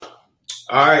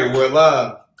All right, we're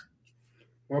live.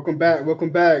 Welcome back.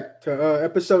 Welcome back to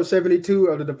episode 72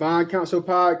 of the Divine Council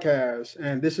podcast.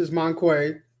 And this is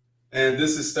Monquay. And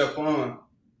this is Stephon.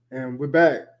 And we're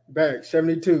back,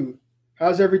 72.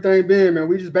 How's everything been, man?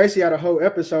 We just basically had a whole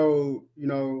episode,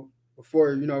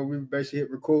 before, we basically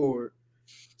hit record.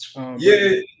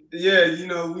 Yeah,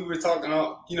 we were talking,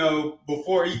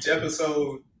 before each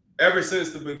episode, ever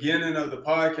since the beginning of the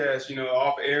podcast,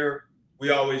 off air, we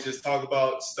always just talk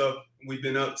about stuff we've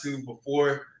been up to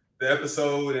before the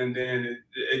episode, and then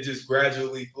it just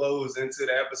gradually flows into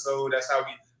the episode. That's how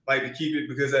we like to keep it,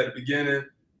 because at the beginning,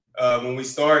 when we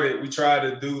started, we tried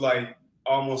to do like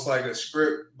almost like a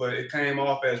script, but it came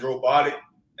off as robotic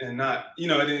and not,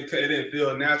 it didn't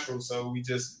feel natural. So we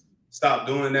just stopped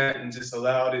doing that and just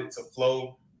allowed it to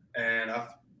flow. And I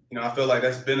feel like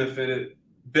that's benefited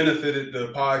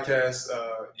the podcast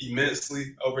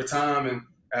immensely over time. And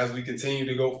as we continue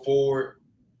to go forward,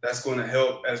 that's going to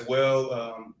help as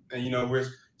well. And we're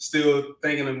still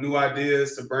thinking of new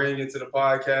ideas to bring into the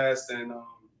podcast, and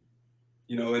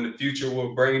in the future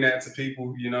we'll bring that to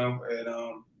people. And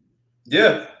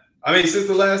since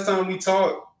the last time we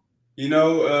talked,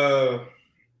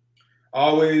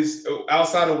 always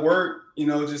outside of work,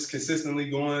 just consistently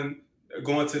going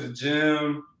to the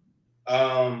gym.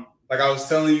 Like I was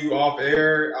telling you off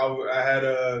air,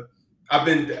 I've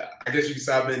been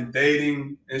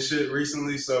dating and shit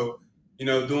recently. So,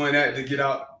 doing that to get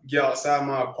outside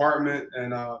my apartment,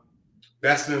 and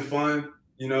that's been fun,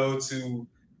 to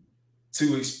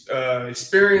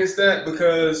experience that,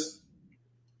 because,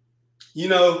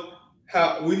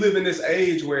 how we live in this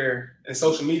age where in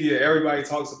social media, everybody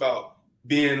talks about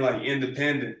being like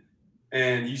independent,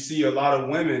 and you see a lot of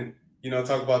women,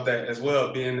 talk about that as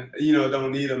well, being,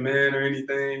 don't need a man or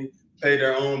anything, pay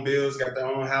their own bills, got their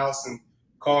own house and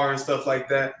car and stuff like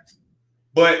that.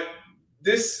 But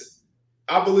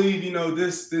I believe,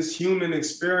 this human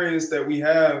experience that we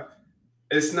have,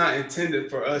 it's not intended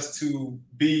for us to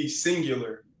be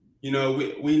singular. We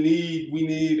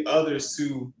need others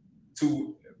to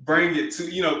bring it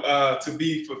to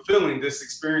be fulfilling, this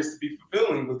experience to be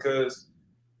fulfilling, because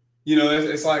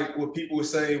it's like what people would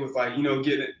say with like,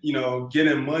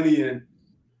 getting money, and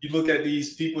you look at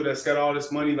these people that's got all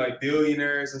this money, like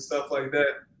billionaires and stuff like that,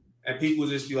 and people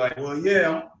just be like, well,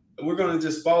 yeah, we're going to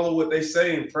just follow what they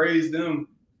say and praise them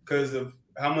because of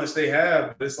how much they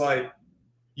have. But it's like,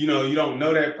 you don't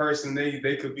know that person.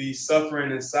 They could be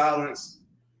suffering in silence.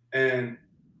 And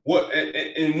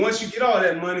once you get all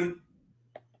that money,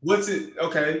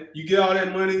 okay, you get all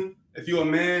that money. If you're a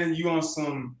man, you on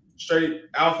some straight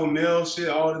alpha male shit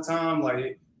all the time.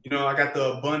 Like, I got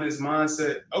the abundance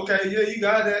mindset. Okay, yeah, you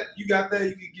got that. You could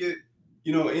get,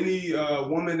 any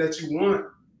woman that you want.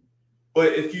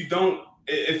 But if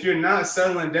you're not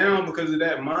settling down because of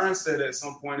that mindset, at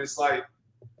some point, it's like,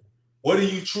 what are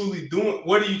you truly doing?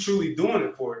 What are you truly doing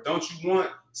it for? Don't you want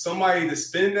somebody to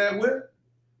spend that with?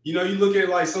 You look at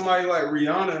like somebody like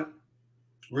Rihanna.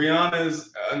 Rihanna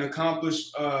is an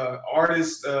accomplished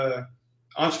artist,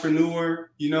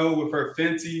 entrepreneur, with her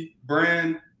Fenty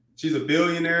brand. She's a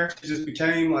billionaire. She just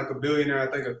became like a billionaire, I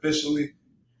think, officially.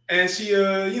 And she,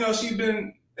 she's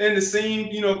been in the scene,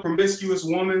 promiscuous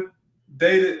woman,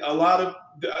 dated a lot of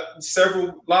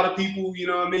people, you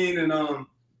know what I mean? And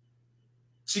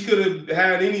she could have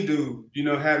had any dude,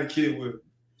 had a kid with.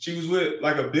 She was with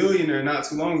like a billionaire not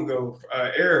too long ago,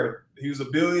 Arab. He was a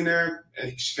billionaire,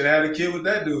 and she could have had a kid with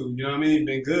that dude, you know what I mean?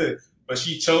 Been good. But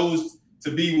she chose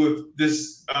to be with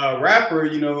this rapper,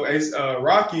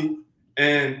 Rocky.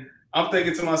 And I'm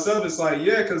thinking to myself, it's like,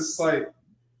 yeah, because it's like,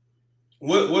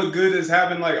 what good is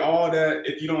having like all that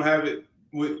if you don't have it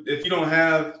if you don't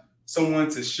have someone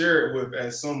to share it with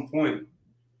at some point?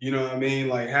 You know what I mean?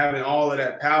 Like having all of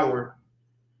that power.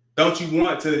 Don't you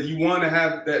want to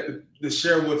have that to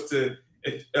share with to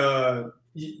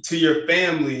your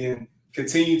family and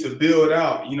continue to build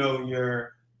out,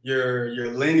 your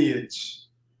lineage.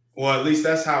 Well, at least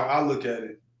that's how I look at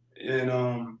it. And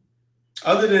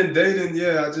other than dating,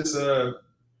 yeah,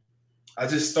 I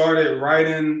just started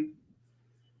writing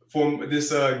for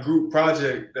this group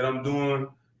project that I'm doing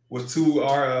with two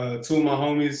of my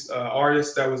homies,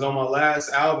 artists that was on my last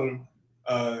album.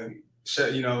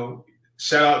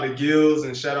 Shout out to Gills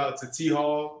and shout out to T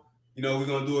Hall. We're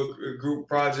gonna do a group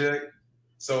project,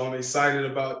 so I'm excited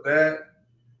about that.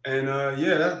 And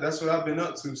that's what I've been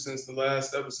up to since the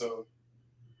last episode.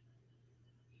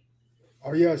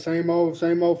 Oh yeah, same old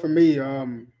for me. I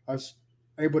was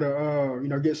able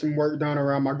to get some work done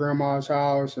around my grandma's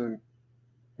house and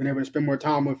been able to spend more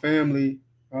time with family.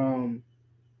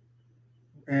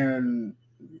 And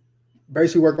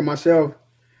basically work on myself.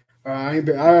 I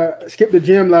skipped the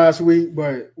gym last week,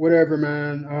 but whatever,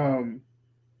 man.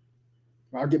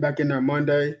 I'll get back in there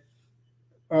Monday.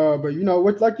 But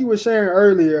what, like you were saying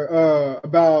earlier,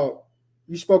 about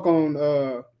you spoke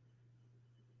on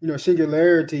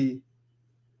singularity.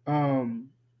 Um,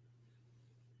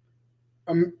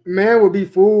 a man would be a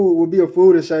fool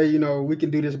to say, we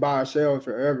can do this by ourselves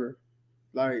forever.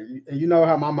 Like, and you know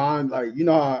how my mind, like,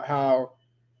 how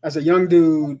as a young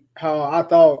dude, how I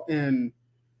thought in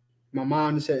my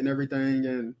mindset and everything,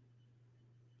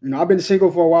 and I've been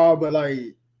single for a while, but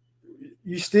like,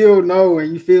 you still know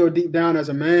and you feel deep down as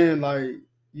a man, like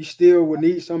you still would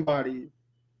need somebody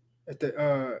at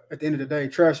the end of the day.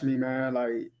 Trust me, man.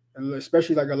 Like, and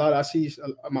especially like a lot, I see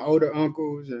my older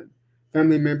uncles and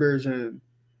family members and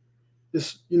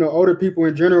just older people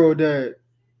in general that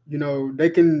they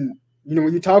can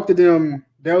when you talk to them,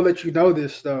 they'll let you know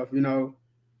this stuff, and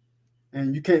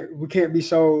we can't be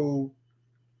so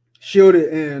shielded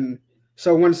and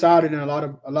so one sided in a lot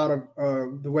of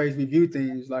the ways we view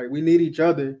things. Like, we need each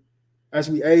other as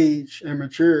we age and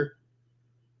mature,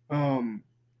 um,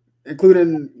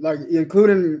 including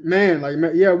man. Like,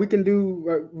 yeah, we can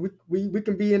do we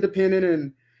can be independent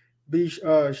and be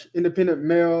independent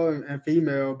male and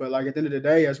female, but like at the end of the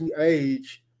day, as we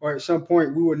age or at some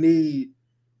point, we will need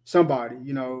somebody,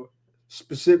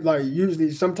 specific, like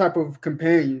usually some type of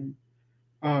companion.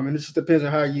 And it just depends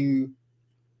on how you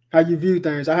view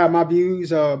things. I have my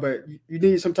views, but you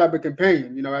need some type of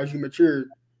companion, as you mature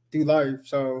through life.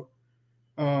 So,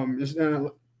 just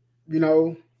you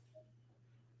know,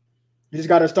 you just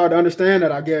got to start to understand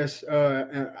that, I guess.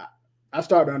 And I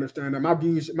started to understand that my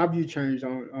view changed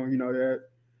on that.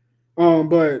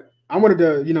 But I wanted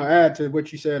to add to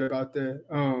what you said about that.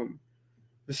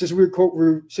 Since we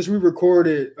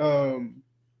recorded,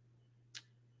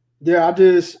 yeah,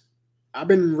 I've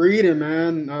been reading,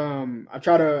 man.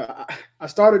 I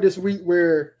started this week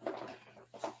where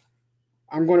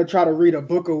I'm going to try to read a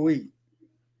book a week,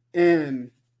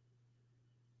 and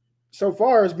so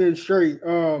far it's been straight.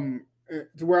 To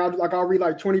where I'll read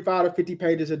like 25 to 50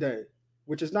 pages a day,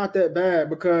 which is not that bad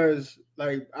because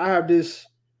like I have this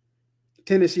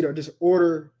tendency to just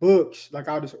order books. Like,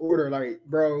 I'll just order, like,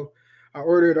 bro, I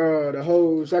ordered the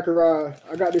whole Zechariah.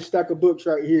 I got this stack of books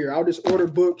right here. I'll just order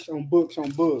books on books on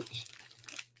books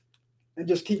and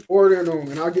just keep ordering them.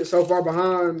 And I'll get so far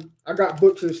behind. I got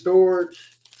books in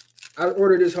storage. I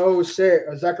ordered this whole set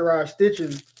of Zechariah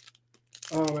stitching.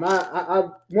 And I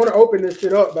want to open this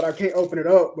shit up, but I can't open it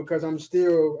up because I've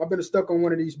been stuck on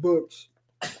one of these books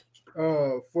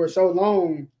for so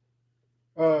long.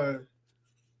 The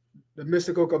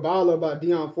Mystical Kabbalah by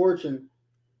Dion Fortune.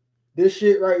 This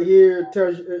shit right here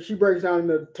she breaks down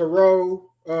the tarot,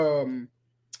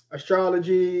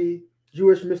 astrology,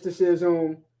 Jewish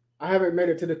mysticism. I haven't made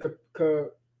it to the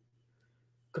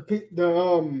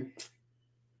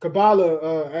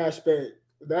Kabbalah aspect.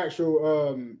 The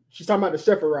actual she's talking about the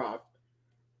Sephiroth.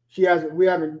 We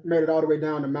haven't made it all the way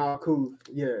down to Malkuth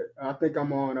yet. I think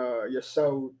I'm on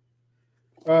Yesod.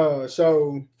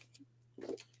 So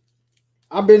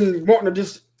I've been wanting to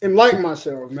just enlighten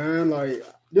myself, man. Like,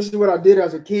 this is what I did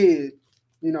as a kid.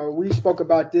 We spoke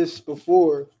about this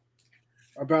before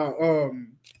about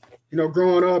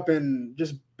growing up and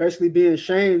just basically being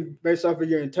shamed based off of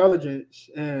your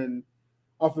intelligence and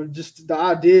off of just the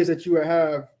ideas that you would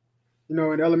have, in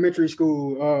elementary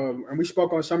school. And we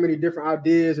spoke on so many different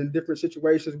ideas and different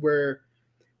situations where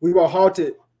we were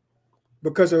halted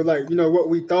because of, like, what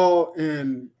we thought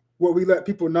and what we let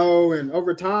people know. And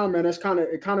over time, man, it kind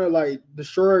of like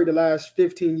destroyed the last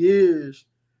 15 years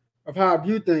of how I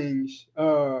view things,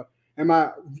 and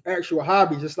my actual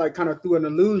hobby, just like kind of through an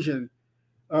illusion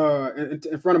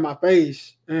in front of my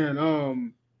face.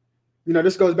 And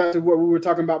this goes back to what we were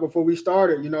talking about before we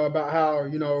started, about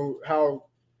how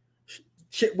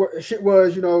shit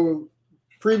was,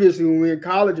 previously when we were in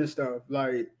college and stuff.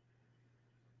 Like,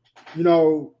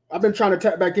 I've been trying to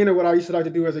tap back into what I used to like to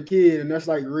do as a kid, and that's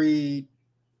like read.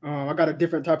 I got a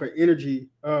different type of energy.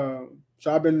 So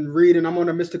I've been reading. I'm on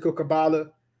the Mystical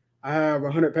Kabbalah. I have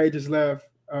 100 pages left.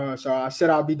 So I said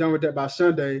I'll be done with that by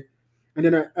Sunday. And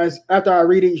then after I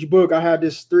read each book, I have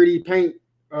this 3D paint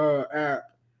app.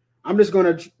 I'm just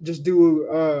going to just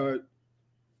do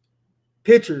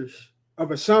pictures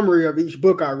of a summary of each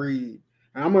book I read.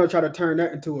 And I'm going to try to turn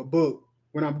that into a book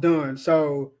when I'm done.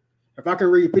 So if I can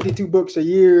read 52 books a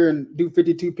year and do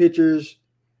 52 pictures,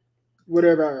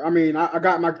 whatever. I mean, I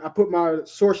put my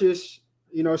sources,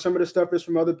 some of the stuff is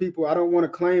from other people. I don't want to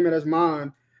claim it as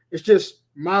mine. It's just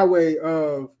my way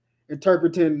of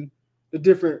interpreting the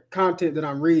different content that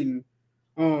I'm reading.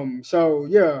 So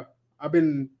yeah, I've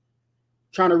been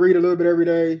trying to read a little bit every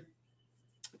day.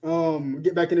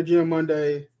 Get back in the gym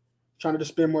Monday. Trying to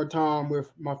just spend more time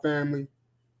with my family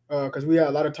because we have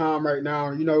a lot of time right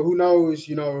now. You know, who knows?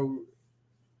 You know,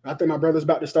 I think my brother's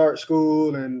about to start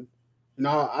school, and you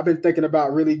know, I've been thinking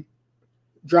about really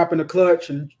dropping the clutch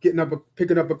and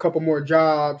picking up a couple more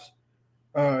jobs,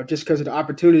 just because of the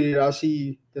opportunity that I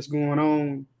see that's going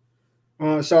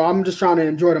on. So I'm just trying to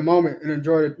enjoy the moment and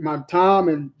enjoy my time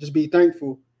and just be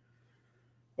thankful.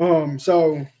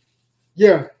 So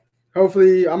yeah,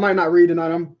 hopefully I might not read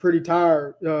tonight. I'm pretty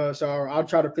tired, so I'll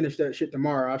try to finish that shit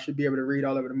tomorrow. I should be able to read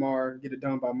all of it tomorrow, get it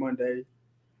done by Monday.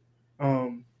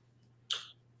 Um,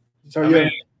 so I yeah.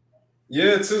 mean,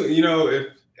 yeah, too. You know,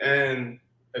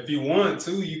 if you want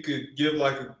to, you could give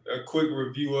like a quick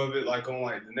review of it, like on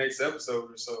like the next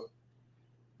episode or so.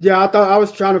 Yeah, I thought I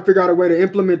was trying to figure out a way to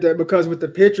implement that because with the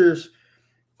pictures,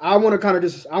 I want to kind of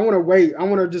just I want to wait. I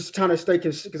want to just kind of stay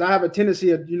because I have a tendency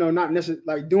of not necessarily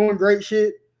like doing great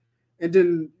shit and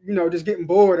then just getting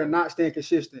bored and not staying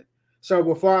consistent. So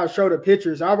before I show the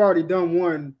pictures, I've already done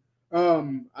one.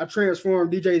 I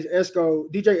transformed DJ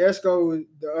Esco,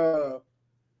 the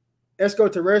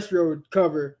Esco terrestrial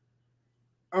cover.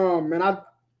 And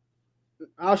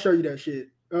I'll show you that shit.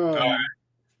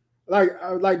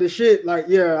 Like the shit, like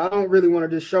yeah, I don't really want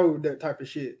to just show that type of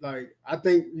shit. Like I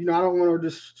think I don't want to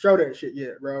just show that shit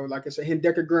yet, bro. Like it's a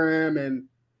hendecagram and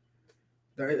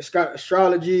it's got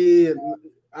astrology, and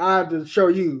I have to show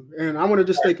you, and I want to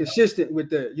just stay consistent with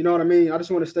that. You know what I mean? I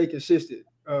just want to stay consistent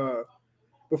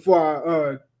before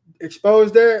I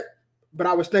expose that. But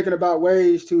I was thinking about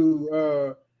ways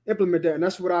to implement that, and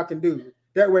that's what I can do.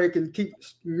 That way, it can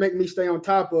make me stay on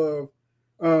top of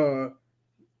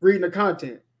reading the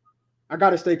content. I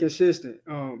got to stay consistent.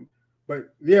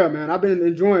 But yeah, man, I've been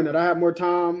enjoying it. I have more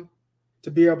time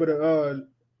to be able to,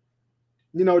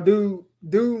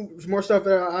 do more stuff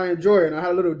that I enjoy. And I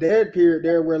had a little dead period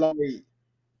there where like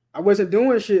I wasn't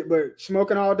doing shit, but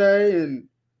smoking all day and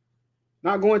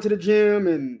not going to the gym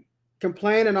and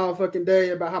complaining all fucking day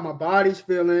about how my body's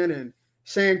feeling and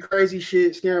saying crazy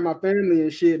shit, scaring my family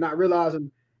and shit, not realizing,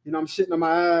 I'm sitting on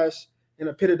my ass in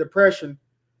a pit of depression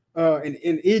and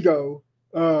ego.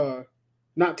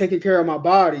 Not taking care of my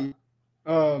body,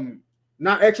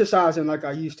 not exercising like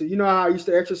I used to. You know how I used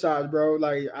to exercise, bro?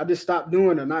 Like I just stopped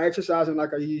doing it, not exercising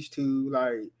like I used to,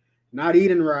 like not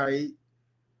eating right.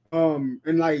 And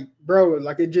like, bro,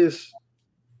 like it just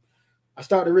I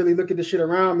started to really look at the shit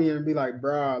around me and be like,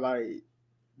 bro, like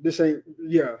this ain't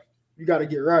you gotta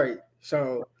get right.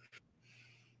 So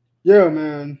yeah,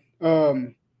 man.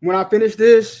 When I finish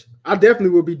this, I definitely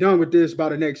will be done with this by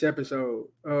the next episode.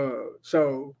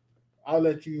 So I'll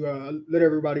let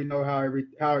everybody know how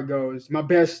it goes. My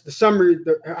best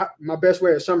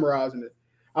way of summarizing it.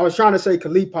 I was trying to say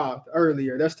Kalipoth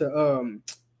earlier. That's the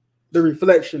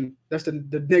reflection. That's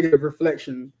the negative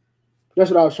reflection. That's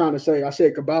what I was trying to say. I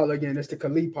said Kabbalah again. That's the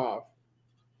Kalipoth.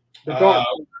 The dark,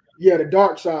 the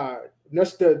dark side.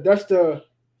 That's the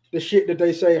shit that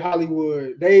they say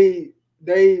Hollywood. They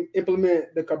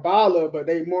implement the Kabbalah, but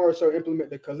they more so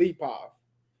implement the Kalipoth.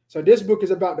 So this book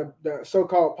is about the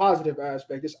so-called positive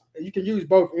aspect. You can use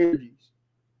both energies.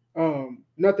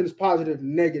 Nothing's positive,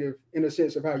 negative in the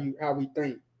sense of how we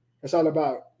think. It's all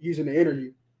about using the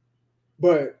energy.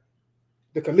 But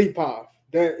the Kalipoth,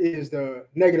 that is the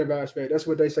negative aspect. That's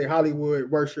what they say Hollywood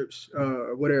worships,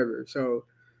 whatever. So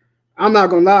I'm not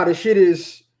gonna lie, the shit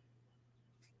is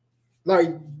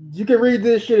like you can read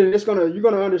this shit and you're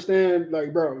gonna understand,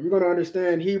 like, bro, you're gonna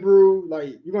understand Hebrew,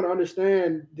 like you're gonna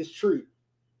understand this tree.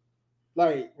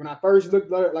 Like when I first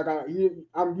looked at it, like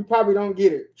you probably don't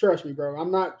get it. Trust me, bro.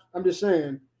 I'm just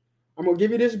saying. I'm gonna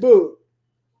give you this book,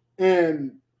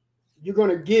 and you're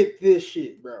gonna get this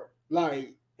shit, bro.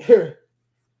 Like,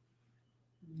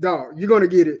 dog, you're gonna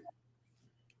get it,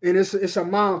 and it's a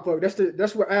mind fuck.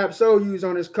 That's what Ab-Soul used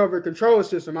on his cover control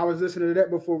system. I was listening to that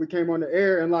before we came on the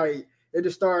air, and like it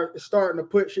just starting to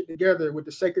put shit together with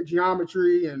the sacred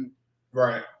geometry and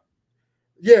right.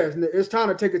 Yeah, it's time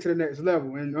to take it to the next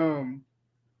level, and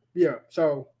yeah.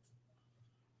 So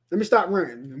let me stop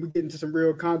ranting, and we get into some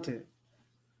real content.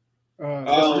 That's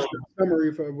just a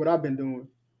summary for what I've been doing.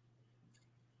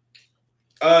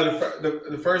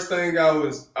 The first thing I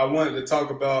wanted to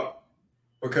talk about,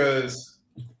 because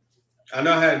I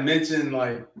know I had mentioned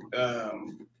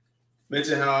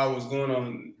mentioned how I was going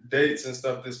on dates and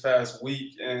stuff this past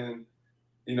week, and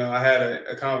I had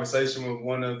a conversation with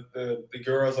one of the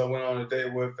girls I went on a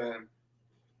date with, and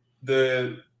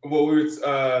what we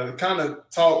kind of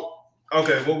talked.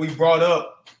 Okay, what we brought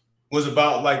up was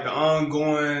about like the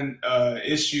ongoing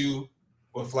issue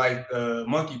with like the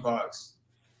monkeypox,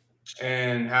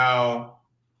 and how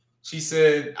she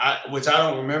said, which I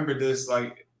don't remember this,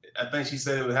 like I think she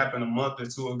said it would happen a month or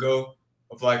two ago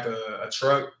of like a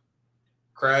truck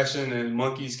crashing and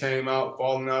monkeys came out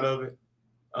falling out of it.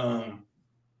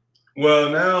 Well,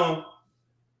 now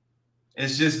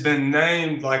it's just been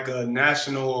named like a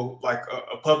national, like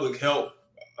a public health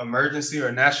emergency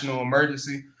or national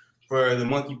emergency for the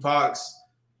monkeypox.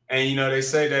 And, you know, they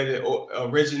say that it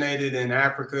originated in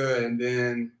Africa and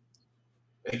then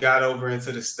it got over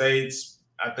into the States,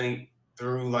 I think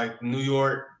through like New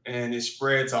York, and it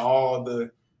spread to all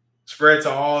the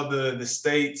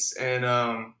states.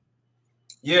 And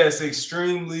yeah, it's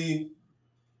extremely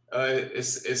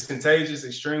it's contagious,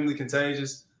 extremely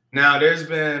contagious. Now there's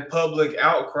been public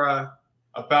outcry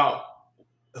about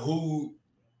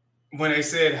when they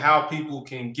said how people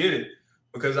can get it,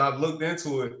 because I've looked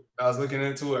into it. I was looking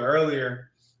into it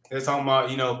earlier. They're talking about,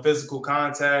 you know, physical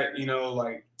contact, you know,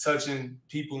 like touching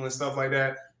people and stuff like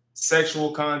that,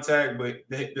 sexual contact. But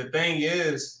the thing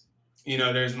is, you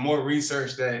know, there's more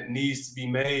research that needs to be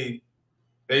made.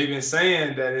 They've been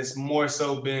saying that it's more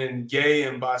so been gay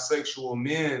and bisexual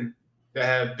men that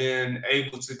have been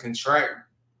able to contract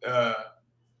the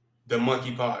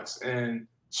monkeypox and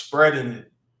spreading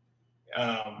it.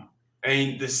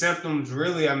 And the symptoms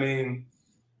really, I mean,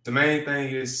 the main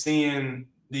thing is seeing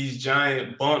these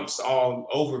giant bumps all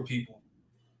over people.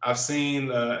 I've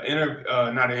seen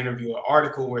an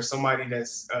article where somebody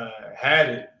that's had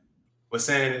it was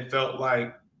saying it felt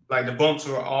like the bumps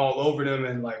were all over them,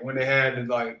 and like when they had to,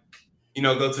 like, you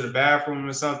know, go to the bathroom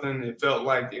or something, it felt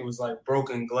like it was like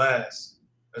broken glass,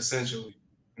 essentially.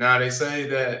 Now they say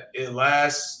that it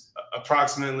lasts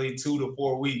approximately 2 to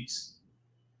 4 weeks.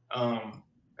 And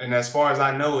as far as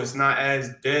I know, it's not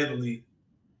as deadly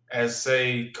as,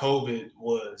 say, COVID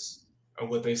was, or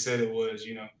what they said it was.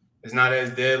 You know, it's not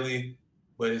as deadly,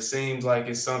 but it seems like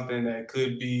it's something that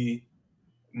could be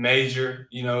major,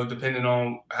 you know, depending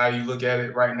on how you look at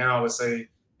it. Right now, I would say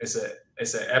it's an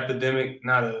epidemic,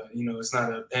 not a, you know, it's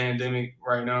not a pandemic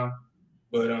right now.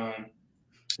 But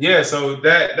yeah, so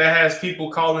that has people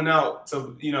calling out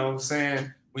to, you know,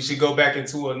 saying we should go back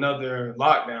into another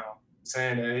lockdown,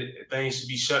 saying that things should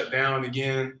be shut down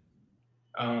again.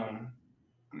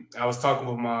 I was talking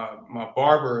with my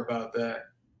barber about that.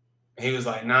 And he was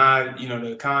like, nah, you know,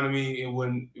 the economy,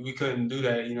 we couldn't do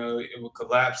that. You know, it would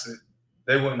collapse it.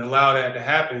 They wouldn't allow that to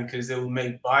happen because it would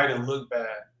make Biden look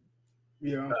bad.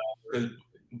 Yeah. Because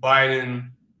Biden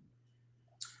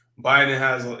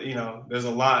has, you know, there's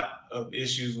a lot of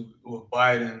issues with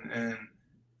Biden and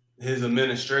his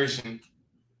administration.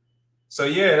 So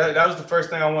yeah, that was the first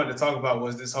thing I wanted to talk about,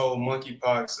 was this whole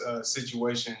monkeypox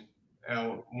situation. And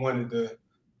I wanted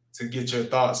to get your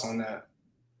thoughts on that.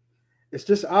 It's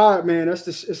just odd, man.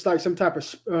 It's like some type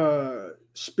of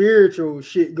spiritual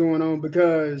shit going on,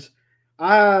 because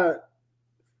I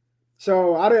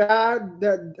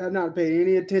had not paid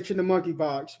any attention to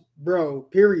monkeypox, bro,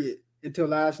 period, until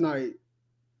last night.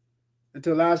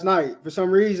 For some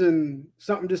reason,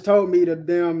 something just told me to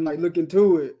like look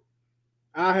into it.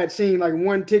 I had seen like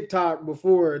one TikTok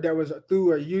before that was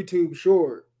through a YouTube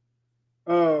short,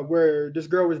 where this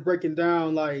girl was breaking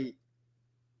down like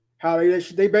how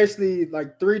they basically,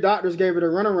 like, 3 doctors gave it a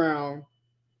runaround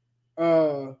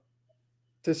to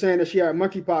saying that she had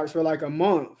monkeypox for like a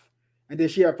month. And then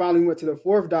she had finally went to the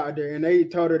 4th doctor, and they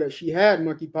told her that she had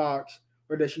monkeypox,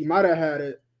 or that she might have had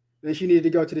it, and she needed to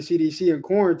go to the CDC and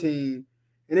quarantine.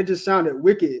 And it just sounded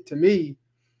wicked to me.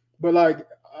 But like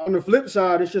on the flip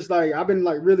side, it's just like I've been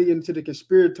like really into the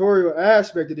conspiratorial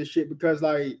aspect of this shit, because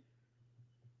like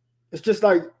it's just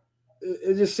like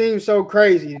it just seems so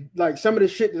crazy. Like some of the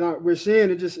shit that we're seeing,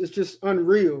 it's just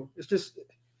unreal. It's just,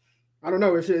 I don't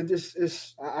know.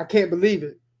 It's I can't believe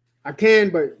it. I can,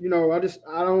 but you know, I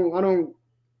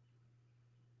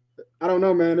don't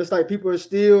know, man. It's like people are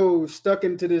still stuck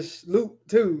into this loop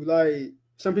too. Like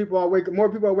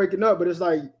more people are waking up, but it's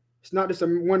like it's not just a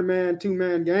 1-man,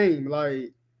 2-man game.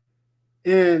 Like,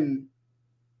 and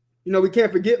you know, we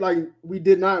can't forget, like, we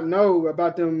did not know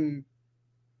about them.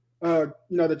 You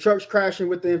know, the trucks crashing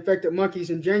with the infected monkeys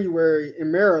in January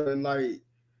in Maryland. Like,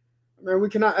 man, we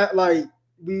cannot act like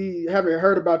we haven't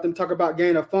heard about them talk about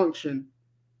gain of function,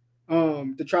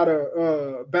 to try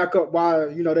to back up why,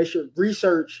 you know, they should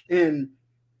research and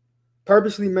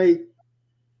purposely make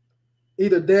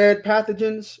either dead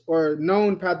pathogens or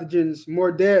known pathogens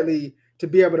more deadly to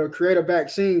be able to create a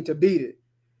vaccine to beat it.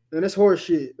 And that's horse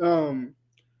shit. To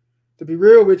be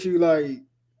real with you, like,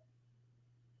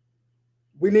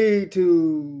 we need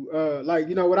to, like,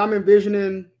 you know, what I'm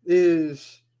envisioning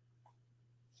is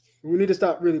we need to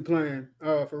stop really playing,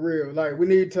 for real. Like, we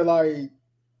need to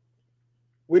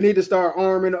start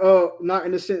arming up, not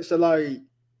in the sense of like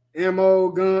ammo,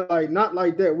 gun, like not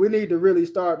like that. We need to really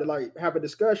start to like have a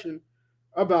discussion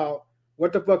about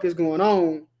what the fuck is going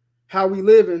on, how we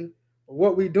living,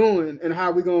 what we doing, and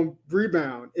how we gonna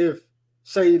rebound if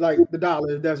say like the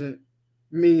dollar doesn't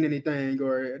mean anything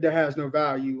or that has no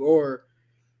value, or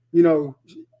you know,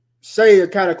 say a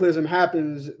cataclysm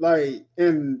happens like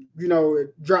and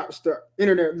it drops the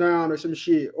internet down or some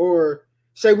shit, or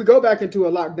say we go back into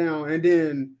a lockdown and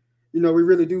then we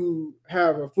really do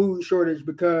have a food shortage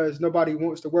because nobody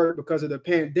wants to work because of the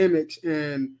pandemics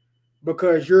and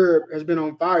because Europe has been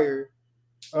on fire,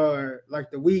 like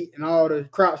the wheat and all the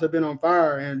crops have been on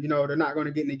fire, and they're not going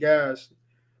to get any gas.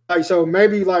 Like, so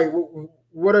maybe like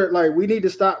what are like we need to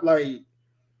stop like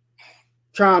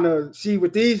trying to see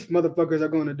what these motherfuckers are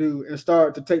going to do and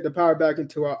start to take the power back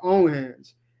into our own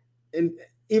hands, and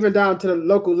even down to the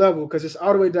local level, because it's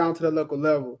all the way down to the local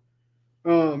level.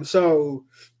 So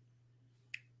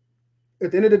at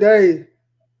the end of the day,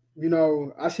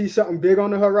 I see something big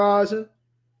on the horizon.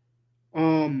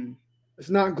 It's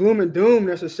not gloom and doom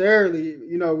necessarily,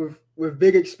 with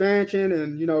big expansion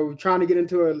and trying to get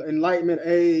into an enlightenment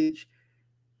age.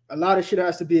 A lot of shit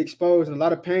has to be exposed, and a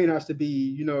lot of pain has to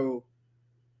be,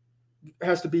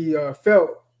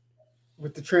 felt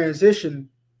with the transition.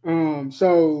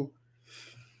 So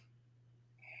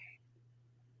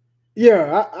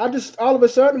yeah, I just all of a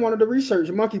sudden wanted to research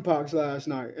monkeypox last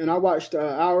night, and I watched an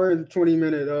hour and 20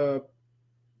 minute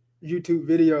YouTube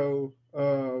video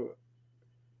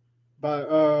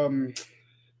by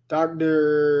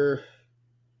Dr.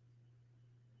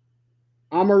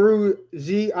 Amaru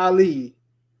Z Ali.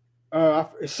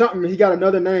 It's something, he got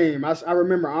another name. I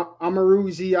remember Amaru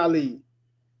Z Ali.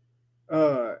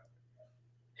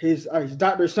 His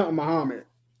Dr. something Muhammad.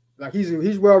 Like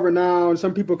he's well renowned.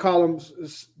 Some people call him,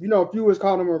 viewers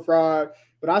call him a fraud,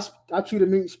 but I chew the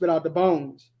meat, spit out the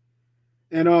bones.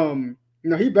 And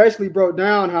he basically broke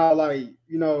down how he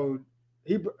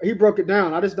broke it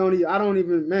down.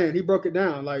 He broke it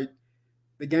down like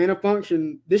the gain of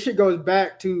function. This shit goes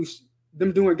back to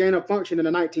them doing gain of function in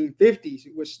the 1950s,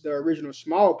 which the original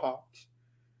smallpox.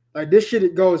 Like this shit,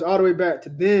 it goes all the way back to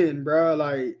then, bro.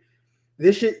 Like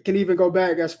this shit can even go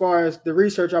back as far as the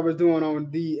research I was doing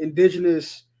on the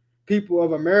indigenous people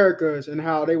of Americas and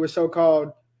how they were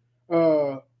so-called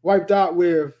wiped out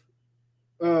with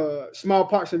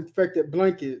smallpox infected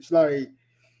blankets. Like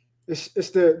it's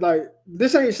the like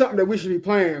this ain't something that we should be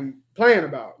playing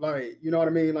about. Like, you know what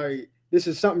I mean? Like this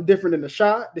is something different than the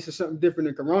shot. This is something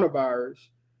different than coronavirus.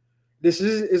 This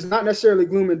is not necessarily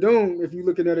gloom and doom if you're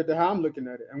looking at it how I'm looking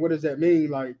at it. And what does that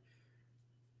mean? Like,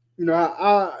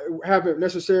 I haven't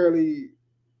necessarily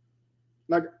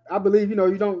like I believe,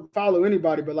 you don't follow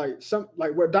anybody, but like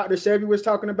what Dr. Sebi was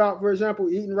talking about, for example,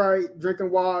 eating right,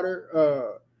 drinking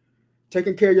water,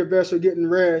 taking care of your vessel, getting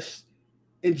rest,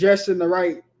 ingesting the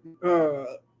right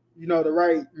the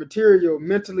right material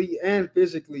mentally and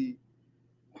physically.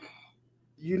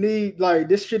 You need like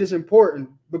this shit is important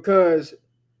because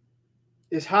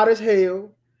it's hot as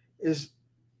hell. It's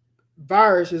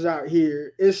viruses out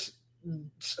here. It's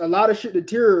a lot of shit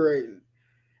deteriorating,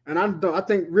 and I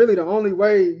think really the only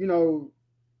way the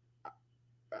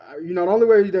only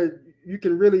way that you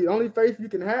can really only faith you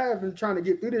can have in trying to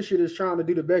get through this shit is trying to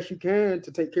do the best you can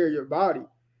to take care of your body.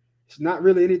 It's not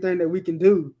really anything that we can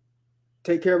do.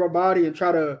 Take care of our body and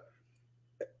try to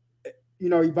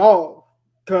evolve,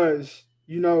 because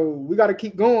we got to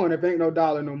keep going if ain't no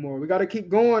dollar no more. We got to keep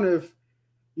going if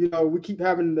we keep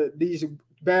having these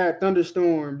bad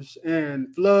thunderstorms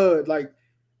and flood. Like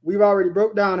we've already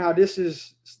broke down how this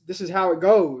is how it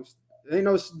goes. Ain't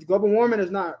no global warming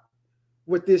is not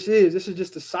what this is. This is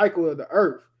just the cycle of the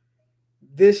earth.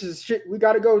 This is shit we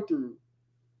got to go through.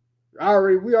 I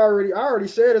already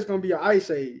said it's gonna be an ice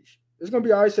age. It's gonna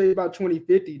be an ice age about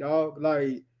 2050, dog.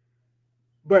 Like,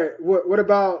 but what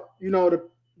about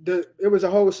it was a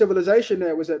whole civilization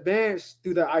that was advanced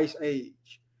through the ice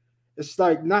age. It's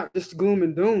like not just gloom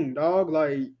and doom, dog.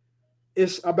 Like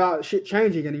it's about shit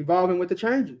changing and evolving with the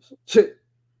changes. Shit,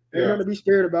 ain't nothing to be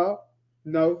scared about.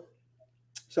 No.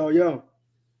 So yeah.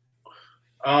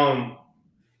 I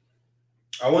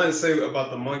want to say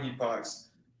about the monkeypox,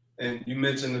 and you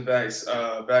mentioned the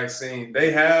vaccine.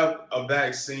 They have a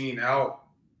vaccine out,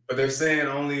 but they're saying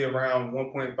only around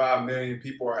 1.5 million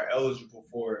people are eligible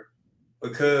for it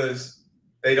because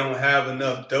they don't have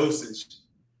enough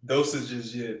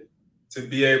dosages yet to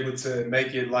be able to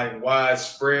make it like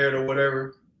widespread or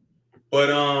whatever. But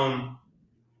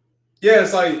yeah,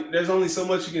 it's like there's only so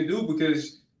much you can do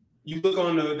because you look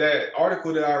on that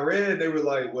article that I read, they were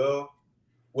like, well,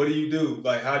 what do you do?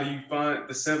 Like, how do you find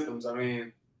the symptoms? I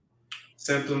mean,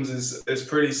 symptoms is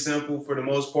pretty simple for the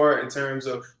most part in terms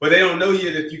of, but they don't know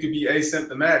yet if you could be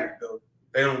asymptomatic though.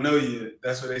 They don't know yet.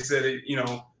 That's what they said.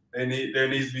 There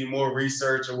needs to be more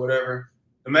research or whatever.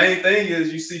 The main thing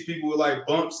is you see people with like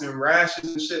bumps and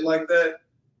rashes and shit like that.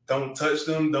 Don't touch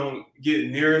them. Don't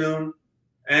get near them.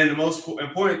 And the most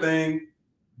important thing,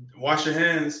 wash your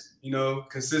hands,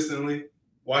 consistently.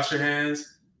 Wash your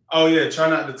hands. Oh yeah, try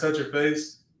not to touch your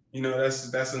face.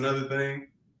 That's another thing.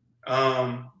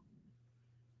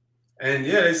 And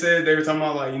yeah, they said they were talking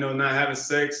about like, not having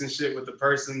sex and shit with the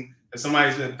person if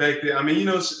somebody's infected. I mean,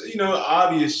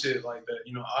 obvious shit like that,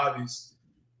 obvious.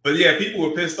 But yeah, people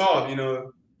were pissed off,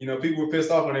 people were pissed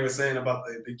off when they were saying about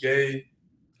the gay,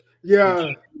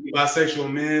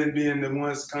 bisexual men being the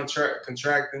ones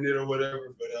contracting it or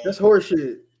whatever. But that's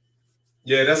horseshit.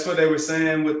 Yeah, that's what they were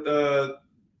saying with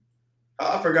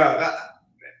I forgot.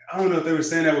 I don't know if they were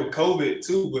saying that with COVID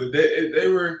too, but they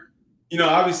were,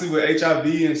 obviously with HIV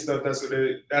and stuff.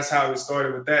 That's how it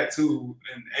started with that too,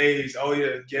 and AIDS. Oh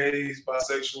yeah, gays,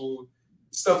 bisexual,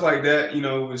 stuff like that.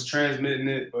 Was transmitting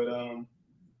it,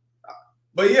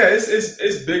 but yeah,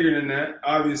 it's bigger than that.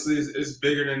 Obviously, it's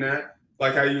bigger than that.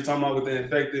 Like how you were talking about with the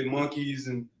infected monkeys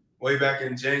and way back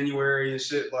in January and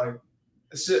shit. Like,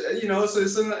 it's a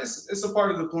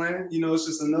part of the plan. It's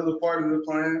just another part of the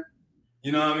plan.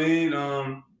 You know what I mean?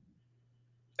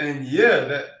 And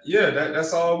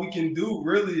that's all we can do.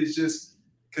 Really, is just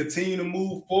continue to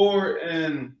move forward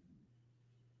and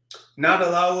not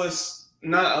allow this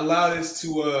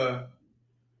to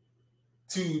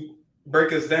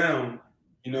break us down.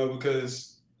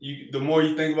 Because the more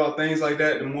you think about things like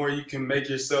that, the more you can make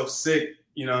yourself sick.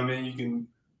 You know what I mean? You can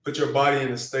put your body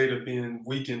in a state of being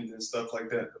weakened and stuff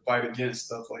like that to fight against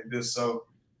stuff like this. So,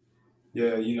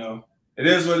 yeah, it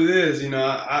is what it is.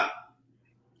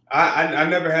 I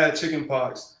never had chicken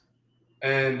pox,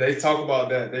 and they talk about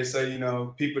that. They say,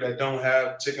 people that don't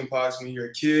have chicken pox when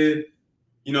you're a kid,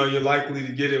 you're likely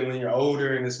to get it when you're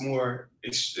older, and it's more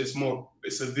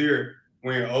severe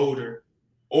when you're older.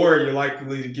 Or you're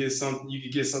likely to get something. You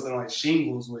could get something like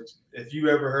shingles, which if you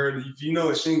know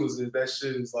what shingles is, that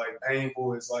shit is like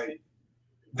painful. It's like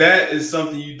that is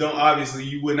something you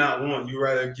would not want. You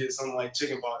rather get something like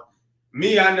chicken pox.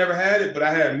 Me, I never had it, but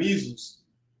I had measles.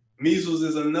 Measles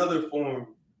is another form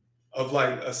of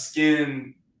like a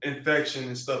skin infection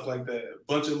and stuff like that. A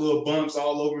bunch of little bumps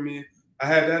all over me. I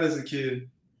had that as a kid,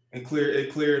 and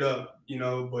it cleared up.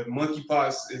 But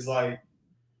monkeypox is like,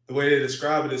 the way they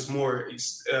describe it is more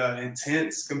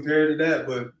intense compared to that,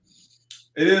 but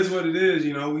it is what it is.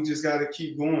 We just got to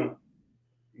keep going.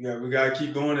 We got to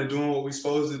keep going and doing what we're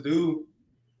supposed to do,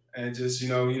 and just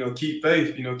keep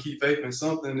faith. Keep faith in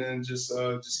something, and just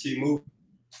keep moving.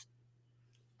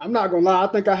 I'm not gonna lie. I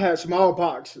think I had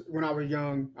smallpox when I was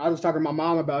young. I was talking to my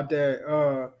mom about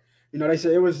that. They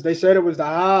said it was the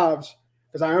hives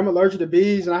because I am allergic to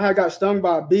bees, and I had got stung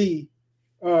by a bee,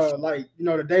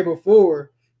 the day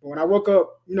before. But when I woke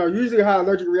up, usually how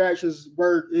allergic reactions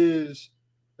work is,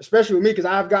 especially with me, because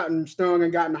I've gotten stung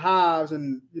and gotten hives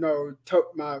and,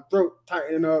 my throat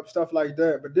tightening up, stuff like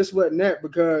that. But this wasn't that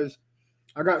because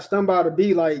I got stung by the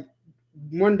bee like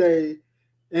one day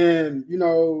and,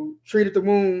 treated the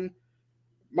wound.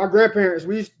 My grandparents,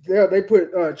 they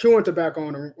put chewing tobacco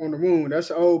on the wound. That's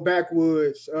an old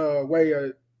backwoods way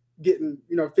of getting,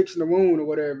 fixing the wound or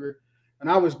whatever.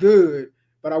 And I was good.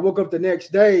 But I woke up the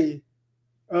next day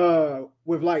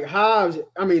with like hives.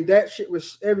 I mean, that shit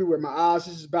was everywhere. My eyes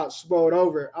just about swelled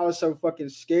over. I was so fucking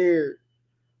scared.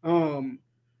 And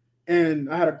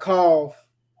I had a cough,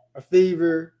 a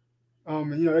fever.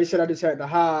 They said I just had the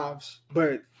hives,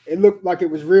 but it looked like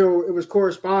it was real. It was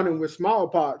corresponding with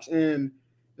smallpox. And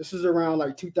this is around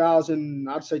like 2000,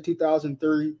 I'd say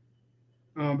 2003,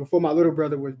 before my little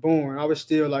brother was born. I was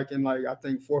still like in like, I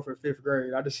think 4th or 5th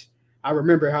grade. I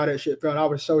remember how that shit felt. I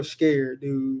was so scared,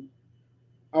 dude.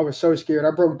 I was so scared.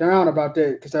 I broke down about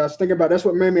that because I was thinking about, that's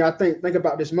what made me, I think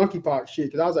about this monkeypox shit.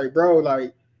 Because I was like, bro,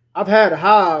 like I've had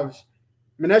hives.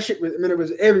 I mean, that shit was, it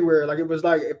was everywhere. Like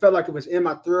it felt like it was in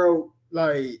my throat.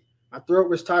 Like my throat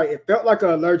was tight. It felt like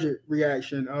an allergic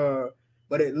reaction.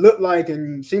 But it looked like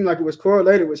and seemed like it was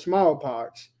correlated with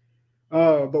smallpox.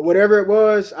 But whatever it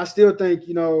was, I still think,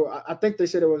 I think they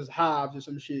said it was hives or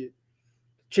some shit.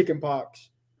 Chicken pox.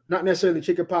 Not necessarily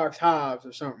chicken pox, hives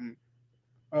or something.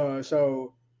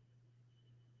 So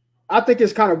I think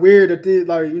it's kind of weird that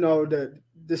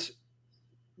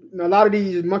a lot of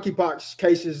these monkeypox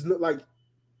cases look like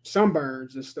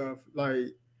sunburns and stuff. Like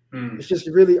it's just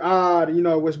really odd,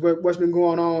 what's been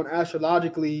going on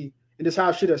astrologically and just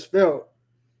how shit has felt.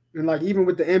 And like even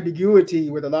with the ambiguity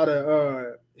with a lot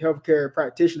of healthcare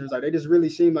practitioners, like they just really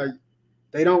seem like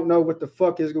They don't know what the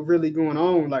fuck is really going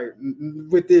on. Like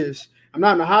with this, I'm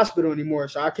not in the hospital anymore,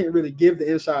 so I can't really give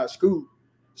the inside scoop.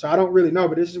 So I don't really know,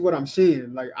 but this is what I'm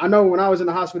seeing. Like I know when I was in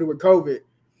the hospital with COVID,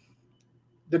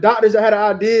 the doctors that had an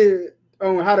idea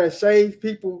on how to save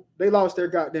people, they lost their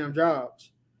goddamn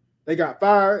jobs. They got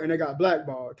fired and they got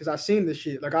blackballed because I seen this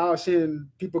shit. Like I was seeing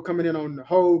people coming in on the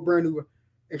whole brand new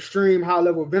extreme high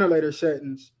level ventilator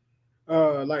settings,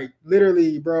 like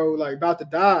literally, bro, like about to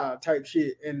die type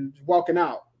shit and walking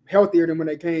out healthier than when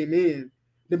they came in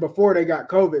than before they got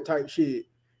COVID type shit.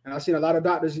 And I've seen a lot of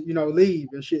doctors, leave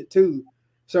and shit too.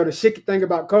 So the sick thing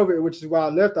about COVID, which is why I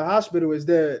left the hospital, is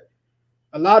that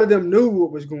a lot of them knew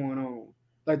what was going on.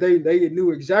 Like they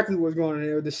knew exactly what was going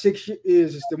on. The sick shit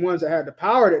is the ones that had the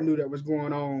power that knew that was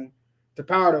going on, the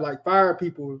power to like fire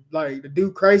people, like to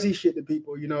do crazy shit to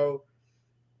people.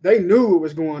 They knew what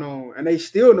was going on, and they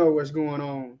still know what's going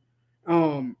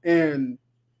on. And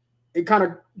it kind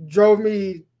of drove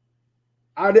me.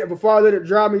 Before I let it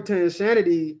drive me to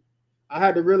insanity, I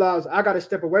had to realize I got to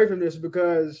step away from this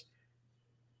because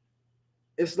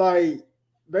it's like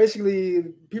basically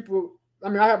people. I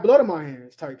mean, I have blood on my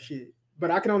hands type shit, but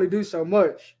I can only do so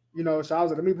much, So I was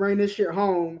like, let me bring this shit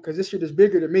home because this shit is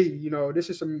bigger than me.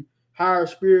 This is some higher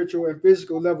spiritual and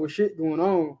physical level shit going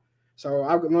on. So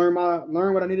I could learn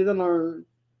what I needed to learn.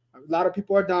 A lot of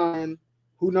people are dying.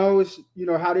 Who knows,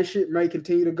 how this shit may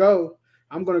continue to go.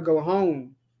 I'm gonna go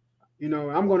home.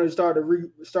 I'm gonna start to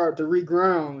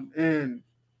reground and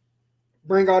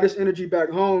bring all this energy back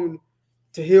home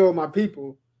to heal my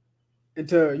people and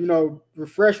to,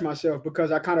 refresh myself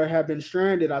because I kind of have been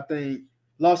stranded, I think,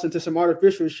 lost into some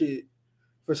artificial shit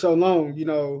for so long,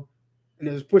 and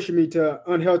it's pushing me to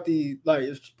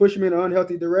it's pushing me in an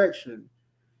unhealthy direction.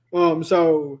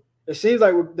 So it seems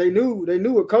like they knew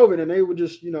with COVID and they were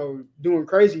just, doing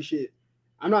crazy shit.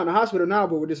 I'm not in the hospital now,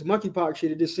 but with this monkeypox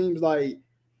shit, it just seems like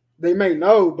they may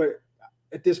know, but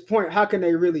at this point, how can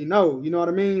they really know? You know what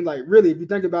I mean? Like, really, if you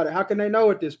think about it, how can they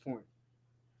know at this point?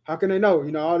 How can they know?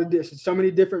 All of this, so many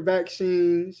different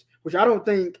vaccines, which I don't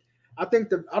think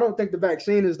the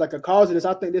vaccine is like a cause of this.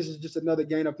 I think this is just another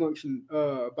gain of function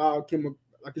biochemical,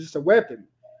 like it's just a weapon.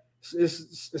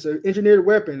 It's an engineered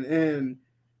weapon, and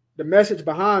the message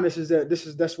behind this is that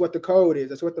that's what the code is.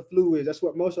 That's what the flu is. That's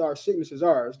what most of our sicknesses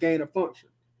are. It's gain of function.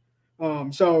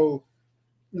 So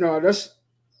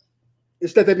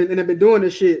it's that they've been doing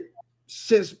this shit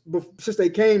since they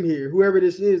came here. Whoever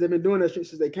this is, they've been doing that shit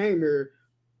since they came here.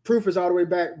 Proof is all the way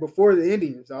back before the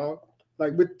Indians, dog.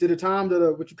 Like to the time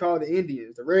of what you call the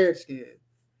Indians, the Redskin,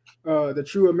 the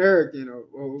true American,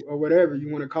 or whatever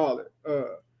you want to call it.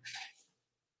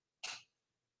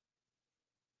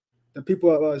 The people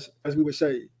of us, as we would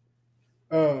say.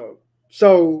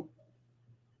 So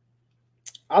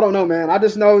I don't know, man. I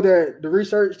just know that the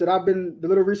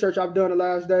little research I've done the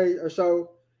last day or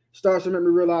so starts to make me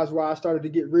realize why I started to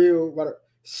get real, why the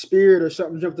spirit or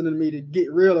something jumped into me to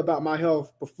get real about my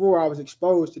health before I was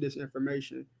exposed to this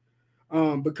information.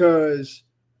 Because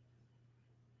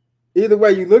either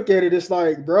way you look at it, it's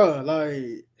like, bruh,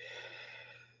 like,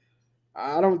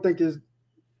 I don't think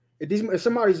if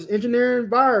somebody's engineering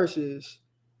viruses,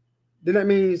 then that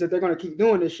means that they're going to keep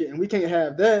doing this shit. And we can't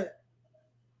have that.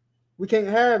 We can't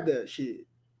have that shit.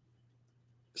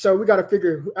 So we got to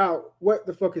figure out what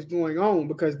the fuck is going on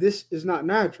because this is not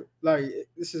natural. Like,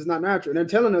 this is not natural. And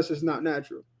they're telling us it's not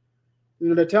natural.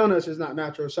 They're telling us it's not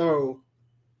natural. So,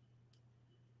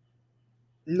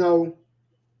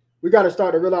 we got to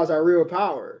start to realize our real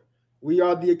power. We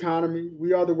are the economy.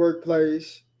 We are the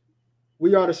workplace.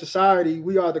 We are the society.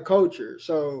 We are the culture.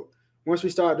 So once we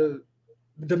start to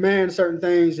demand certain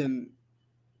things and,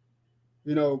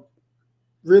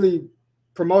 really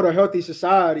promote a healthy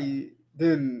society,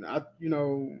 then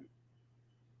we're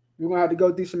gonna have to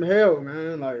go through some hell,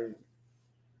 man. Like,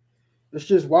 it's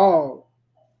just wild.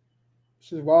 It's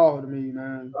just wild to me,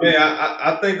 man. Yeah,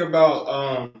 I think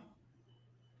about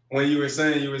when you were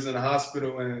saying you was in the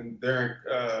hospital and during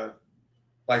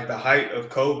like the height of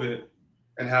COVID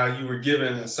and how you were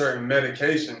given a certain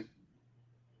medication,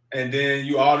 and then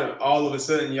you all of a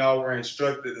sudden y'all were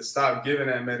instructed to stop giving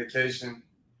that medication,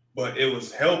 but it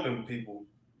was helping people.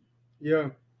 Yeah.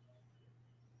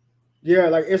 Yeah,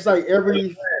 like it's like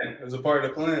every. It was a part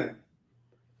of the plan.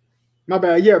 My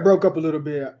bad. Yeah, it broke up a little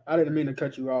bit. I didn't mean to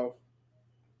cut you off.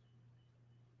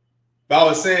 But I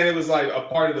was saying it was like a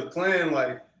part of the plan.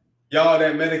 Like, y'all,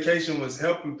 that medication was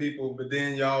helping people, but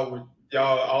then all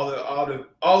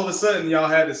of a sudden y'all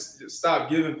had to stop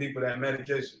giving people that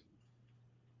medication.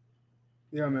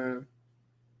 Yeah, man.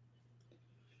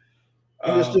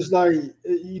 And it's just like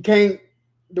you can't.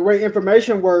 The way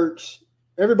information works,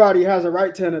 everybody has a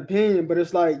right to an opinion, but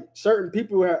it's like certain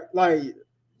people have like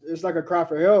it's like a cry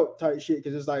for help type shit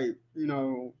because it's like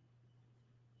they're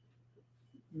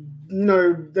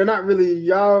not really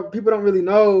y'all people don't really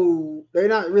know, they're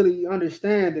not really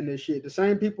understanding this shit. The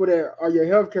same people that are your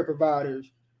healthcare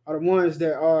providers are the ones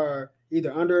that are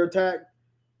either under attack,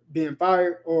 being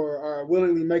fired, or are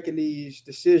willingly making these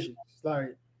decisions,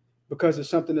 like because of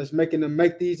something that's making them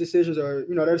make these decisions, or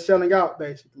they're selling out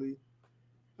basically.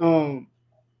 And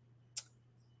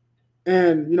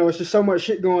it's just so much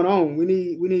shit going on. We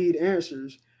need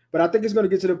answers. But I think it's going to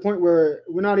get to the point where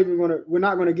we're not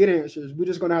going to get answers. We're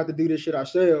just going to have to do this shit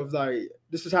ourselves. Like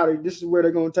this is where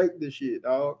they're going to take this shit,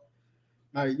 dog.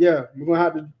 Like, yeah, we're going to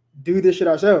have to do this shit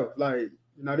ourselves. Like,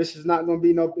 this is not going to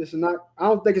be I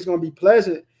don't think it's going to be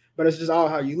pleasant, but it's just all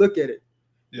how you look at it.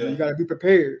 Yeah. You got to be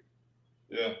prepared.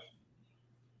 Yeah.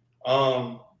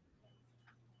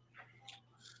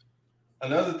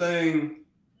 Another thing,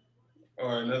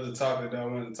 or another topic that I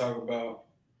wanted to talk about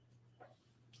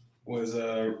was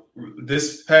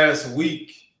this past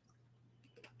week,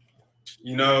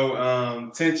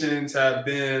 tensions have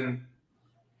been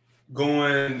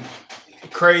going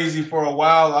crazy for a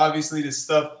while. Obviously, the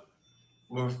stuff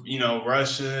with,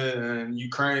 Russia and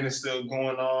Ukraine is still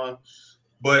going on.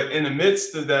 But in the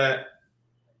midst of that,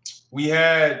 we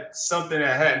had something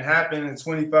that hadn't happened in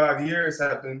 25 years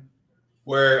happen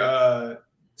where,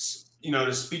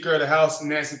 the Speaker of the House,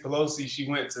 Nancy Pelosi, she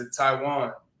went to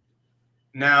Taiwan.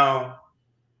 Now,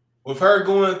 with her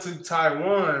going to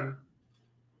Taiwan,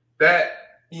 that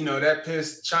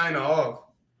pissed China off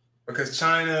because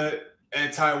China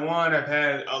and Taiwan have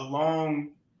had a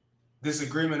long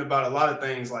disagreement about a lot of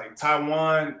things. Like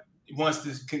Taiwan wants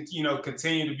to,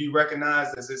 continue to be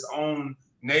recognized as its own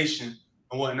nation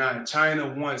and whatnot. And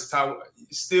China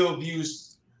still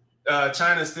views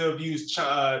Taiwan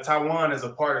as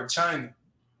a part of China.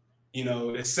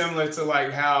 It's similar to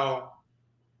like how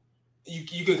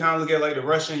you can kind of look at like the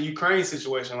Russia and Ukraine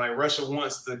situation. Like Russia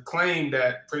wants to claim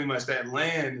that pretty much that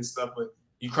land and stuff, but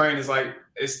Ukraine is like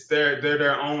they're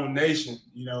their own nation,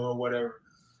 or whatever.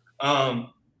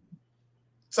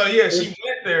 So yeah, she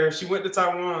went there. She went to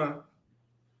Taiwan,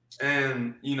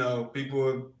 and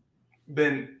people have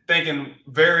been thinking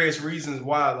various reasons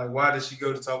why. Like, why did she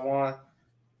go to Taiwan?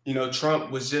 Trump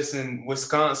was just in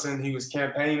Wisconsin. He was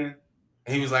campaigning.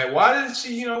 And he was like, why was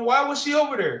she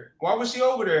over there? Why was she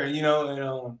over there?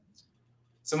 And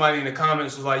somebody in the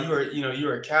comments was like,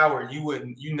 you're a coward.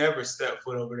 You never step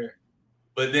foot over there.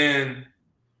 But then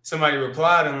somebody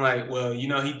replied and like, well,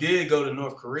 he did go to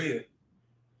North Korea.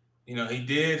 He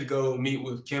did go meet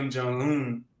with Kim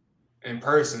Jong-un in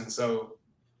person. So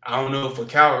I don't know if a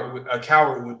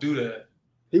coward would do that.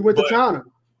 He went to China.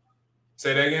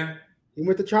 Say that again? He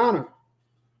went to China.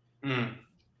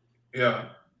 Yeah.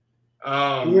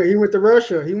 He went to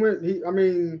Russia. He went to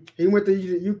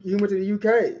the UK.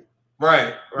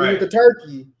 Right. He went to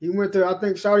Turkey. He went to, I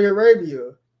think, Saudi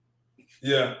Arabia.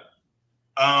 Yeah.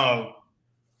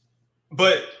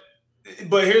 But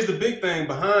here's the big thing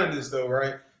behind this though,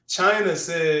 right? China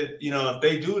said, if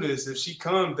they do this, if she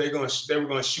comes, they were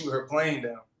gonna shoot her plane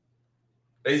down.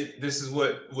 This is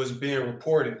what was being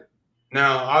reported.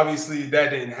 Now, obviously, that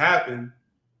didn't happen.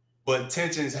 But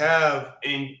tensions have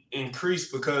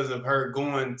increased because of her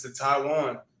going to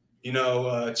Taiwan.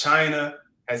 China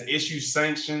has issued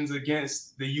sanctions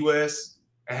against the U.S.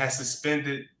 and has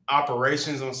suspended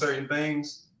operations on certain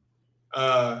things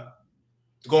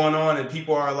going on. And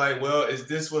people are like, well, is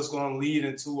this what's going to lead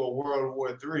into a World War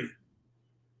III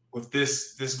with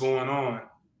this going on?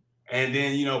 And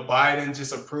then, Biden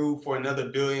just approved for another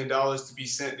 $1 billion to be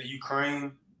sent to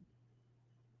Ukraine.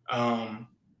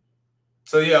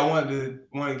 So yeah, I wanted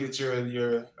to get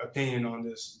your opinion on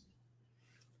this.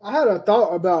 I had a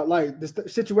thought about like the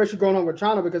situation going on with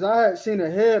China because I had seen a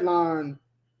headline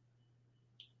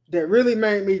that really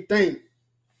made me think.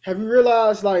 Have you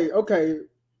realized, like, okay,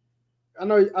 I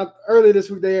know earlier this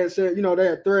week they had said, they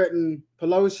had threatened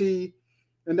Pelosi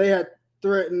and they had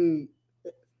threatened.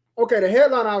 Okay, the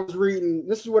headline I was reading,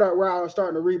 this is where I was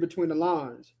starting to read between the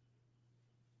lines.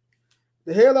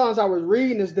 The headlines I was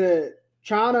reading is that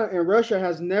China and Russia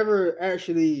has never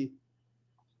actually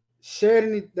said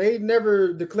anything. They've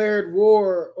never declared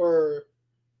war or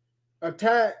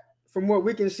attacked, from what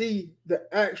we can see, the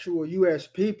actual U.S.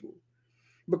 people.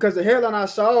 Because the headline I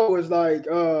saw was like,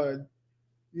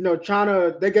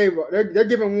 China, they're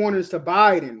giving warnings to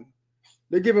Biden.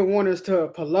 They're giving warnings to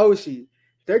Pelosi.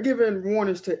 They're giving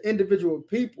warnings to individual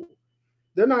people.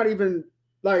 They're not even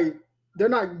like, they're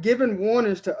not giving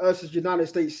warnings to us as United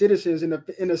States citizens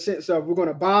in the sense of we're going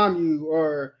to bomb you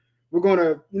or we're going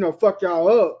to, fuck y'all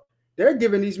up. they're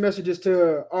giving these messages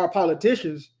to our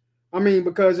politicians. I mean,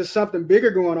 because there's something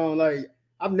bigger going on. Like,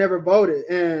 I've never voted,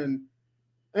 and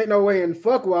ain't no way in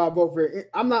fuck will I vote for it.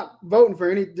 I'm not voting for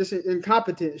any just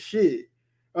incompetent shit.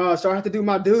 So I have to do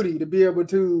my duty to be able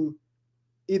to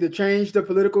either change the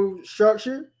political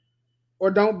structure or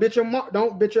don't bitch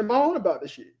and moan about the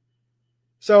shit.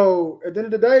 So at the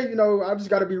end of the day, I just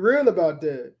got to be real about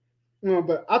that.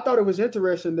 But I thought it was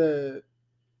interesting that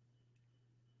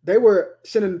they were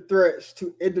sending threats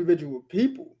to individual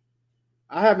people.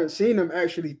 I haven't seen them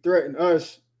actually threaten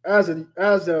us as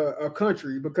a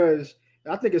country, because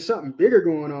I think it's something bigger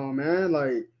going on, man.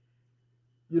 Like,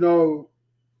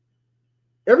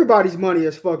 everybody's money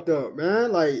is fucked up,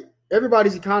 man. Like,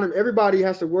 everybody's economy, everybody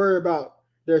has to worry about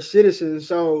their citizens.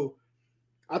 So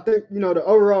I think, the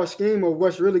overall scheme of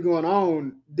what's really going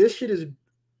on, this shit is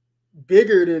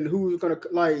bigger than who's gonna,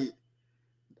 like,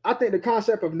 I think the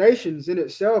concept of nations in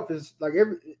itself is like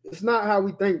it's not how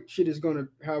we think shit is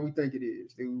how we think it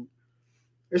is, dude.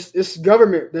 It's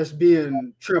government that's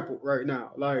being trampled right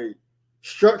now. Like,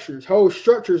 whole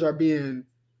structures are being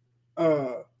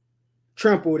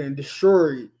trampled and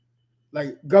destroyed.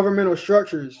 Like, governmental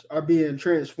structures are being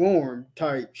transformed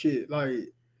type shit.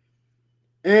 Like,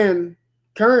 and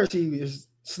currency is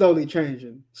slowly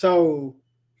changing. So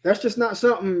that's just not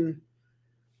something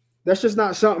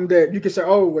that you can say,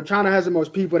 oh, well, China has the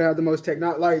most people that have the most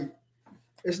technology. Like,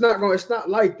 it's not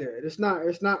like that. That's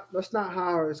not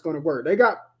how it's gonna work. They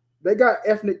got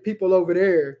ethnic people over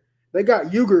there. They got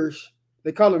Uyghurs.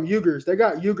 They call them Uyghurs. They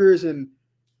got Uyghurs and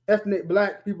ethnic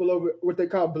black people over, what they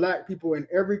call black people, in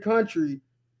every country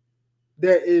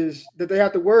that they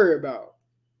have to worry about.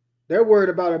 They're worried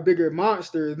about a bigger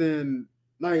monster than,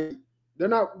 like, they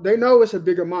know it's a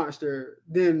bigger monster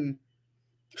than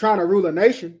trying to rule a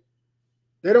nation.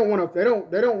 They don't want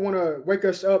to wake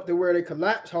us up to where they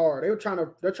collapse hard. They're trying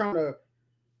to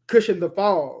cushion the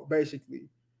fall, basically.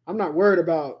 I'm not worried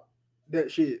about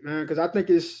that shit, man, because I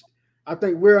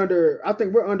think we're under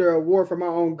a war from our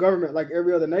own government, like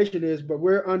every other nation is, but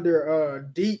we're under a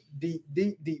deep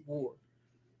war,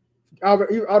 all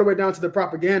the way down to the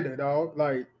propaganda, dog.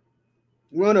 Like,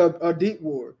 we're on a deep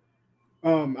war.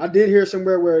 I did hear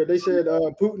somewhere where they said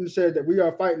Putin said that we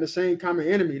are fighting the same common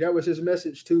enemy. That was his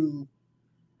message to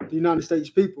the United States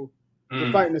people.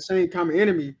 We're fighting the same common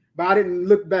enemy, but I didn't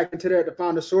look back into that to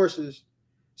find the sources.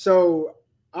 So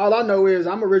all I know is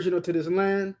I'm original to this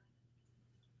land.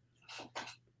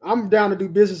 I'm down to do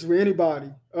business with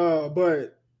anybody.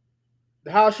 But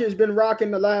how shit's been rocking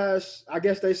the last, I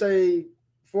guess they say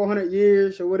 400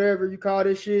 years or whatever you call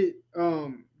this shit.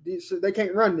 They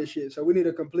can't run this shit. So we need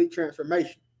a complete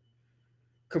transformation.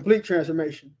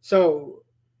 So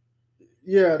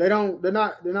yeah, they're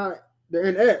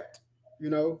inept,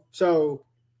 So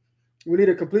we need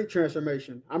a complete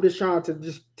transformation. I'm just trying to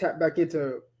just tap back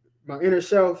into my inner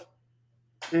self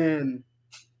and,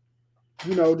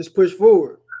 just push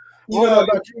forward. I don't know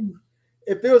about you.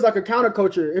 It feels like a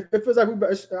counterculture. It feels like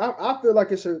I feel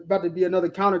like it's about to be another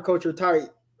counterculture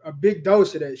type, a big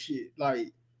dose of that shit.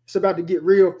 Like, it's about to get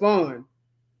real fun,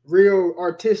 real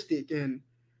artistic, and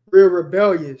real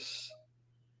rebellious.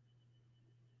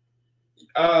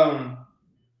 I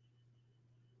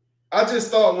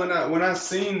just thought when I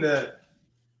seen that,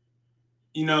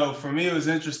 for me it was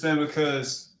interesting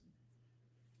because,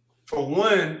 for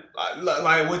one,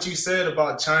 like what you said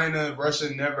about China,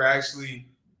 Russia never actually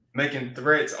making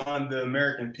threats on the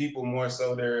American people. More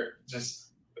so, they're just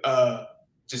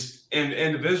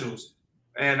individuals.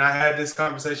 And I had this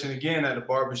conversation again at the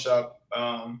barbershop.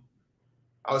 I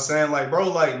was saying, like, bro,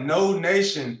 like, no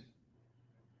nation,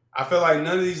 I feel like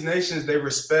none of these nations, they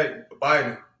respect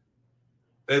Biden.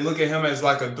 They look at him as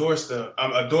like a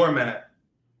doormat.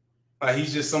 Like,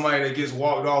 he's just somebody that gets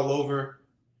walked all over.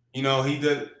 He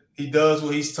does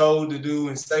what he's told to do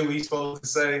and say what he's supposed to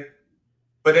say.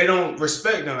 But they don't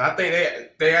respect him. I think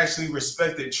they actually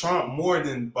respected Trump more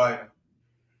than Biden.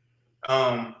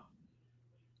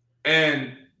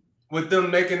 And with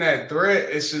them making that threat,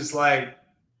 it's just like,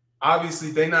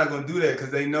 obviously they're not going to do that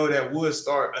because they know that would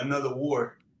start another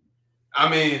war. I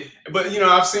mean, but,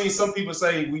 I've seen some people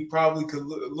say we probably could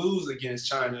lose against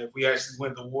China if we actually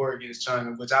went to war against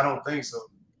China, which I don't think so.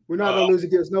 We're not going to lose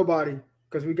against nobody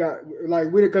because we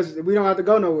don't have to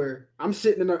go nowhere. I'm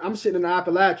sitting in the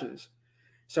Appalachians.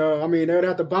 So, I mean, they would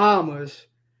have to bomb us.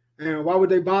 And why would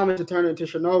they bomb us to turn it into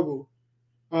Chernobyl?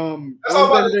 That's all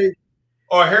about it.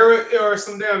 Or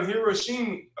some damn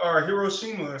Hiroshima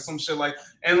or some shit like.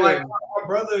 And like my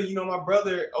brother,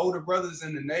 older brother's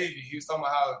in the Navy. He was talking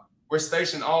about how we're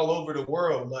stationed all over the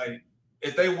world. Like,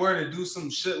 if they were to do some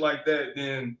shit like that,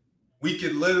 then we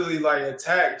could literally like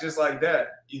attack just like that,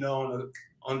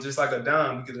 on just like a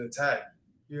dime, we could attack.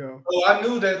 Yeah. So I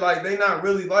knew that like they not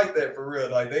really like that for real.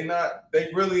 Like they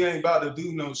really ain't about to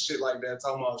do no shit like that.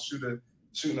 Talking about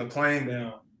shooting a plane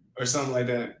down or something like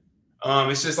that.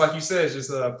 It's just like you said, it's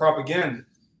just propaganda.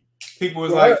 People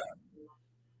was like,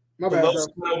 Pelosi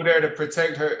went over there to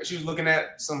protect her. She was looking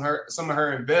at some of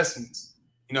her investments.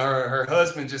 Her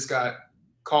husband just got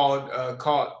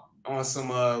caught on some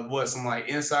like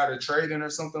insider trading or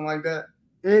something like that.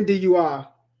 And DUI.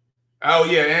 Oh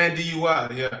yeah, and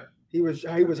DUI. Yeah. He was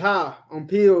high on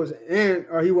pills,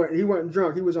 or he wasn't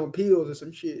drunk. He was on pills or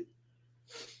some shit.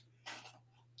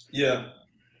 Yeah.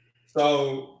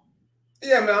 So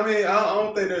yeah, man. I mean, I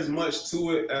don't think there's much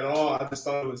to it at all. I just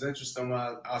thought it was interesting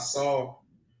when I saw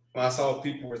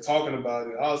people were talking about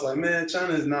it. I was like, man,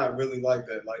 China is not really like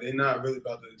that. Like they're not really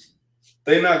about to.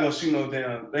 They're not gonna shoot no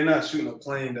down. They're not shooting a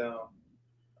plane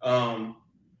down.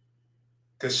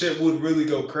 Cause shit would really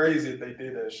go crazy if they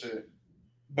did that shit.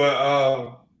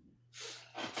 But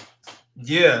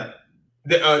yeah.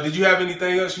 Did you have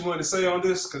anything else you wanted to say on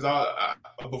this? Because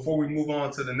before we move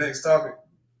on to the next topic,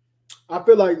 I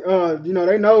feel like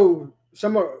they know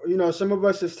some of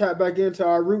us just tap back into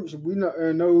our roots. We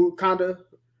know kind of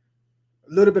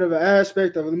a little bit of an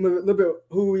aspect of a little bit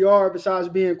who we are besides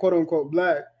being quote unquote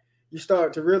black. You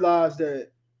start to realize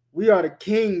that we are the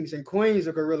kings and queens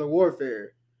of guerrilla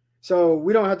warfare. So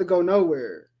we don't have to go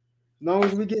nowhere. As long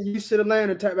as we get used to the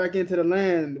land and tap back into the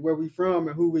land where we from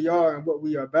and who we are and what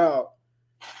we are about,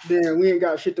 then we ain't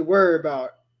got shit to worry about.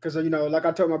 Because, like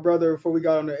I told my brother before we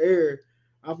got on the air,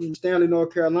 I'm from Stanley,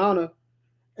 North Carolina.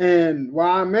 And where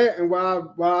I'm at and where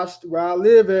I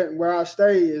live at and where I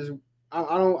stay is I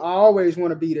always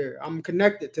want to be there. I'm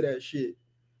connected to that shit.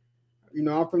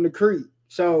 I'm from the Creek.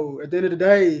 So at the end of the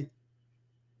day,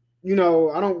 I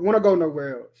don't want to go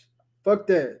nowhere else. Fuck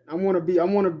that. I want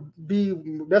to be,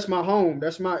 that's my home.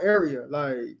 That's my area.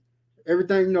 Like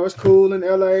everything, it's cool in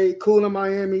LA, cool in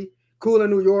Miami, cool in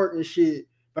New York and shit.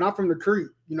 But I'm from the Creek,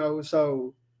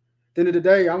 so at the end of the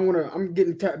day, I'm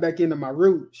getting tapped back into my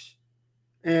roots.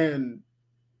 And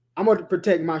I'm going to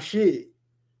protect my shit.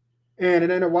 And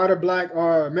it ain't a white or black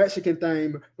or Mexican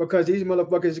thing because these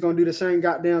motherfuckers are going to do the same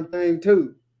goddamn thing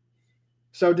too.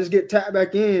 So just get tapped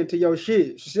back into your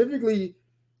shit. Specifically,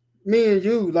 me and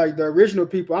you, like the original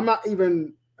people. I'm not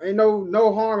even, ain't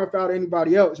no harm about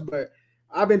anybody else, but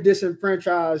I've been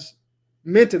disenfranchised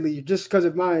mentally just because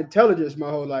of my intelligence my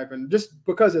whole life. And just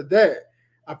because of that,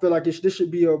 I feel like this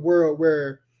should be a world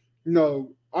where,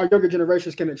 our younger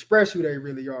generations can express who they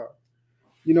really are.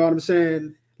 You know what I'm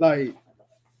saying? Like,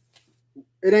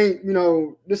 it ain't,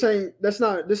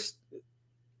 this.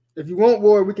 If you want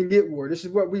war, we can get war. This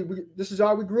is what this is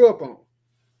all we grew up on.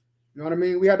 You know what I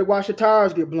mean? We had to watch the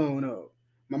tires get blown up.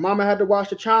 My mama had to watch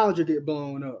the Challenger get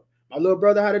blown up. My little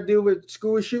brother had to deal with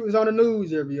school shootings on the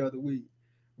news every other week.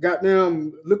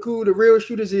 Goddamn, look who the real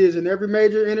shooters is in every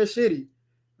major inner city.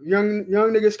 Young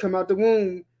niggas come out the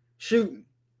womb shooting.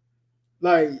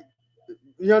 Like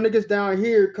young niggas down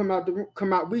here come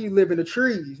out. We live in the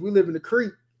trees. We live in the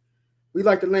creek. We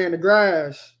like to lay in the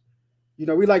grass.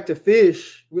 We like to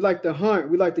fish. We like to hunt.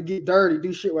 We like to get dirty,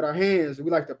 do shit with our hands. We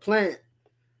like to plant.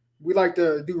 We like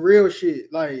to do real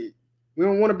shit. Like, we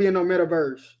don't want to be in no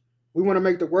metaverse. We want to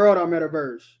make the world our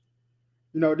metaverse.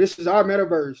 This is our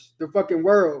metaverse, the fucking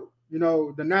world,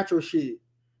 the natural shit.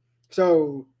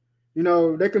 So,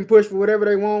 they can push for whatever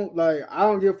they want. Like, I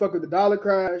don't give a fuck if the dollar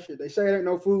crash. If they say there ain't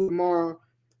no food tomorrow,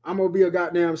 I'm going to be a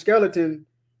goddamn skeleton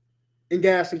in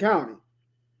Gaston County.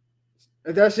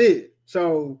 And that's it.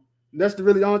 So, that's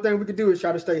the only thing we can do is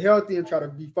try to stay healthy and try to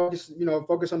be focused,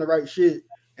 focus on the right shit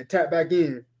and tap back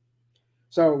in.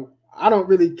 So I don't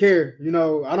really care.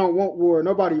 I don't want war.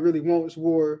 Nobody really wants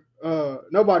war.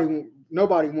 Nobody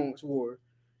wants war.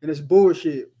 And it's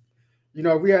bullshit.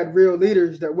 If we had real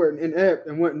leaders that weren't inept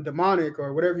and weren't demonic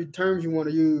or whatever terms you want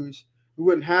to use, we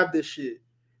wouldn't have this shit.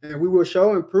 And we will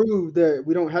show and prove that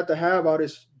we don't have to have all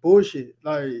this bullshit.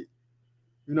 Like,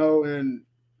 and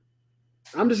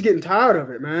I'm just getting tired of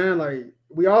it, man. Like,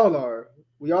 we all are.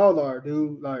 We all are,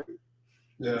 dude. Like,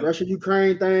 yeah.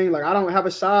 Russia-Ukraine thing, like, I don't have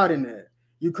a side in that.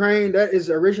 Ukraine, that is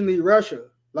originally Russia.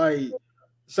 Like,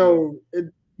 so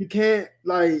you can't,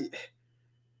 like,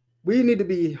 we need to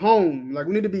be home. Like,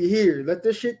 we need to be here. Let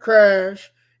this shit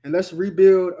crash and let's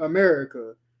rebuild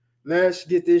America. Let's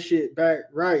get this shit back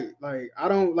right. Like, I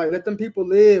don't, like, let them people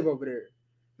live over there.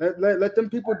 Let them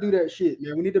people do that shit,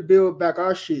 man. We need to build back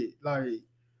our shit. Like,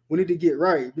 we need to get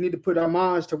right. We need to put our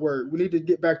minds to work. We need to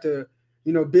get back to,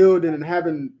 building and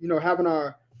having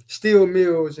our steel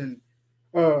mills and,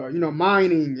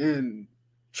 mining and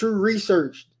true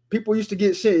research. people used to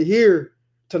get sent here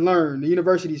to learn. The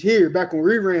universities here back when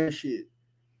we ran shit.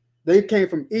 They came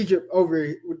from Egypt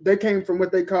over. They came from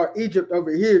what they call Egypt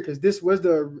over here because this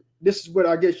is what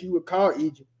I guess you would call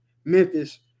Egypt,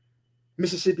 Memphis,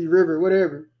 Mississippi River,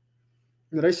 whatever.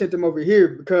 You know, they sent them over here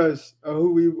because of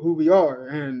who we are,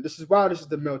 and this is why this is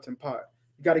the melting pot.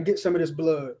 You got to get some of this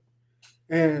blood,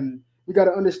 and we got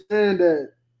to understand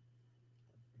that.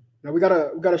 You know, we got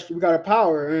a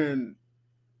power, and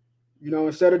you know,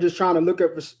 instead of just trying to look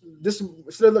at this,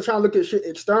 instead of trying to look at shit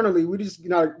externally, we just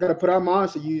got to put our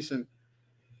minds to use and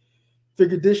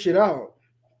figure this shit out.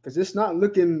 Because it's not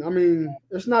looking. I mean,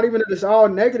 it's not even that it's all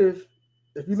negative.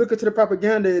 If you look into the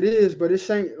propaganda, it is, but it's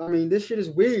ain't. I mean, this shit is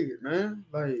weird, man.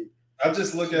 Like, I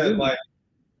just look at like,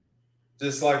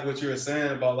 just like what you were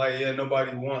saying about like, yeah,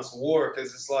 nobody wants war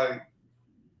because it's like,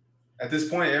 at this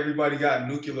point, everybody got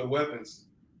nuclear weapons.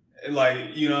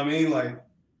 Like, you know what I mean? Like,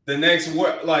 the next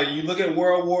war, like you look at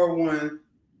World War I,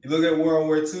 you look at World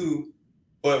War II,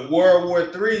 but World War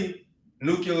III,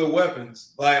 nuclear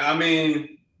weapons. Like, I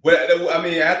mean,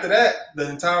 after that, the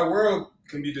entire world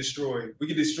can be destroyed. We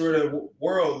could destroy the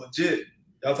world legit.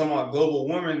 Y'all talking about global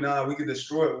warming? Nah, we could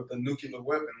destroy it with a nuclear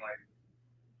weapon. Like,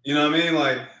 you know what I mean?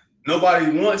 Like,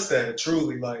 nobody wants that,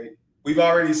 truly. Like, we've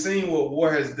already seen what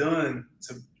war has done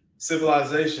to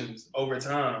civilizations over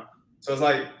time. So it's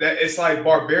like that. It's like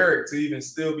barbaric to even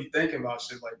still be thinking about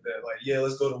shit like that. Like, yeah,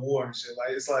 let's go to war and shit.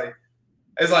 Like, it's like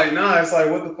nah. It's like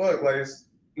what the fuck. Like,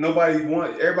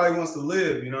 everybody wants to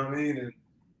live. You know what I mean? And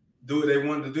do what they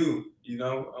want to do. You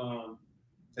know,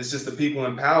 it's just the people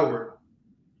in power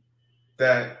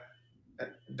that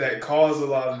cause a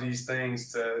lot of these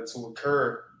things to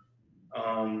occur.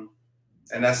 And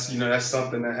that's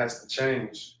something that has to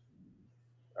change.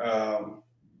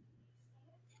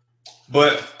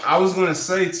 But I was gonna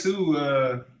say too,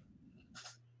 I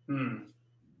don't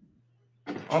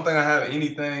think I have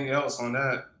anything else on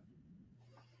that.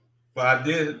 But I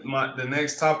did the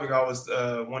next topic I was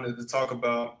wanted to talk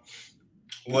about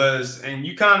was, and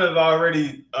you kind of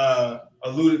already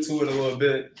alluded to it a little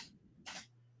bit,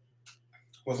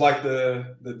 with like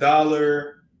the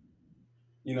dollar,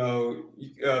 you know,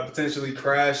 potentially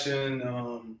crashing.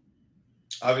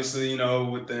 Obviously, you know,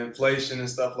 with the inflation and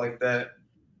stuff like that.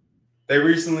 They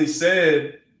recently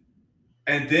said,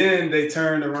 and then they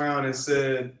turned around and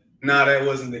said, nah, that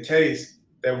wasn't the case,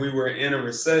 that we were in a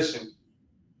recession.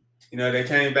 You know, they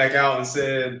came back out and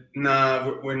said,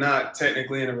 nah, we're not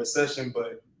technically in a recession,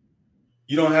 but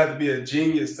you don't have to be a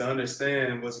genius to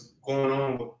understand what's going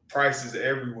on with prices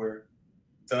everywhere,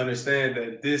 to understand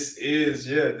that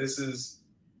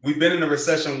we've been in a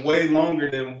recession way longer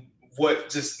than what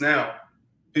just now.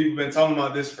 People have been talking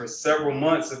about this for several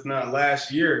months, if not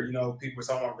last year. You know, people were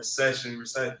talking about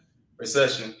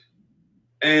recession.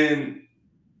 And,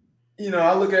 you know,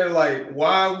 I look at it like,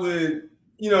 why would,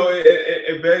 you know,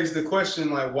 it begs the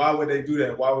question, like, why would they do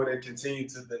that? Why would they continue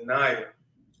to deny it?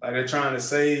 Like, they're trying to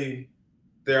save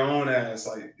their own ass,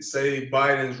 like save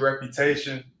Biden's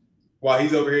reputation while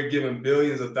he's over here giving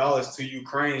billions of dollars to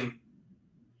Ukraine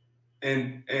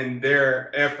and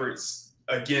their efforts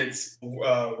against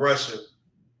Russia.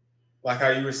 Like how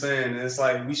you were saying, it's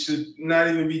like we should not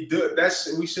even be doing that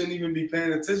shit. We shouldn't even be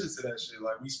paying attention to that shit.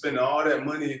 Like, we spend all that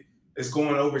money that's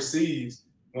going overseas.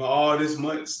 When all this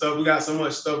money stuff, we got so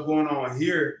much stuff going on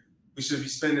here. We should be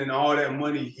spending all that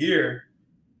money here.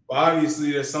 But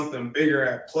obviously, there's something bigger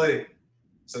at play.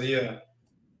 So yeah,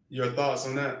 your thoughts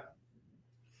on that?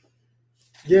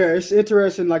 Yeah, it's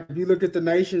interesting. Like, if you look at the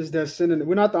nations that's sending,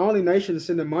 we're not the only nation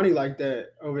sending money like that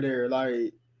over there.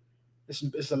 Like,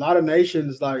 it's a lot of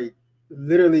nations like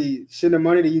literally sending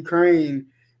money to Ukraine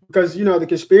because, you know, the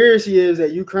conspiracy is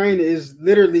that Ukraine is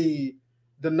literally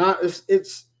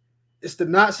it's the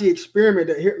Nazi experiment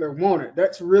that Hitler wanted.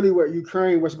 That's really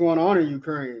what's going on in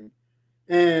Ukraine.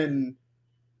 And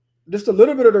just a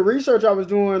little bit of the research I was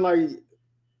doing, like,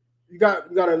 you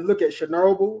got to look at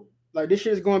Chernobyl. Like, this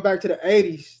shit is going back to the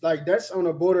 80s. Like, that's on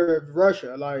the border of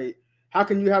Russia. Like, how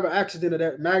can you have an accident of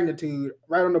that magnitude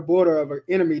right on the border of an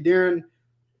enemy during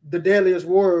the deadliest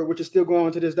war, which is still going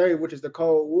on to this day, which is the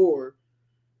Cold War?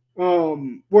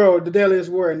 Well, the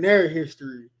deadliest war in their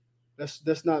history.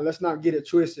 Let's not get it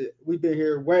twisted. We've been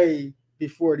here way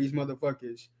before these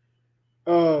motherfuckers.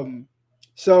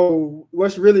 So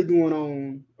what's really going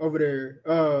on over there?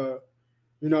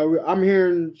 You know, I'm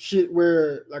hearing shit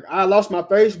where, like, I lost my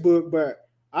Facebook, but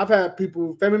I've had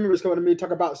family members come to me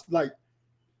talk about like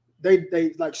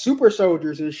they like super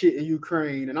soldiers and shit in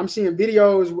Ukraine, and I'm seeing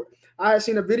videos. I had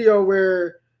seen a video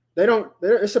where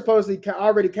it's supposedly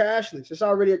already cashless. It's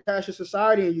already a cashless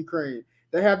society in Ukraine.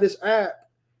 They have this app.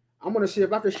 I'm gonna see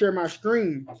if I can share my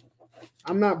screen.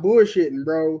 I'm not bullshitting,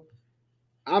 bro.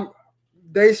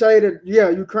 They say that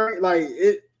Ukraine, like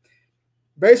it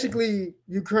basically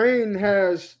Ukraine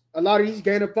has a lot of these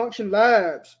gain of function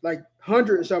labs, like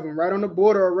hundreds of them right on the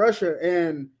border of Russia,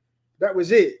 and that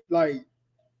was it. Like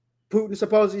Putin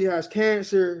supposedly has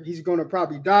cancer, he's gonna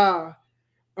probably die.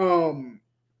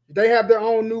 They have their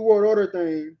own New World Order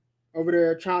thing over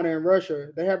there, China and Russia.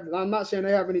 They have. I'm not saying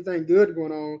they have anything good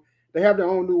going on. They have their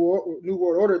own New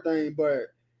World Order thing, but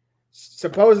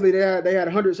supposedly they had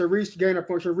hundreds of gain of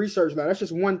function research labs. That's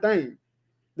just one thing.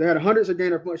 They had hundreds of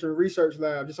gain of function research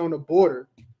labs just on the border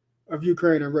of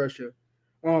Ukraine and Russia.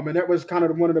 And that was kind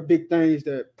of one of the big things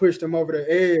that pushed them over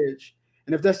the edge.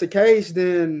 And if that's the case,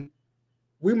 then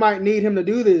we might need him to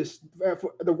do this.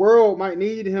 The world might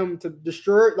need him to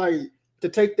destroy it, like to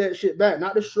take that shit back.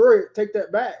 Not destroy it, take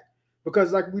that back.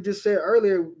 Because like we just said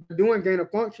earlier, doing gain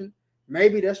of function,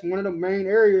 maybe that's one of the main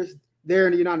areas there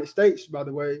in the United States, by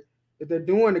the way, that they're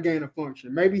doing the gain of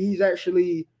function. Maybe he's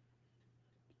actually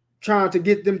trying to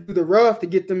get them through the rough, to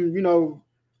get them, we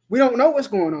don't know what's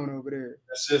going on over there.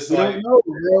 It's just we like don't know,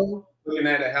 bro. Looking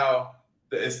at it, how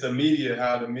it's the media,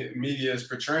 how the media is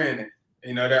portraying it.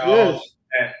 They're all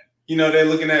at, they're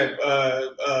looking at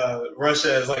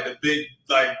Russia as like the big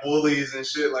like bullies and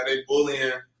shit, like they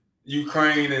bullying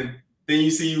Ukraine, and then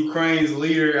you see Ukraine's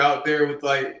leader out there with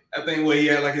like, I think he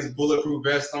had like his bulletproof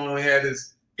vest on, he had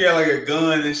like a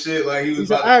gun and shit, like he was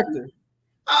an actor.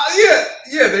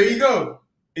 Yeah, there you go.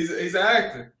 He's an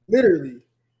actor. Literally.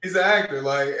 He's an actor.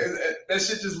 Like, that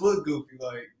shit just looked goofy.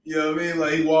 Like, you know what I mean?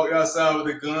 Like, he walked outside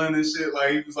with a gun and shit.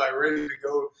 Like, he was, like, ready to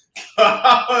go.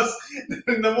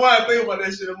 The more I think about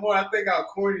that shit, the more I think how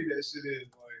corny that shit is.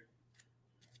 Like,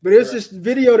 but it's this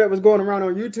video that was going around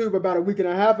on YouTube about a week and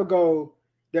a half ago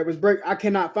that was I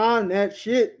cannot find that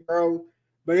shit, bro.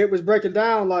 But it was breaking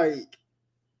down, like,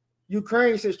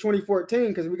 Ukraine since 2014.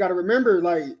 Because we got to remember,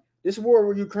 like, this war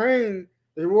with Ukraine,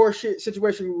 the war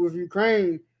situation with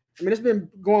Ukraine, I mean, it's been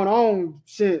going on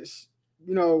since,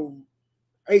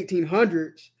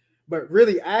 1800s, but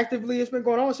really actively it's been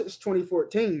going on since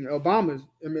 2014, Obama's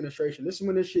administration. This is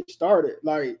when this shit started.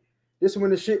 Like, this is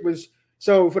when the shit was.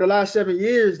 So for the last 7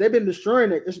 years, they've been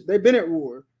destroying it. They've been at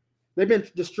war. They've been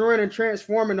destroying and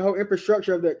transforming the whole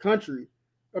infrastructure of that country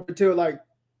up until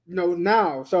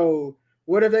now. So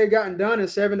what have they gotten done in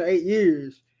 7 to 8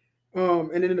 years?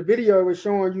 And then in the video it was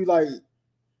showing you like,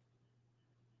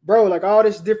 bro, like all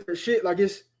this different shit, like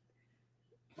it's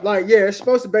like, it's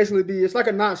supposed to basically be, it's like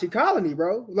a Nazi colony,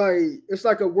 bro. Like it's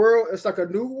like a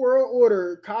New World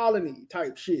Order colony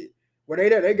type shit where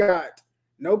they got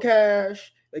no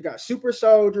cash, they got super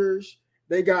soldiers,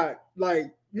 they got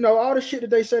like, all the shit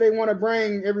that they say they want to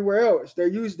bring everywhere else.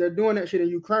 They're doing that shit in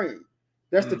Ukraine.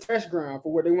 That's the test ground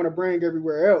for what they want to bring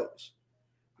everywhere else.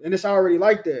 And it's already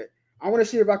like that. I want to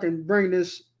see if I can bring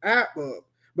this app up.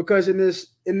 Because in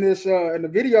the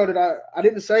video that I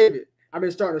didn't save it. I've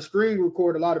been starting to screen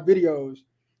record a lot of videos.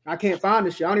 I can't find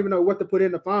this shit. I don't even know what to put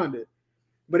in to find it.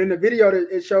 But in the video that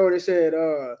it showed, it said,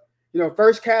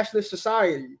 first cashless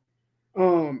society.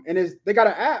 And they got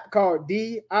an app called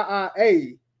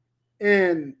DIIA.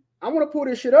 And I want to pull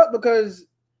this shit up because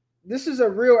this is a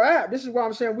real app. This is why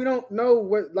I'm saying we don't know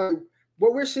what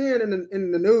we're seeing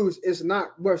in the news is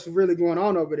not what's really going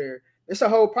on over there. It's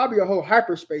probably a whole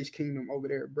hyperspace kingdom over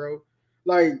there, bro.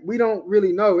 Like, we don't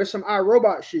really know. It's some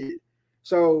iRobot shit.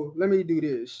 So let me do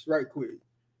this right quick.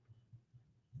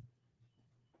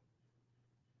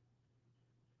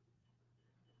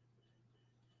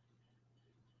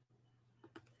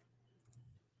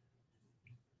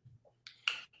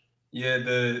 Yeah,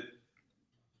 the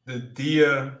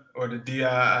DIA or the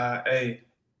DIIA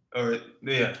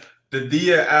the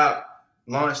DIA app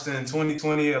launched in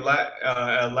 2020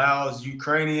 allows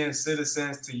Ukrainian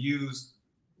citizens to use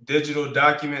digital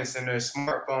documents in their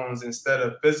smartphones instead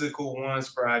of physical ones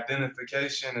for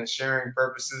identification and sharing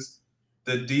purposes.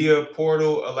 The DIA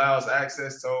portal allows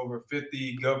access to over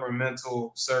 50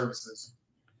 governmental services.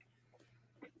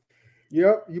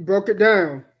 Yep, you broke it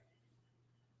down.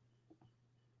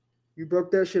 You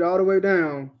broke that shit all the way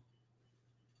down.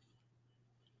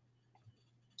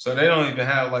 So they don't even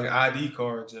have like ID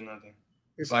cards or nothing.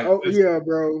 It's like,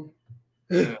 bro.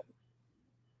 Yeah.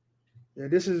 Yeah,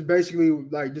 this is basically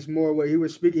like just more what he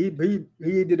was speaking.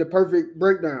 He did a perfect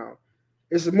breakdown.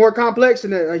 It's more complex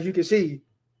than that, as you can see.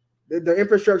 The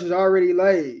infrastructure is already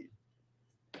laid.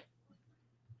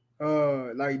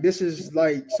 Like this is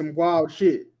like some wild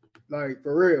shit. Like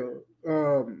for real.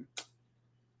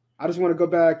 I just want to go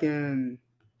back and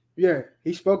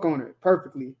he spoke on it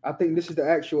perfectly. I think this is the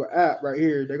actual app right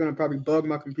here. They're gonna probably bug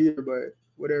my computer, but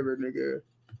whatever, nigga.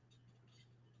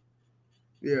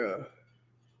 Yeah.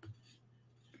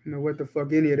 You know what the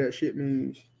fuck any of that shit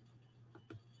means.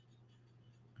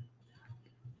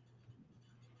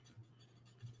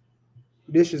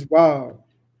 This is wild.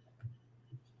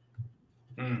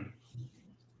 Mm.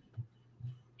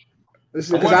 This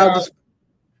is I because wonder, I just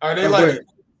are they oh, go like ahead.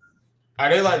 are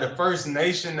they like the first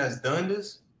nation that's done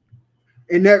this?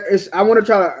 And that is I want to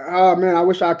try to oh man, I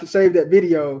wish I could save that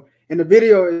video. In the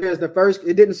video, it says the first,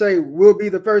 it didn't say we'll be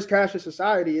the first cashless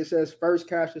society. It says first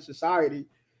cashless society.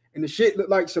 And the shit looked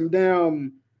like some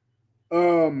damn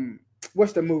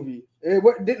what's the movie? It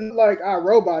didn't look like our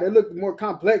robot. It looked more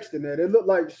complex than that. It looked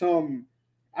like some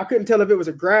I couldn't tell if it was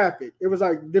a graphic. It was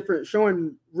like different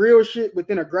showing real shit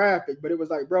within a graphic, but it was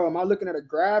like, bro, am I looking at a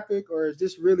graphic or is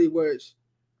this really what's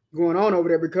going on over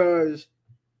there? Because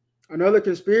another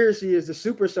conspiracy is the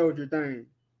super soldier thing.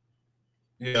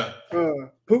 Yeah.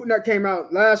 Putin that came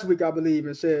out last week, I believe,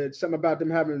 and said something about them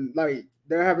having like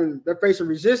they're facing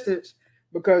resistance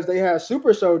because they have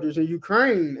super soldiers in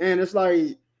Ukraine, and it's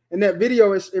like in that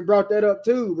video it brought that up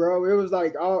too, bro. It was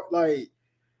like all like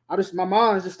my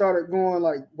mind just started going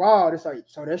like, wow, it's like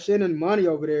so they're sending money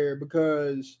over there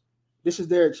because this is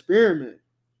their experiment.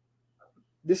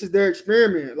 This is their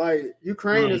experiment. Like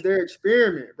Ukraine is their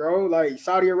experiment, bro. Like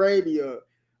Saudi Arabia,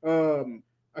 a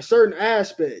certain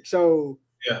aspect. So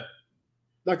yeah,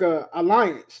 like a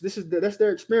alliance. That's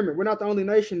their experiment. We're not the only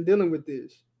nation dealing with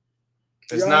this.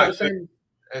 It's not.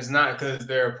 It's not because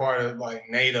they're a part of like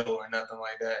NATO or nothing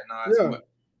like that. No,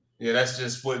 yeah, that's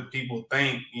just what people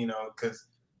think, you know, because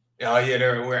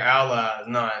we're allies.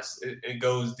 No, it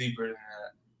goes deeper than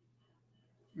that.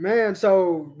 Man,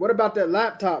 so what about that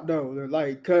laptop though?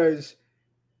 Like, because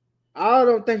I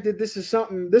don't think that this is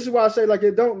something. This is why I say like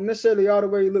it don't necessarily all the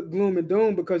way look gloom and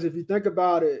doom, because if you think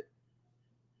about it,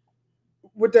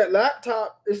 with that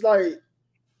laptop, it's like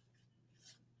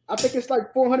I think it's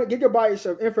like 400 gigabytes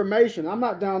of information. I'm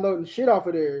not downloading shit off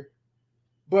of there,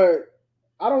 but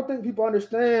I don't think people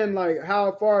understand like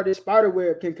how far this spider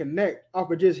web can connect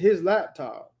off of just his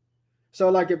laptop. So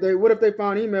like what if they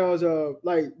found emails of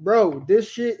like, bro, this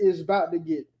shit is about to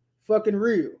get fucking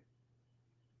real.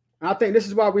 And I think this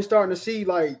is why we're starting to see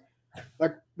like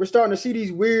we're starting to see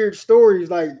these weird stories.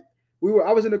 Like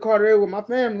I was in the car today with my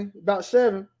family, about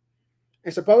 7,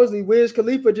 and supposedly Wiz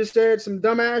Khalifa just said some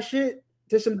dumbass shit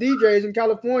to some DJs in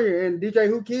California, and DJ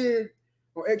Who Kid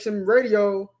on XM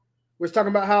Radio was talking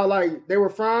about how like they were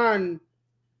frying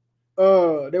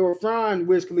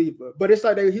Wiz Khalifa, but it's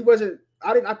like he wasn't.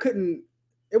 I couldn't.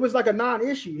 It was like a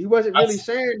non-issue. He wasn't really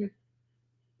saying.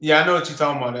 Yeah, I know what you're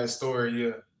talking about. That story.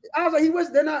 Yeah. I was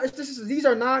like, they're not. These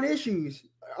are non-issues.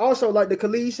 Also, like the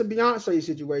Khalees and Beyonce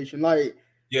situation. Like,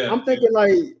 yeah, I'm thinking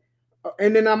like,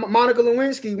 and then Monica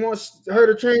Lewinsky wants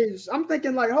her to change. I'm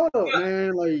thinking like, hold up,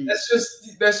 man. Like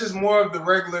that's just more of the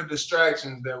regular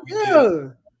distractions that we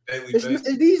get daily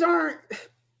basis. These aren't,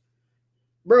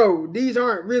 bro. These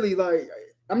aren't really like.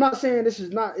 I'm not saying this is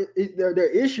not. They're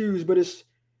issues, but it's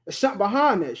something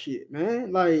behind that shit,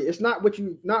 man. Like it's not what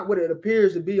it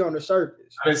appears to be on the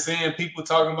surface. I've been seeing people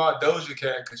talking about Doja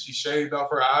Cat because she shaved off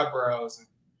her eyebrows and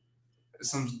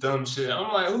some dumb shit.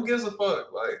 I'm like, who gives a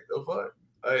fuck? Like the fuck?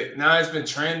 Like now it's been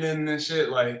trending and shit.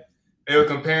 Like they were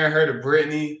comparing her to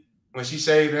Britney when she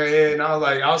shaved her head, and I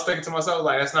was thinking to myself,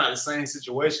 like that's not the same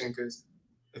situation, because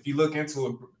if you look into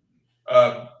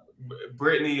it,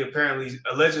 Britney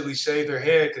allegedly shaved her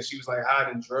head because she was like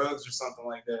hiding drugs or something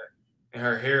like that in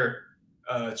her hair.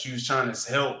 She was trying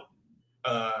to help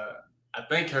I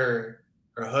think her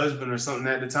husband or something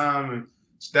at the time, and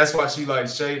that's why she like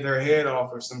shaved her head off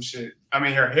or some shit. I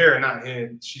mean her hair, not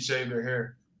head. She shaved her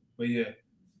hair. But yeah.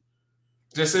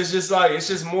 It's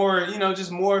just more,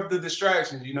 just more of the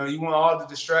distractions. You want all the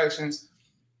distractions.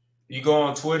 You go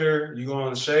on Twitter, you go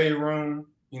on the Shade Room,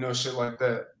 shit like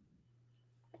that.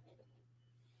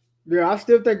 Yeah, I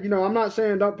still think, I'm not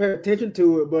saying don't pay attention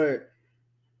to it, but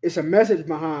it's a message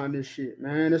behind this shit,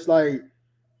 man. It's like,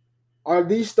 are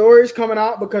these stories coming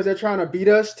out because they're trying to beat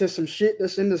us to some shit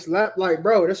that's in this lap? Like,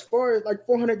 bro, that's like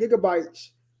 400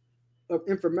 gigabytes of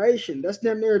information. That's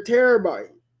damn near a terabyte.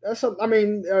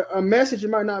 A message, it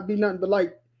might not be nothing but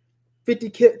like 50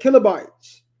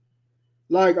 kilobytes.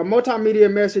 Like a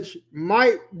multimedia message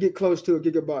might get close to a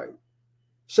gigabyte.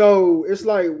 So it's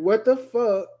like, what the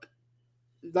fuck?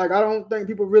 Like, I don't think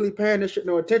people really paying this shit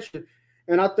no attention.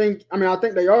 And I think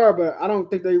they are, but I don't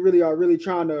think they really are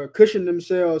trying to cushion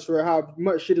themselves for how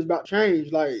much shit is about to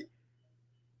change. Like,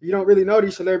 you don't really know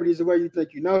these celebrities the way you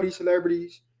think you know these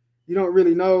celebrities. You don't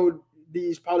really know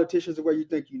these politicians the way you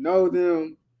think you know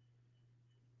them.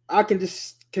 I can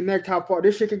just connect how far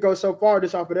this shit can go so far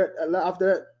just off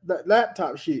that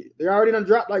laptop shit. They already done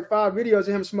dropped like 5 videos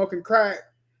of him smoking crack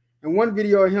and one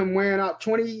video of him weighing out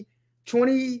 20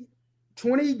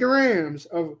 grams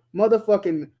of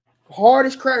motherfucking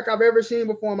hardest crack I've ever seen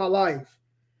before in my life.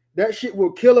 That shit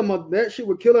will kill him. That shit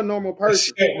would kill a normal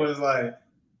person. Shit was like,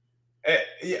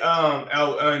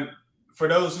 and for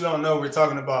those who don't know, we're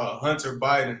talking about Hunter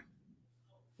Biden.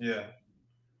 Yeah.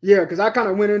 Yeah, because I kind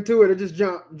of went into it. It just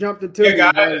jumped into it.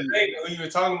 Yeah, when you were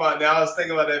talking about that, I was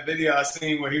thinking about that video I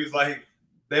seen where he was like,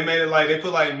 they made it like they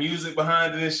put like music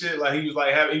behind it and shit. Like he was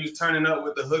like he was turning up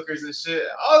with the hookers and shit.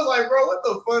 I was like, bro, what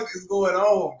the fuck is going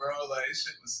on, bro? Like this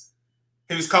shit was.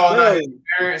 He was calling out his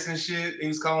parents and shit. He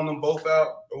was calling them both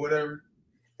out or whatever.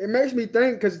 It makes me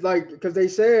think because they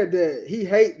said that he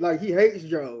hates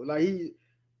Joe. I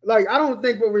don't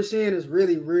think what we're seeing is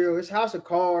really real. It's House of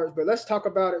Cards, but let's talk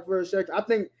about it for a second. I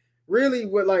think really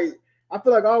I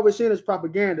feel like all we're seeing is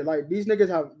propaganda. Like these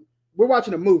niggas we're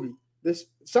watching a movie.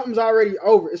 Something's already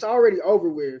over. It's already over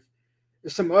with.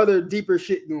 There's some other deeper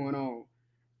shit going on.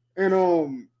 And a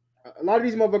lot of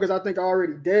these motherfuckers I think are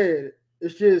already dead.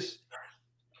 It's just,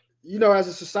 as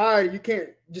a society, you can't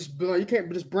just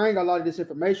bring a lot of this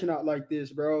information out like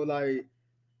this, bro. Like,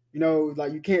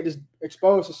 you can't just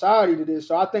expose society to this.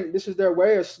 So I think this is their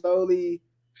way of slowly,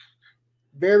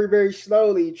 very, very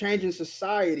slowly changing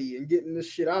society and getting this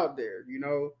shit out there,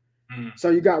 So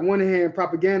you got one hand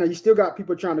propaganda, you still got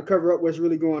people trying to cover up what's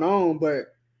really going on, but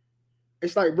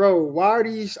it's like, bro, why are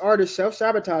these artists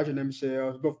self-sabotaging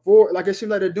themselves before? Like, it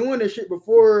seems like they're doing this shit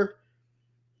before,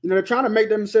 they're trying to make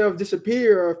themselves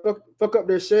disappear or fuck up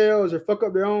their sales or fuck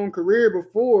up their own career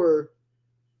before,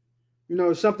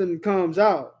 something comes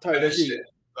out type of shit.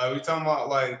 Like we talking about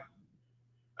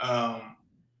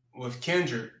with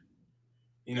Kendrick,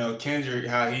 Kendrick,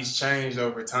 how he's changed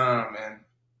over time, and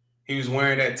he was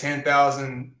wearing that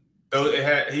 10,000.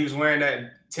 He was wearing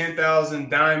that 10,000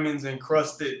 diamonds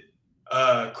encrusted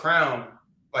crown.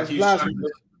 Like he was trying to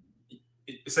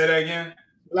say that again.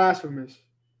 Blasphemous.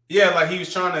 Yeah, like he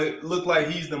was trying to look like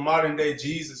he's the modern day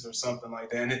Jesus or something like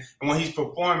that. And when he's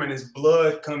performing, it's supposed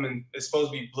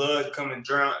to be blood coming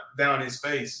down his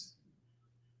face.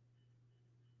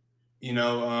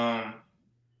 And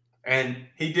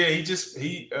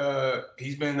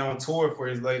he's been on tour for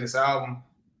his latest album.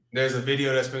 There's a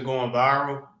video that's been going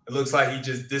viral. It looks like he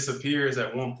just disappears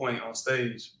at one point on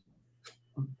stage.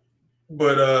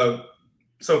 But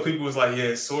so people was like, yeah,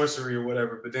 it's sorcery or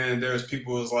whatever. But then there's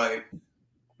people who was like,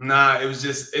 nah, it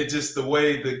just the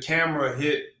way the camera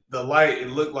hit the light, it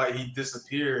looked like he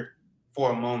disappeared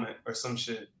for a moment or some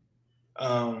shit.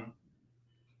 But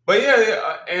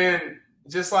yeah, and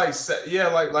just like you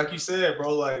said,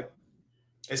 bro, like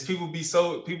it's people be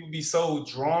so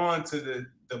drawn to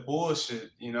the bullshit,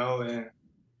 and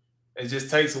it just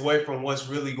takes away from what's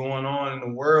really going on in the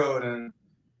world, and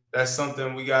that's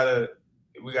something we gotta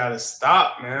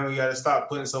stop, man. We gotta stop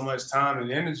putting so much time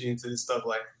and energy into this stuff.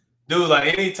 Like, dude,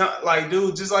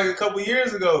 just like a couple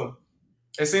years ago,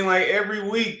 it seemed like every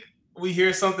week we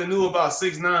hear something new about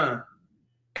 6ix9ine.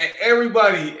 And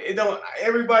everybody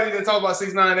that talk about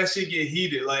 6ix9ine, that shit get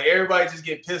heated. Like everybody just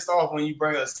get pissed off when you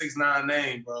bring up 6ix9ine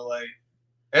name, bro. Like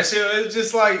that shit, it was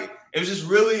just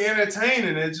really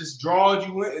entertaining. It just draws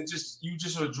you in. You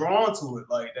just are drawn to it,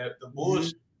 like that the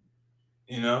bullshit,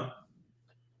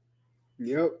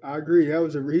 Yep, I agree. That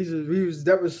was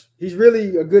he's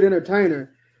really a good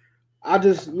entertainer. I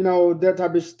just, that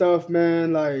type of stuff,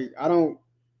 man, like I don't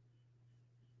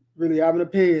really have an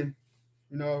opinion.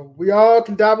 We all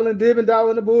can dabble in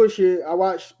the bullshit. I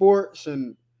watch sports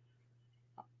and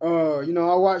I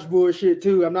watch bullshit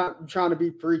too. I'm not trying to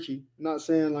be preachy. I'm not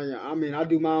saying I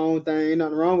do my own thing, ain't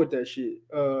nothing wrong with that shit.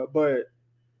 But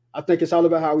I think it's all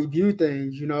about how we view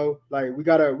things, like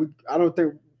I don't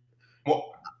think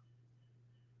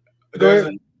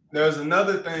There's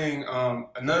another thing,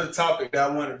 another topic that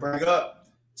I want to bring up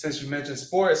since you mentioned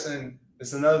sports, and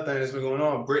it's another thing that's been going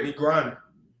on. Brittany Griner,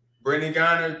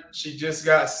 she just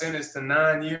got sentenced to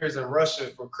 9 years in Russia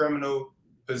for criminal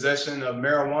possession of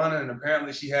marijuana, and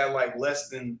apparently she had less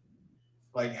than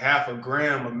half a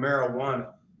gram of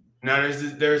marijuana. Now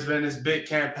there's been this big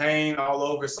campaign all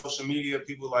over social media.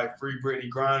 People like free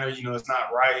Brittany Griner, it's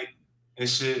not right and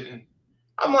shit. And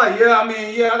I'm like,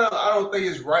 I don't think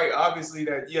it's right. Obviously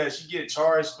she get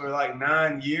charged for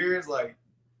 9 years. Like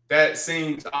that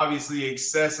seems obviously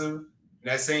excessive.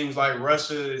 That seems like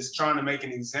Russia is trying to make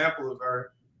an example of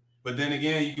her. But then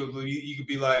again, you could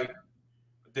be like,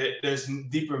 there's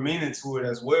deeper meaning to it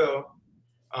as well.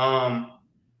 And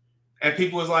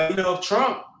people was like, if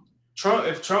Trump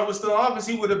was still in office,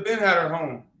 he would have been had her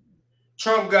home.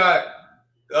 Trump got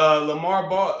LeVar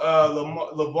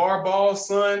Ball's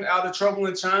son out of trouble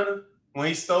in China when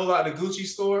he stole out the Gucci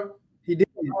store. He did.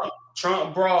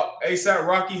 Trump brought ASAP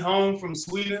Rocky home from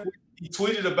Sweden. He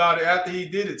tweeted about it after he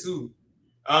did it too.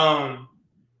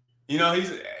 You know,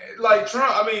 he's like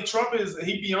Trump. I mean, Trump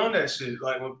he be on that shit.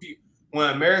 Like when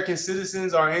American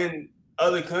citizens are in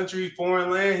other country, foreign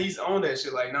land, he's on that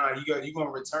shit. Like, nah, you gonna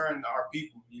return our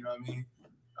people. You know what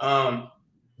I mean?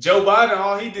 Joe Biden,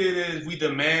 all he did is we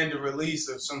demand the release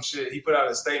of some shit. He put out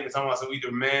a statement talking about so we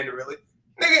demand the release.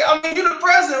 Nigga, I mean, you're the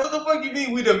president. What the fuck you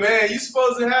mean we demand? You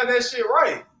supposed to have that shit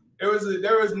right. There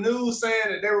was news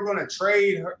saying that they were gonna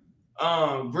trade her,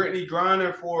 Brittany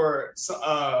Griner for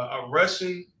a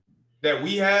Russian that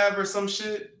we have or some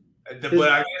shit. But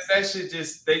I guess that shit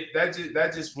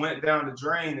just went down the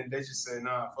drain and they just said,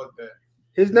 nah, fuck that.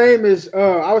 His name is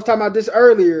I was talking about this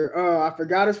earlier. I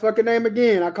forgot his fucking name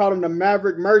again. I called him the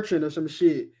Maverick Merchant or some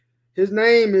shit. His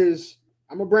name is,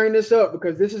 I'm gonna bring this up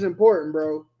because this is important,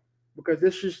 bro. Because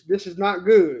this is not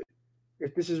good.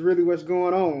 If this is really what's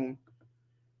going on.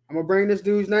 I'm gonna bring this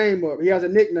dude's name up. He has a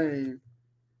nickname.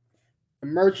 The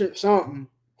Merchant something.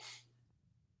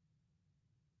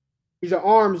 He's an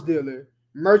arms dealer.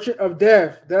 Merchant of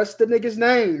Death. That's the nigga's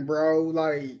name, bro.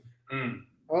 Like,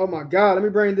 oh my God. Let me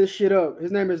bring this shit up.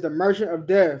 His name is the Merchant of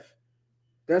Death.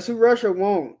 That's who Russia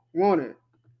wanted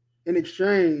in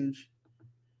exchange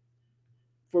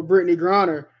for Brittany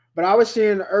Griner. But I was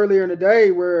seeing earlier in the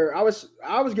day where I was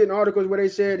getting articles where they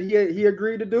said he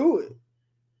agreed to do it.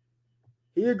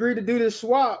 He agreed to do this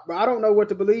swap, but I don't know what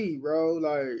to believe, bro.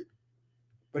 Like,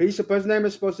 but his name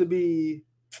is supposed to be,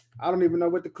 I don't even know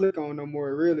what to click on no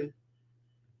more, really.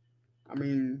 I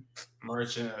mean,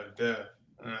 Merchant of Death.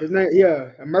 His name, yeah,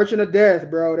 a Merchant of Death,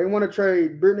 bro. They want to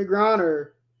trade Brittany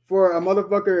Griner for a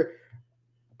motherfucker.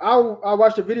 I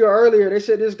watched a video earlier. They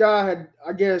said this guy had,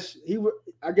 I guess he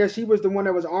was the one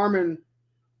that was arming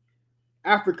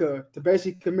Africa to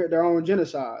basically commit their own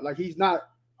genocide. Like, he's not.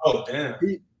 Oh damn.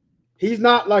 He's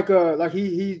not like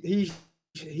he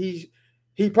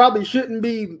probably shouldn't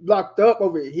be locked up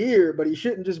over here, but he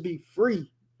shouldn't just be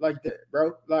free like that,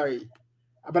 bro. Like,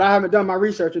 but I haven't done my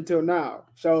research until now,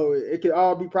 so it could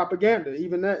all be propaganda,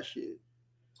 even that shit.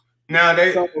 Now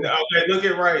okay, look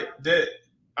at right.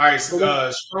 All right,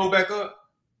 scroll back up.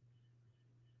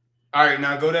 All right,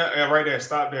 now go down right there.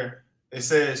 Stop there. It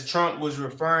says Trump was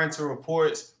referring to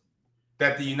reports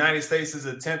that the United States is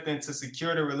attempting to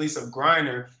secure the release of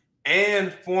Griner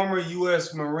and former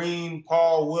U.S. Marine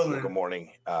Paul Whelan. Good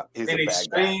morning. He's a bad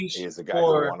guy. He is a guy who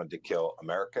wanted to kill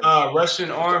Americans.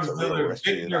 Russian arms dealer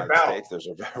Victor Bout, there's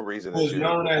a reason who's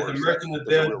known as the Merchant of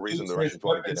Death. There's a reason the Russians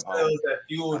want to get him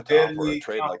home. To offer a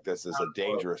trade like this is a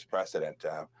dangerous precedent.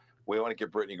 We want to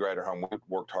get Brittany Griner home. We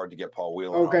worked hard to get Paul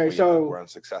Whelan home. So we're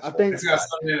unsuccessful. I think we got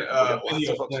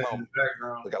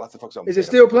lots of folks home. Is it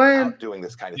still playing? Doing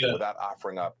this kind of thing without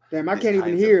offering up. Damn, I can't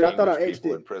even hear. I thought I X'd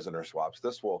it. In prisoner swaps.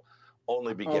 This will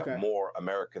only beget more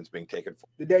Americans being taken.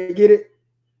 Did they get it?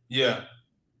 Yeah.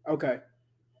 Okay.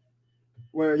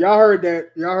 Well, y'all heard that.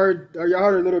 Y'all heard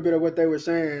a little bit of what they were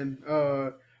saying.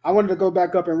 I wanted to go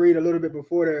back up and read a little bit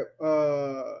before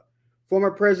that.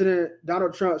 Former President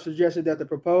Donald Trump suggested that the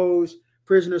proposed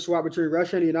prisoner swap between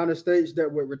Russia and the United States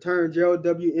that would return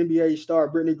WNBA star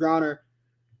Brittany Griner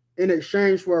in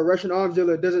exchange for a Russian arms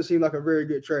dealer doesn't seem like a very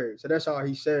good trade. So that's all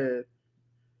he said.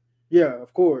 Yeah,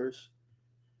 of course.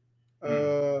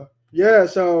 Yeah,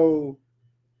 so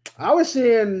I was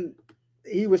seeing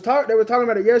they were talking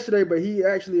about it yesterday, but he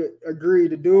actually agreed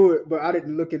to do it, but I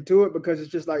didn't look into it because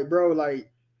it's just like, bro, like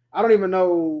I don't even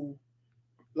know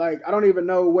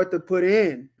what to put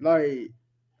in. Like,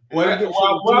 what I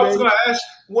was gonna ask,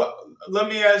 let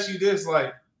me ask you this,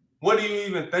 like, what do you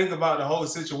even think about the whole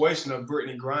situation of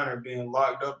Brittany Griner being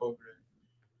locked up over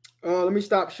there? Let me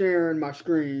stop sharing my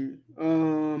screen.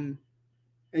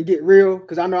 And get real,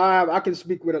 because I know I can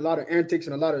speak with a lot of antics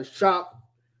and a lot of shop.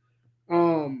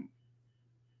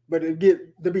 But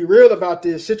to be real about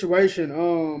this situation,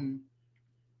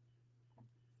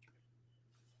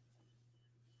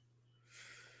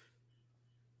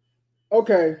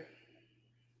 okay.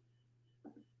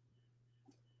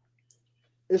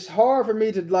 It's hard for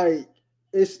me to like.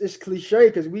 It's cliche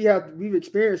because we've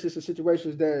experienced this in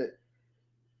situations that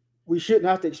we shouldn't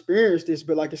have to experience this,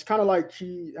 but like it's kind of like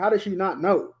how does she not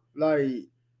know? Like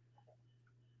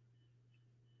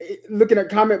looking at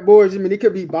comment boards, I mean, it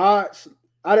could be bots.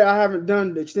 I haven't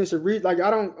done the extensive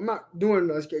I'm not doing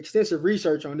extensive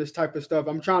research on this type of stuff.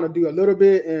 I'm trying to do a little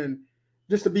bit and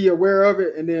just to be aware of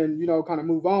it and then kind of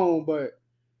move on. But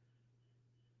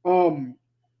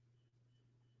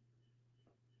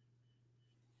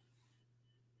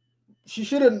she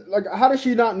shouldn't, like, how does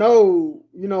she not know,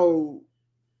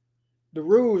 the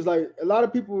rules? Like a lot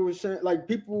of people were saying,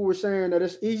 that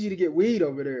it's easy to get weed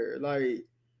over there. Like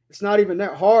it's not even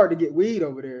that hard to get weed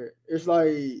over there. It's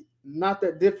like not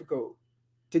that difficult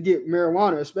to get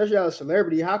marijuana, especially as a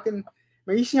celebrity. How can,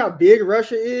 man, you see how big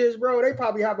Russia is, bro? They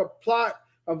probably have a plot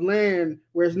of land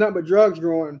where it's nothing but drugs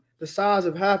growing the size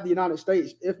of half the United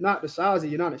States, if not the size of the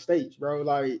United States, bro.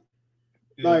 Like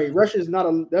Russia is not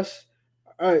that's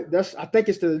I think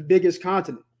it's the biggest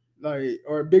continent, like,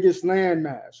 or biggest land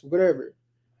mass, whatever.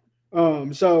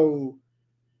 So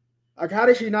like, how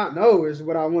did she not know is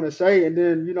what I want to say. And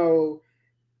then, you know,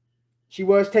 she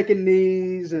was taking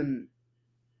knees and,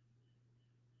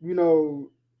 you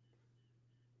know,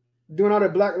 doing all the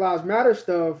Black Lives Matter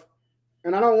stuff.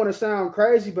 And I don't want to sound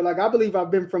crazy, but like, I believe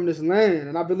I've been from this land,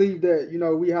 and I believe that, you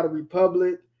know, we had a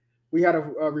republic, we had a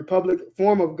republic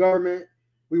form of government,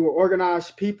 we were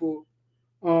organized people,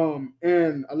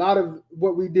 and a lot of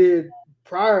what we did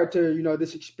prior to, you know,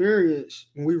 this experience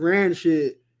when we ran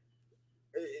shit,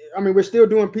 I mean, we're still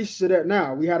doing pieces of that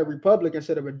now. We had a republic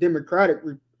instead of a democratic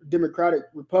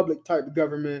republic type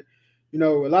government. You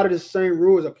know, a lot of the same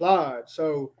rules applied.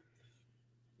 So,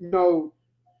 you know,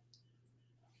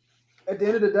 at the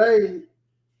end of the day,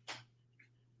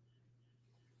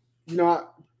 you know,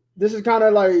 this is kind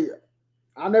of like,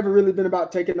 I never really been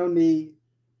about taking no knee.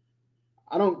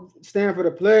 I don't stand for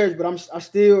the pledge, but I'm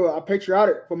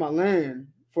patriotic for my land,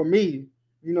 for me,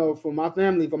 you know, for my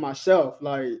family, for myself.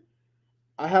 Like,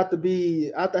 I have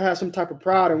to have some type of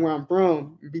pride in where I'm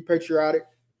from and be patriotic.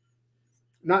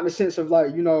 Not in the sense of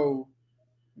like, you know,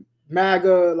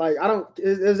 MAGA, like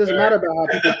it doesn't matter about how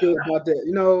people feel about that.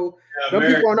 You know, some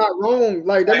people are not wrong.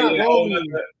 Like, they're not wrong.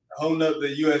 Holding up the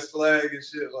U.S. flag and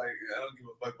shit. Like, I don't give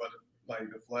a fuck about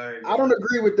the flag. I don't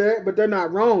agree with that, but they're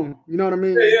not wrong. You know what I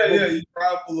mean? Yeah. You're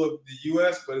proudful of the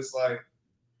U.S., but it's like,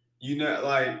 you know,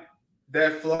 like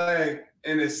that flag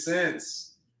in a sense,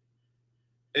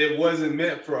 it wasn't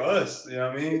meant for us. You know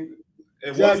what I mean?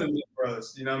 It wasn't meant for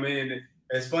us. You know what I mean?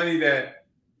 It's funny that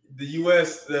the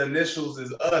U.S., the initials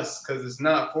is us because it's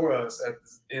not for us at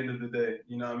the end of the day.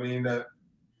 You know what I mean?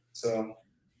 So,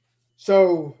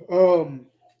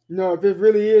 you know, if it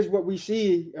really is what we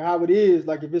see, how it is,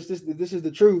 like if this is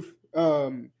the truth,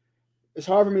 it's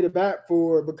hard for me to back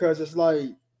for, because it's like,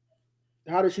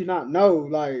 how did she not know?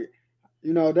 Like,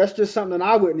 you know, that's just something that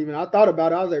I thought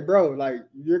about it. I was like, bro, like,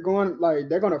 they're going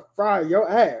to fry your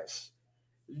ass.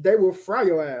 They will fry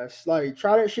your ass. Like,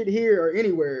 try that shit here or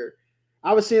anywhere.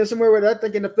 I was seeing somewhere where I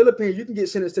think in the Philippines, you can get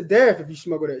sentenced to death if you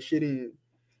smuggle that shit in.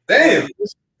 Damn.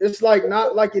 It's like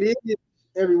not like it is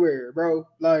everywhere, bro.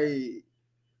 Like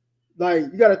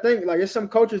you got to think, like, there's some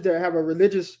cultures that have a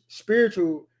religious,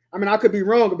 spiritual. I mean, I could be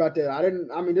wrong about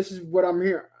that. This is what I'm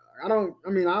hearing. I don't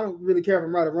really care if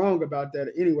I'm right or wrong about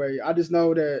that anyway. I just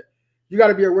know that you got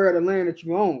to be aware of the land that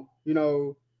you own. You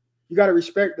know, you got to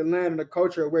respect the land and the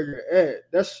culture of where you're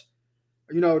at. That's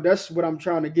what I'm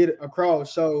trying to get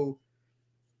across. So,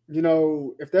 you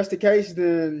know, if that's the case,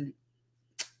 then,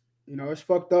 you know, it's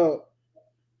fucked up.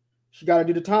 She got to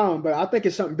do the time. But I think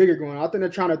it's something bigger going on. I think they're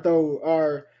trying to throw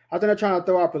our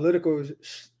political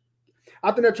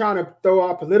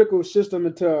system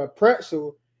into a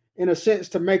pretzel, in a sense,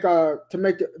 to make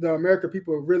the American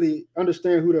people really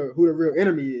understand who the real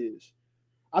enemy is.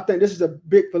 I think this is a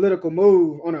big political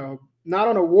move not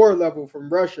on a war level from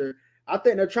Russia. I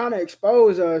think they're trying to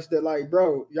expose us that, like,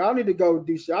 bro, y'all need to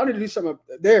do something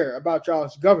there about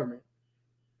y'all's government.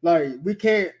 Like, we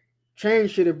can't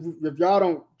change shit if y'all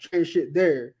don't change shit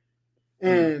there.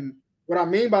 And what I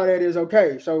mean by that is,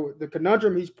 okay, so the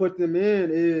conundrum he's put them in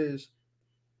is,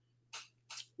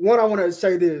 one, I want to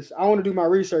say this. I want to do my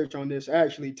research on this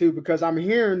actually too, because I'm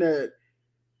hearing that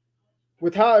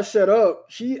with how it's set up,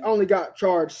 she only got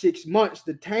charged 6 months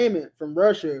detainment from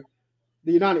Russia.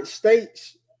 The United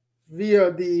States,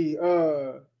 via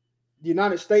the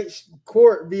United States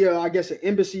court, via, I guess, an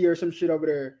embassy or some shit over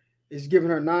there, is giving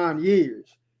her 9 years.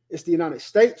 It's the United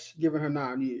States giving her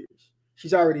 9 years.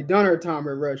 She's already done her time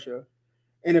in Russia.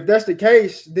 And if that's the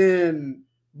case, then,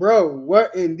 bro,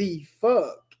 what in the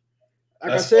fuck?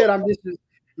 Like I said, I'm just, you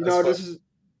know,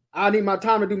 I need my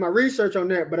time to do my research on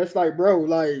that. But it's like, bro,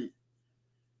 like,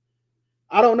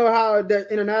 I don't know how that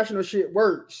international shit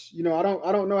works. You know, I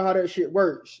don't know how that shit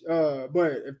works.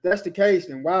 But if that's the case,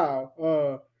 then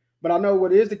wow. But I know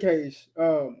what is the case.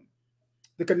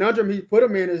 The conundrum he put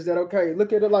him in is that, okay,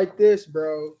 look at it like this,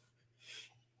 bro.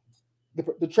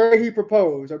 The trade he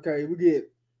proposed, okay, we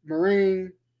get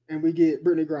Marine and we get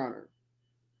Brittany Griner.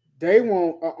 They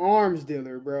want an arms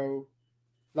dealer, bro.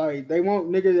 Like, they want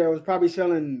niggas that was probably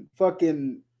selling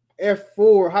fucking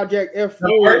F4, hijack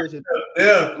F4s.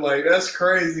 Yeah, like, that's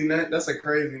crazy. That's a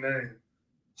crazy name.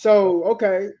 So,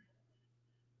 okay,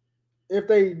 if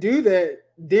they do that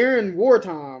during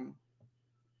wartime,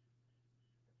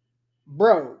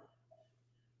 bro,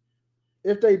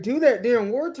 if they do that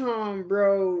during wartime,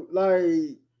 bro,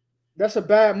 like that's a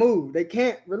bad move. They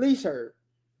can't release her.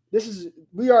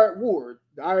 We are at war.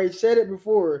 I already said it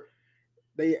before.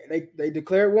 They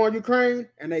declared war on Ukraine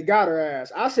and they got her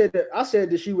ass. I said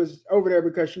that she was over there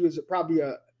because she was probably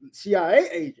a CIA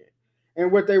agent,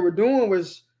 and what they were doing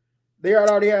was they had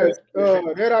already had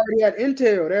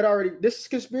intel. This is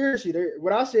conspiracy.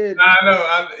 What I said. I know.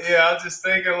 I was just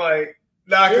thinking like,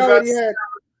 because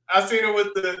I seen it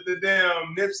with the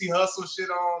damn Nipsey Hussle shit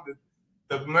on,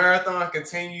 the Marathon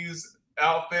Continues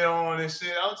outfit on and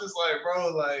shit. I was just like, bro,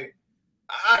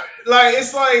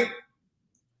 it's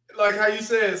like how you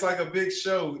said, it's like a big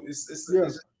show. It's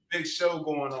a big show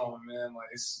going on, man. Like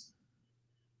it's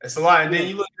a lot. And then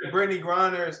you look at Brittany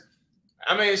Griner's.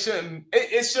 I mean,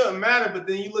 it shouldn't matter. But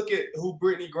then you look at who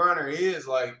Brittany Griner is.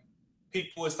 Like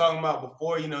people was talking about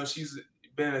before. You know, she's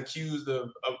been accused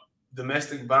of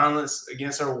domestic violence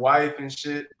against her wife and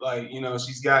shit. Like, you know,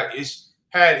 she's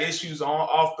had issues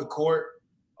off the court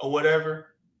or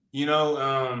whatever. You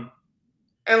know,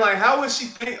 and like, how would she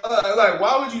think? Like,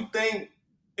 why would you think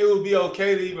it would be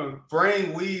okay to even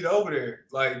bring weed over there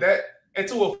like that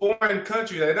into a foreign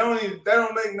country? That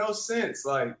don't make no sense.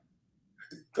 Like,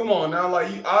 come on now.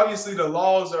 Like, obviously the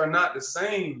laws are not the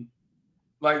same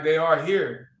like they are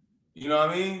here. You know what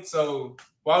I mean? So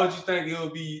why would you think it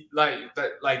would be like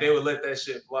that? Like they would let that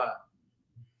shit fly?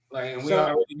 Like, and we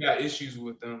already got issues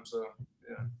with them. So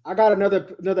yeah. I got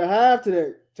another half to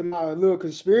that, to my little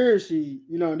conspiracy.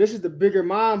 You know, this is the bigger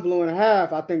mind blowing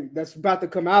half. I think that's about to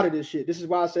come out of this shit. This is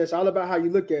why I say it's all about how you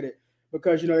look at it.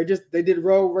 Because, you know, they did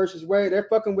Roe versus Wade. They're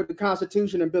fucking with the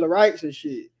Constitution and Bill of Rights and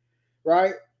shit,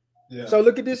 right? Yeah. So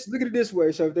look at it this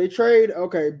way. So if they trade,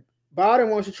 okay, Biden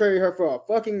wants to trade her for a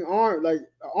fucking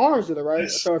arms dealer, right?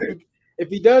 So if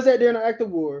he does that during an act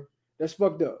of war, that's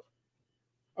fucked up.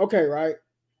 Okay, right?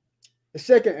 The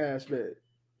second aspect.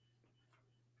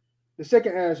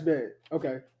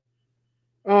 Okay.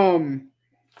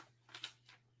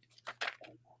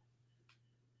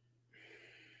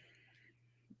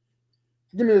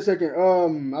 Give me a second.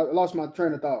 I lost my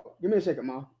train of thought. Give me a second,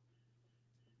 Ma.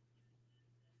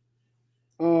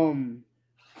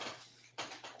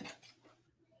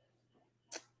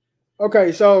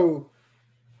 Okay, so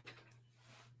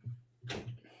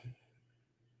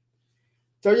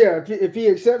yeah, if he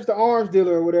accepts the arms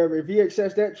dealer or whatever, if he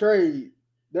accepts that trade,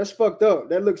 that's fucked up.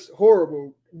 That looks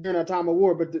horrible during a time of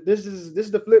war. But this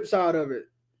is the flip side of it.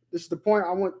 This is the point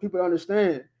I want people to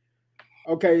understand.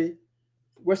 Okay,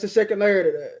 what's the second layer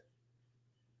to that?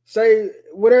 Say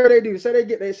whatever they do. Say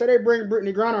they bring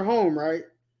Brittany Griner home, right?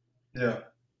 Yeah.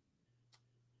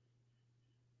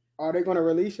 Are they going to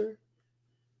release her?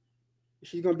 Is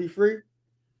she going to be free?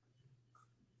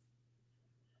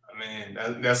 I mean,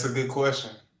 that's a good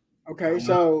question. Okay,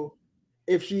 so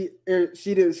if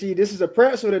this is a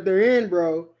pretzel that they're in,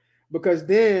 bro, because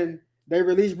then they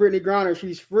release Brittany Griner,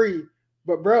 she's free.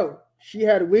 But bro, she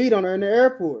had weed on her in the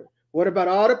airport. What about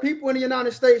all the people in the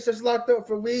United States that's locked up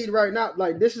for weed right now?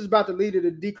 Like, this is about to lead to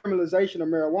the decriminalization of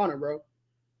marijuana, bro.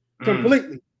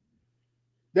 Completely.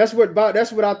 That's what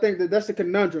I think that's the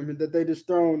conundrum that they just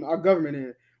thrown our government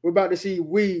in. We're about to see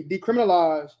weed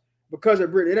decriminalized because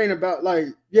of Britain. It ain't about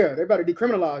they're about to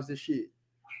decriminalize this shit.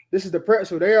 This is the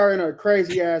pretzel. They are in a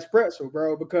crazy ass pretzel,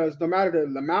 bro, because no matter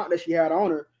the amount that she had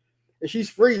on her, if she's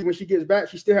free when she gets back,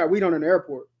 she still had weed on her in the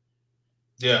airport.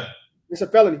 Yeah. It's a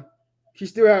felony. She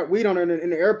still had weed on her in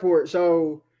the airport.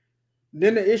 So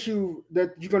then the issue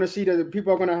that you're going to see that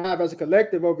people are going to have as a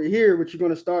collective over here, which you're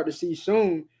going to start to see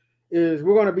soon, is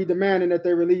we're going to be demanding that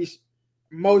they release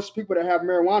most people that have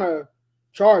marijuana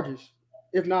charges,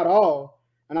 if not all.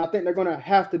 And I think they're going to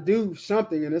have to do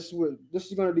something. And this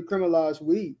is going to decriminalize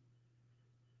weed.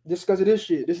 Just because of this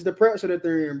shit. This is the pretzel that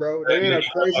they're in, bro. They're in a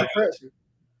crazy pretzel.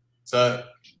 So,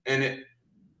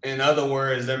 in other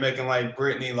words, they're making like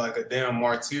Brittany like a damn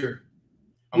martyr.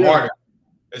 Martyr,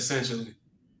 essentially.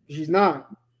 She's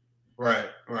not. Right.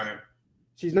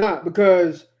 She's not,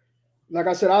 because like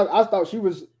I said, I thought she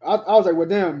was. I was like, well,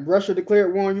 damn, Russia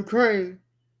declared war on Ukraine.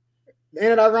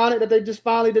 Ain't it ironic that they just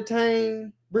finally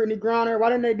detained Brittany Griner? Why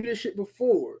didn't they do this shit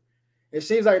before? It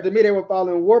seems like to me they were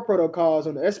following war protocols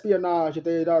on the espionage that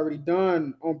they had already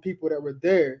done on people that were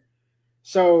there.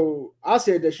 So I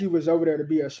said that she was over there to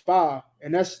be a spy,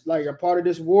 and that's like a part of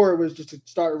this war was just to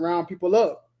start to round people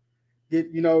up.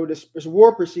 Get this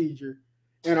war procedure,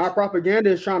 and our propaganda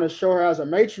is trying to show her as a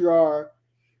matriarch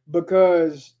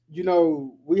because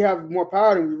we have more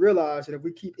power than we realize, and if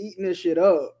we keep eating this shit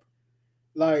up,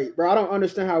 like, bro, I don't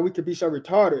understand how we could be so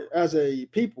retarded as a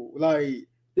people. Like,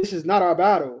 this is not our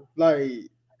battle. Like,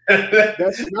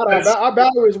 That's not our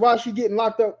battle is why she getting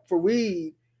locked up for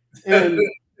weed. And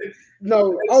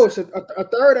it's a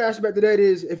third aspect of that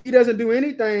is if he doesn't do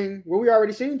anything, well, we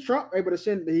already seen Trump able to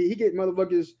send he get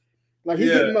motherfuckers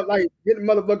getting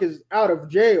motherfuckers out of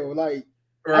jail. Like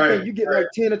I think you get like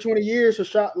 10 or 20 years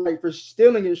for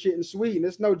stealing and shit in Sweden.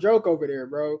 It's no joke over there,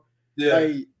 bro. Yeah.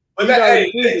 Like, but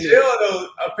they jail though.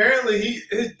 Apparently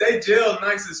they jail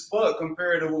nice as fuck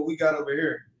compared to what we got over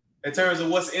here in terms of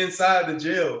what's inside the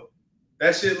jail.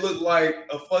 That shit look like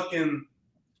a fucking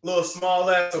little small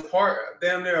ass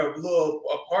damn near a little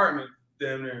apartment,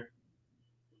 damn near.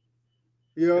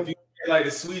 Yeah. If you get like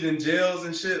the Sweden jails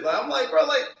and shit, like I'm like, bro,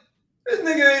 like this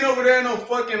nigga ain't over there no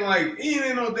fucking like he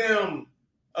ain't no damn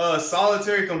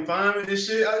solitary confinement and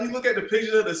shit. You look at the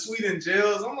pictures of the Sweden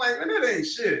jails, I'm like, man, that ain't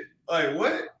shit. Like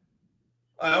what?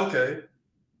 Like okay,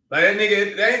 like that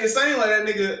nigga, that ain't the same like that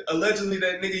nigga. Allegedly,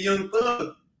 that nigga Young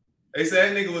Thug. They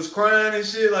said that nigga was crying and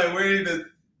shit, like ready to.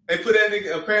 They put that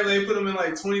nigga. Apparently, they put him in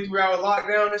like 23-hour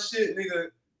lockdown and shit. Nigga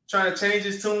trying to change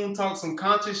his tune, talk some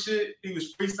conscious shit. He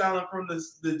was freestyling from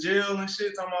the jail and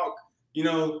shit, talking about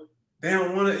they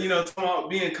don't want to talking about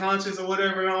being conscious or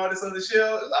whatever and all this other shit.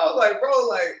 I was like, bro,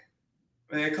 like,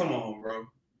 man, come on, bro.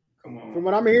 Come on. From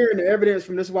what I'm hearing, the evidence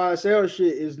from this YSL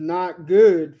shit is not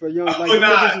good for young. Like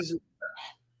niggas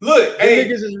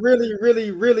is really,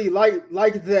 really, really like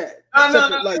that.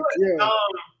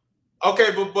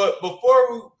 Okay, but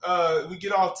before we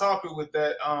get off topic with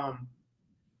that,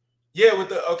 with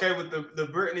the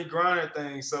Brittany Griner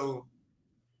thing. So,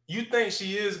 you think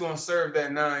she is gonna serve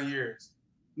that 9 years?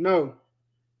 No.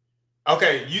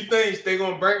 Okay, you think they're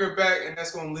gonna bring her back, and that's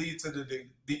gonna lead to the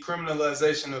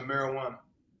decriminalization of marijuana?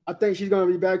 I think she's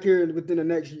gonna be back here within the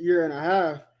next year and a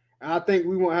half. And I think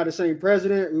we won't have the same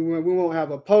president. We won't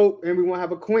have a pope, and we won't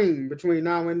have a queen between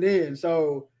now and then.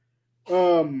 So,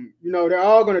 they're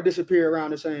all gonna disappear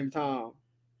around the same time.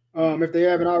 If they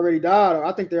haven't already died,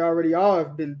 I think they already all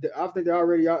have been. I think they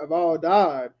already have all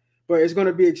died, but it's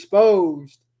gonna be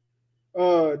exposed.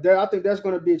 I think that's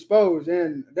going to be exposed,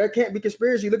 and that can't be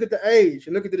conspiracy. Look at the age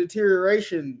and look at the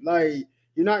deterioration. Like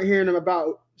you're not hearing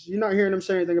them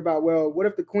say anything about, well, what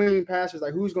if the queen passes?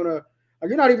 Like who's gonna? Like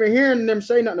you're not even hearing them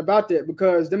say nothing about that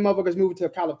because them motherfuckers moved to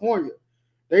California.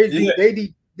 They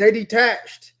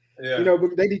detached. Yeah.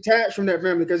 They detached from that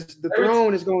family because the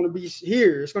throne is going to be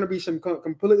here. It's going to be some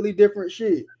completely different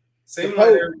shit. Seems like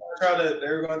they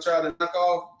were going to try to knock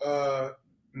off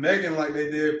Meghan like they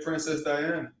did Princess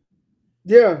Diana.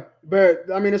 Yeah, but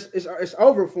I mean it's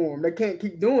over for them. They can't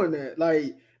keep doing that.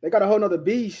 Like they got a whole nother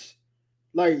beast.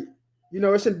 Like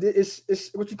it's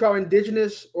what you call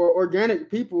indigenous or organic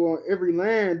people on every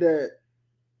land that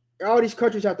all these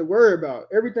countries have to worry about.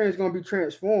 Everything's going to be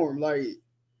transformed. Like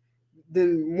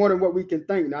than more than what we can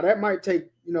think. Now that might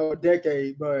take a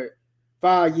decade, but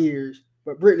 5 years.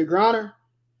 But Brittany Griner,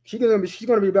 she's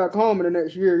gonna be back home in the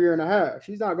next year and a half.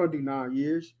 She's not gonna do 9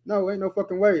 years. No, ain't no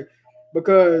fucking way,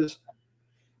 because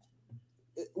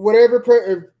whatever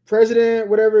president,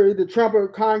 whatever either Trump or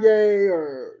Kanye,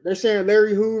 or they're saying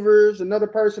Larry Hoover's another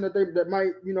person that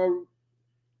might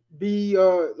be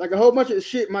like a whole bunch of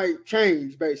shit might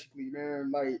change basically,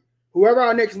 man. Like whoever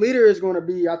our next leader is gonna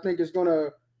be, I think is gonna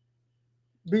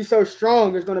be so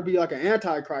strong. It's gonna be like an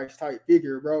antichrist type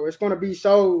figure, bro. It's gonna be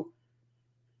so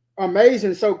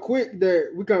amazing, so quick that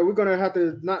we're gonna have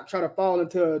to not try to fall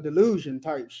into a delusion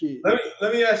type shit.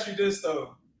 Let me ask you this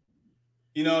though.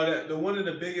 That one of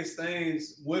the biggest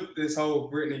things with this whole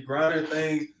Brittany Griner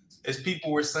thing is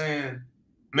people were saying,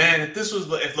 man, if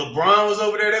LeBron was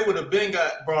over there, they would have been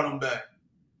brought him back.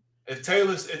 If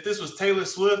this was Taylor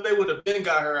Swift, they would have been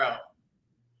got her out.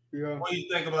 Yeah. What do you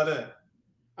think about that?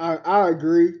 I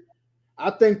agree. I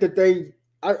think that they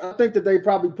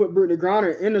probably put Brittany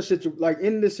Griner in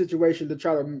this situation to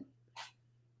try to.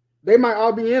 They might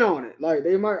all be in on it. Like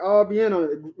they might all be in on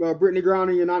it. Brittany Griner in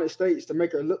the United States to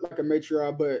make her look like a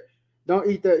matriarch, but don't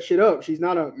eat that shit up. She's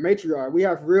not a matriarch. We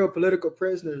have real political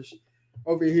prisoners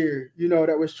over here,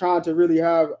 that was trying to really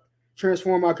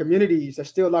transform our communities that's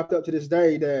still locked up to this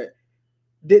day that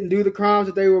didn't do the crimes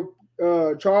that they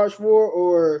were charged for,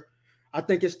 or I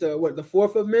think it's the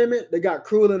Fourth Amendment. They got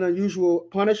cruel and unusual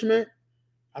punishment.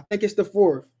 I think it's the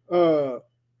fourth.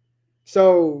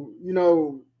 So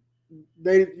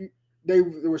they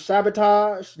were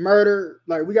sabotaged, murdered.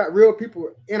 Like we got real people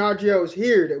in our jails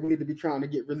here that we need to be trying to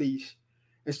get released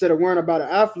instead of worrying about an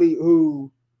athlete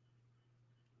who.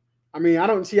 I mean, I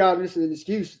don't see how this is an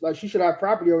excuse. Like she should have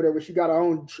property over there where she got her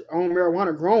own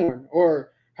marijuana growing,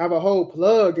 or have a whole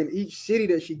plug in each city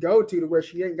that she go to where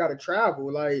she ain't got to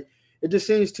travel. Like it just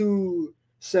seems too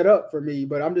set up for me.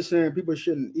 But I'm just saying people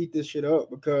shouldn't eat this shit up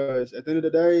because at the end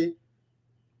of the day,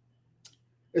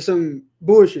 it's some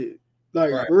bullshit.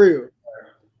 Like Right. for real.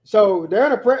 So they're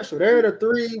in a pretzel. They're in a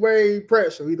three-way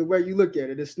pretzel. Either way you look at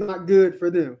it, it's not good for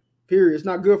them. Period. It's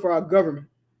not good for our government.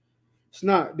 It's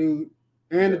not, dude.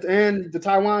 And the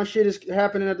Taiwan shit is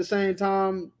happening at the same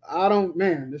time.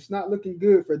 It's not looking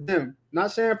good for them.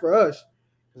 Not saying for us,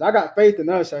 because I got faith in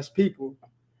us as people.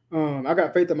 I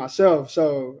got faith in myself,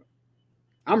 so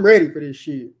I'm ready for this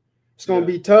shit. It's gonna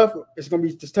be tough. It's gonna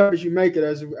be as tough as you make it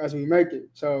as we make it.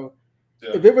 So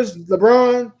if it was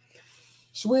LeBron,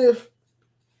 Swift,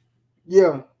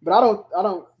 yeah, but I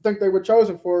don't think they were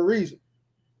chosen for a reason.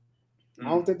 I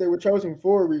don't think they were chosen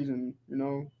for a reason.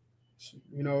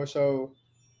 So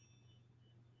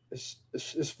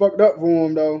it's fucked up for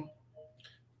them though.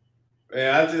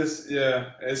 Man, it's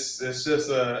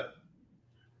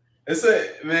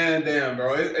a man, damn,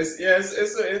 bro. It's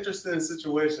an interesting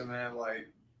situation, man. Like,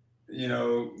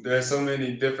 there's so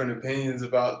many different opinions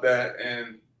about that,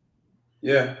 and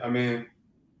yeah, I mean,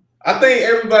 I think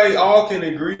everybody all can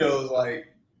agree though. Like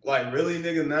really,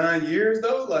 nigga, 9 years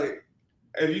though. Like,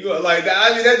 if you go like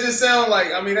that, I mean, that just sounds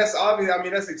like. I mean, that's obvious. I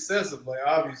mean, that's excessive. Like,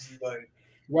 obviously, like,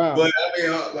 wow. But I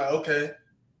mean, like, okay,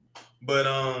 but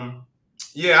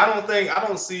yeah, I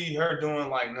don't see her doing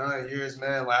like 9 years,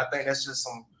 man. Like, I think that's just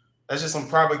some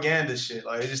propaganda shit.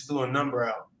 Like, they just threw a number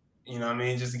out, you know what I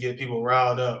mean, just to get people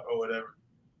riled up or whatever.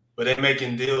 But they're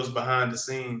making deals behind the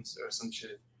scenes or some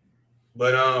shit.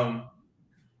 But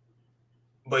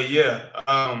yeah,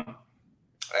 I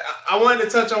wanted to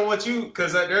touch on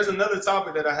because there's another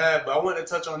topic that I had, but I wanted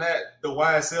to touch on that, the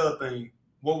YSL thing.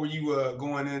 What were you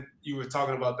going in? You were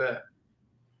talking about that.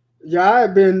 Yeah,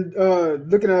 I've been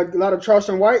looking at a lot of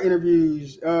Charleston White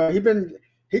interviews. It's been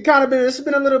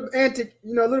a little antic, a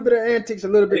little bit of antics, a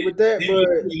little bit with that,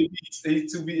 but he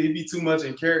be too much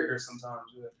in character sometimes.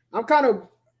 Yeah.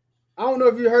 I don't know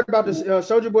if you heard about this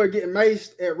Soulja Boy getting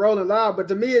maced at Rolling Loud, but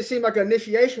to me it seemed like an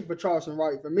initiation for Charleston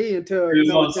White. For me, until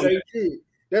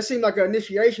that seemed like an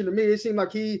initiation to me. It seemed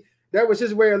like that was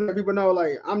his way of letting people know,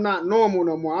 like, I'm not normal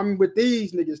no more. I'm with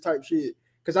these niggas type shit.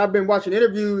 Because I've been watching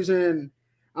interviews and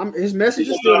his message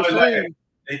is still the same.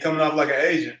 He coming off like an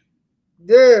agent.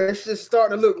 Yeah, it's just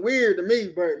starting to look weird to me,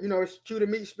 but it's chew the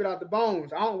meat, spit out the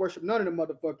bones. I don't worship none of them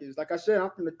motherfuckers. Like I said,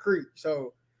 I'm from the creek,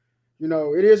 so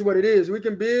it is what it is. We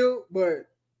can build, but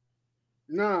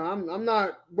I'm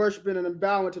not worshiping and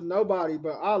bowing to nobody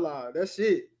but Allah. That's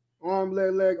it. Arm,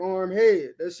 leg, arm,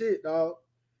 head. That's it, dog.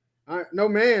 No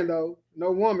man though,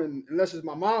 no woman, unless it's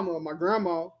my mama or my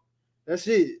grandma. That's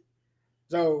it.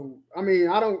 So I mean,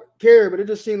 I don't care, but it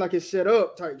just seemed like it's set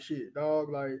up type shit, dog.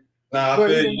 Like, I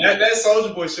feel you. That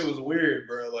Soulja Boy shit was weird,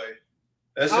 bro. Like,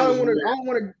 that shit was weird. I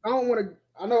don't want to.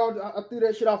 I know I threw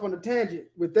that shit off on a tangent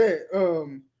with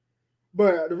that.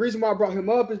 But the reason why I brought him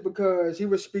up is because he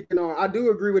was speaking on. I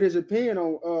do agree with his opinion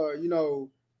on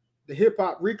the hip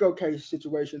hop Rico case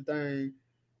situation thing,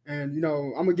 and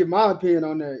I'm gonna give my opinion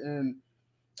on that. And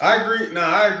I agree.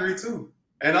 I agree too.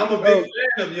 And I'm a big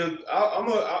fan of Young. I'm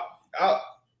a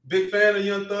big fan of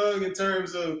Young Thug in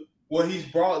terms of what he's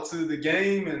brought to the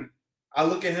game, and I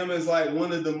look at him as like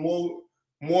one of the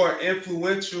more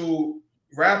influential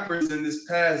rappers in this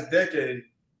past decade.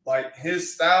 Like,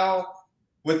 his style.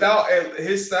 Without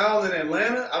his style in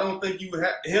Atlanta, I don't think you would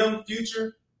have him,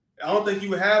 Future. I don't think you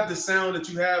would have the sound that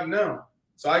you have now.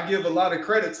 So I give a lot of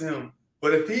credit to him.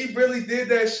 But if he really did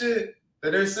that shit, that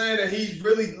they're saying that he's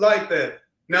really like that.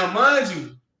 Now, mind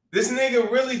you, this nigga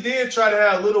really did try to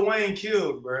have Lil Wayne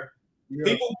killed, bro. Yeah.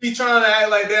 People be trying to act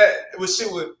like that with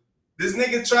shit with this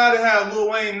nigga tried to have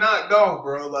Lil Wayne knocked off,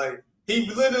 bro. Like, he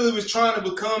literally was trying to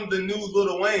become the new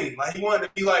Lil Wayne. Like, he wanted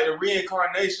to be like the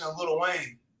reincarnation of Lil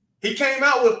Wayne. He came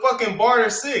out with fucking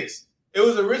Barter 6. It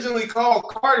was originally called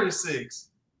Carter 6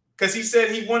 because he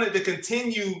said he wanted to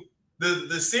continue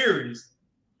the series.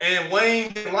 And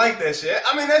Wayne didn't like that shit.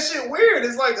 I mean, that shit weird.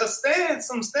 It's like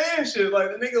some Stan shit. Like,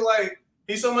 the nigga, like,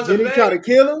 he's so much Did he try to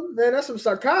kill him? Man, that's some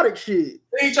psychotic shit.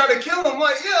 Then he tried to kill him.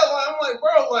 Like, yeah, like, I'm like,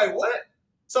 bro, like, what?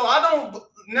 So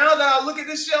now that I look at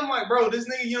this shit, I'm like, bro, this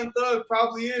nigga Young Thug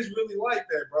probably is really like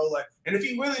that, bro. Like, and if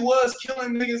he really was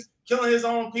killing niggas, killing his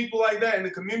own people like that in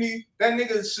the community, that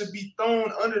nigga should be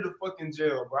thrown under the fucking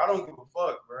jail, bro. I don't give a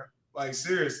fuck, bro. Like,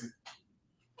 seriously.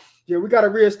 Yeah, we got to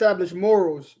reestablish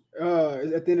morals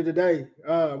at the end of the day.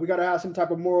 We got to have some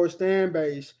type of moral stand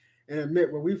base and admit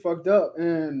where we fucked up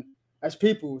and as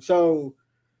people. So,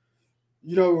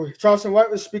 Charleston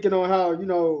White was speaking on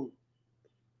how,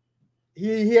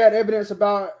 he had evidence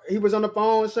about, he was on the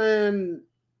phone saying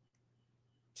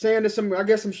to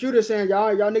some shooters saying,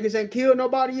 y'all niggas ain't killed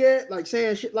nobody yet, like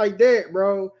saying shit like that,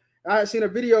 bro. I had seen a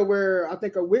video where I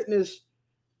think a witness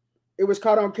it was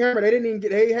caught on camera.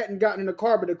 They hadn't gotten in the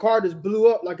car, but the car just blew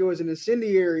up like it was an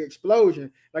incendiary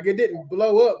explosion. Like it didn't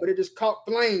blow up, but it just caught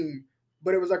flame.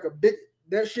 But it was like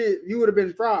that shit, you would have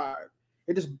been fried.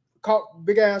 It just caught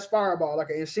big ass fireball, like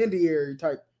an incendiary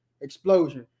type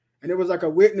explosion. And it was like a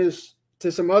witness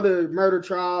to some other murder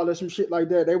trial or some shit like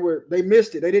that. They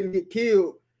missed it. They didn't get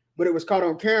killed, but it was caught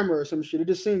on camera or some shit. It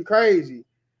just seemed crazy.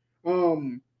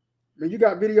 Man, you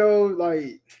got videos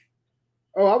like,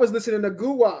 I was listening to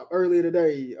Guwap earlier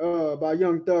today, by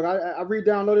Young Thug. I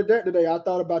re-downloaded that today. I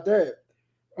thought about that.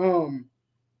 And,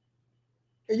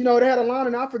 you know, they had a line,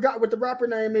 and I forgot what the rapper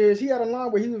name is. He had a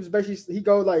line where he was basically, he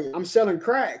goes like, "I'm selling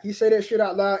crack." He say that shit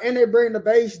out loud, and they bring the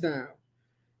bass down.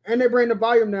 And they bring the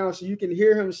volume down so you can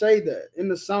hear him say that in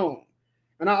the song.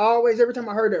 And I always, every time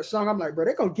I heard that song, I'm like, bro,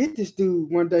 they're going to get this dude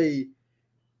one day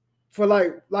for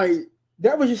like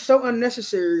that was just so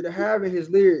unnecessary to have in his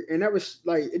lyric. And that was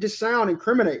like, it just sounds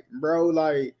incriminating, bro.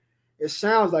 Like, it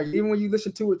sounds like, even when you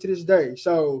listen to it to this day.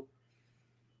 So,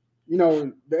 you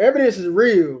know, the evidence is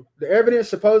real. The evidence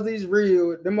supposedly is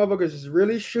real. Them motherfuckers is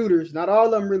really shooters. Not all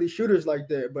of them really shooters like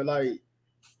that, but like,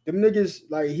 them niggas,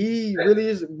 like, he really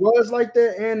was like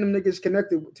that, and them niggas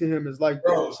connected to him is like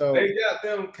that. So they got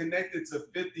them connected to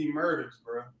 50 murders,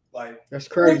 bro. Like, that's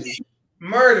crazy. 50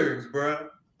 murders, bro.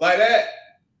 Like that.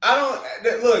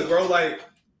 Look, bro. Like,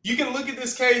 you can look at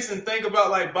this case and think about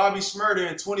like Bobby Shmurda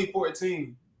in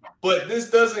 2014, but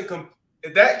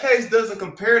that case doesn't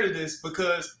compare to this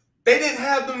because they didn't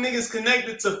have them niggas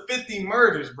connected to 50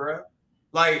 murders, bro.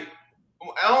 Like,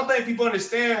 I don't think people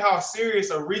understand how serious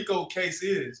a RICO case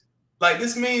is. Like,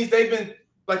 this means they've been,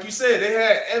 like you said, they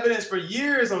had evidence for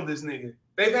years on this nigga.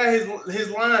 They've had his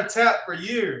line tapped for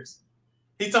years.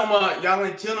 He talking about y'all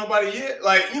ain't kill nobody yet.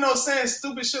 Like, you know, saying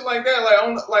stupid shit like that,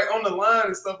 like on the line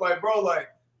and stuff. Like, bro, like,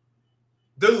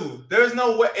 dude, there's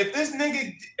no way. If this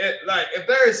nigga, like, if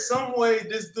there is some way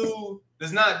this dude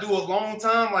does not do a long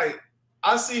time, like,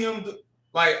 I see him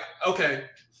like, okay.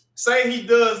 Say he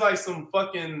does like some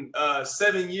fucking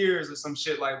 7 years or some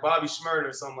shit like Bobby Shmurda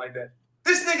or something like that.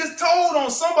 This nigga's told on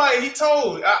somebody. He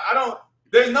told. I don't.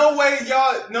 There's no way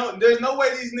y'all. No. There's no way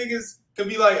these niggas can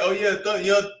be like, oh yeah,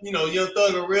 Young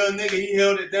Thug a real nigga. He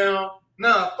held it down.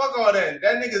 Nah, fuck all that.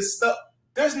 That nigga's stuck.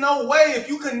 There's no way if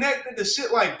you connected to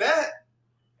shit like that,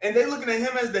 and they looking at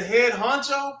him as the head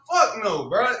honcho. Fuck no,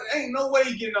 bro. Ain't no way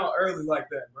he getting out early like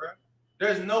that, bro.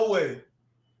 There's no way.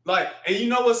 Like, and you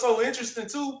know what's so interesting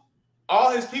too?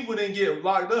 All his people didn't get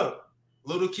locked up.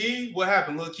 Lil Key, what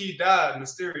happened? Lil Key died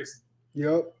mysteriously.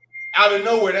 Yep. Out of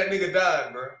nowhere, that nigga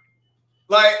died, bro.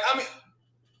 Like, I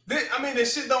mean,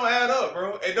 this shit don't add up,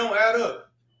 bro. It don't add up,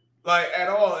 like, at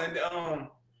all. And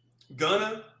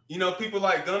Gunna, you know, people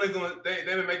like Gunna they've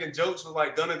been making jokes with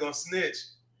like Gunna gonna snitch,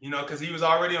 you know, because he was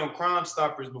already on Crime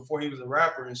Stoppers before he was a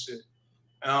rapper and shit.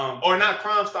 Or not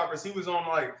Crime Stoppers. He was on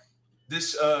like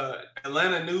this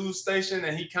Atlanta news station,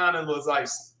 and he kind of was like,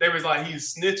 they was like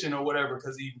he's snitching or whatever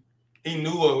because he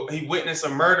he witnessed a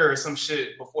murder or some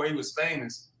shit before he was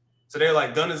famous. So they're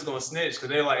like, Gunna's gonna snitch because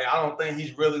they're like, I don't think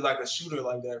he's really like a shooter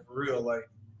like that for real. Like,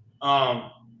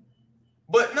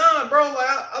 but nah, bro, like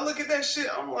I look at that shit,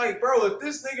 I'm like, bro, if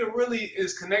this nigga really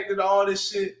is connected to all this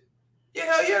shit, yeah,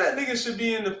 that nigga should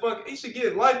be in the fuck. He should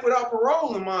get life without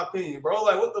parole, in my opinion, bro.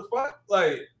 Like, what the fuck?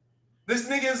 Like, this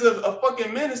nigga is a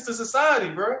fucking menace to society,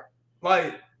 bro.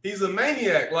 Like, he's a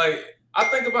maniac. Like, I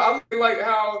look like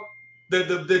how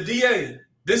the DA.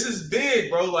 This is big,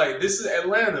 bro. Like, this is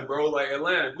Atlanta, bro. Like,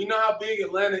 Atlanta. We know how big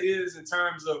Atlanta is in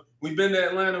terms of, we've been to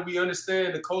Atlanta. We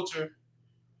understand the culture.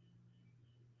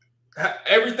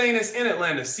 Everything that's in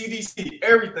Atlanta, CDC,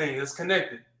 everything is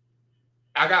connected.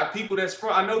 I got people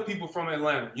I know people from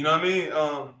Atlanta. You know what I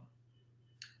mean?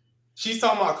 She's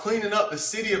talking about cleaning up the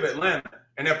city of Atlanta.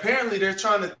 And apparently they're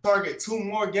trying to target 2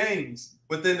 more gangs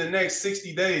within the next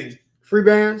 60 days. Free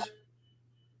bands?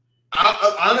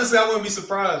 Honestly, I wouldn't be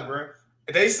surprised, bro.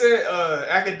 They said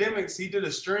Academics, he did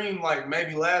a stream like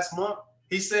maybe last month.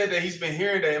 He said that he's been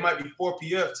hearing that it might be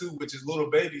 4PF too, which is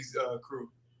Little Baby's crew.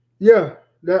 Yeah,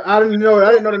 I didn't know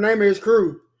the name of his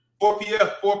crew.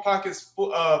 4PF, Four Pockets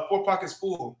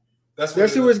Full.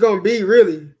 That's who it's gonna be,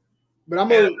 really. But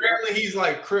apparently he's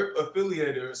like Crip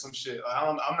affiliated or some shit.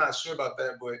 I'm not sure about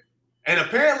that, but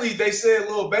apparently they said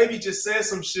Lil Baby just said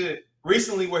some shit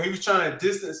recently where he was trying to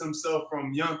distance himself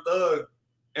from Young Thug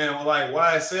and like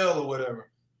YSL or whatever.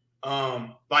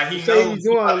 Like he knows he's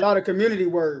doing a lot of community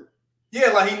work. Yeah,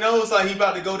 like he knows like he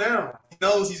about to go down. He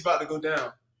knows he's about to go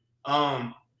down.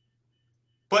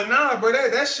 But nah, bro,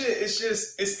 that shit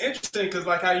it's interesting because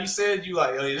like how you said you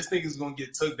like, hey, this nigga's gonna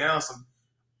get took down some.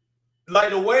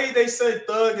 Like the way they said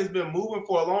Thug has been moving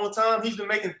for a long time, he's been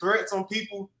making threats on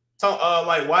people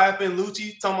like YFN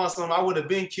Lucci talking about something. I would have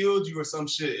been killed you or some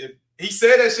shit. If he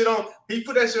said that shit on, he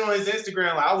put that shit on his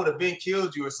Instagram. Like I would have been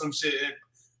killed you or some shit.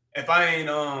 If I ain't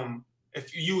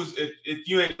if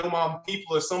you ain't know my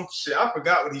people or some shit. I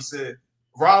forgot what he said.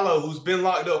 Rollo, who's been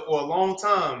locked up for a long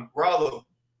time, Rollo,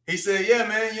 he said, yeah,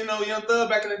 man, you know, Young Thug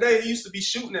back in the day, he used to be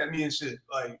shooting at me and shit.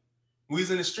 Like, we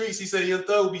was in the streets, he said Young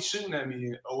Thug would be shooting at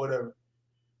me or whatever.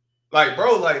 Like,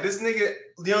 bro, like, this nigga,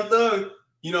 Young Thug,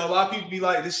 you know, a lot of people be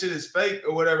like, this shit is fake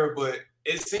or whatever, but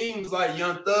it seems like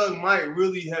Young Thug might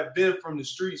really have been from the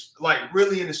streets, like,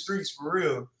 really in the streets for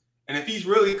real. And if he's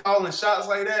really calling shots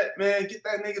like that, man, get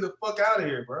that nigga the fuck out of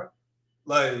here, bro.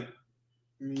 Like,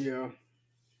 yeah,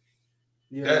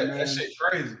 that shit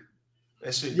crazy.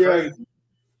 That shit crazy.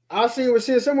 I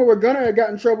seen someone with Gunna got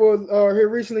in trouble here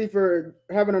recently for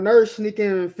having a nurse sneak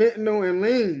in fentanyl and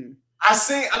lean. I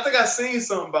think I seen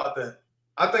something about that.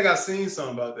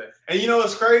 And you know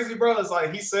what's crazy, bro? It's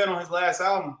like he said on his last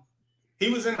album, he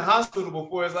was in the hospital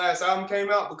before his last album came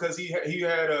out because he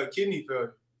had a kidney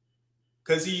failure.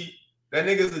 Cause that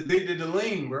nigga's addicted to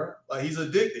lean, bro. Like he's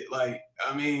addicted. Like,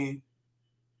 I mean,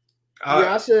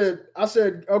 I said,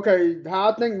 okay,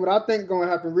 what I think gonna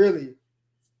happen really.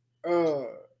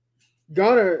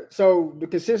 Gunna, so the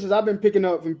consensus I've been picking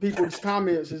up from people's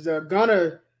comments is that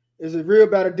Gunna is a real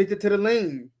bad addicted to the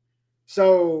lean.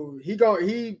 So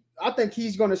I think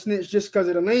he's gonna snitch just because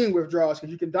of the lean withdrawals,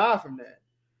 because you can die from that.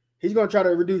 He's gonna try to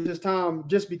reduce his time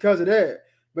just because of that.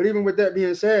 But even with that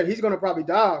being said, he's gonna probably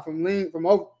die from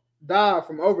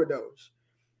overdose.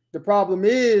 The problem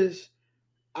is,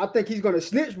 I think he's gonna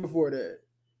snitch before that.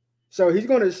 So he's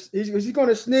gonna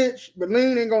snitch, but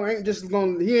lean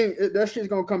that shit's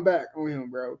gonna come back on him,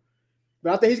 bro.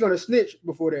 But I think he's gonna snitch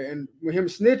before that, and with him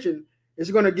snitching,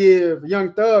 it's gonna give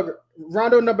Young Thug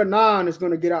Rondo number 9 is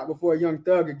gonna get out before Young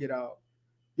Thug can get out.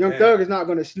 Young Thug is not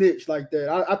gonna snitch like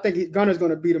that. I think Gunna's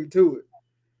gonna beat him to it.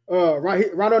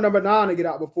 Rondo number 9 to get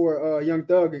out before Young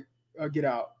Thug get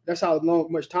out. That's how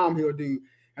much time he'll do,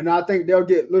 and I think they'll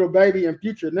get Lil Baby and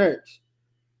Future next.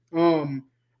 I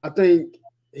think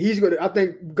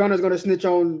Gunna's gonna snitch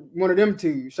on one of them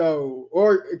two. So,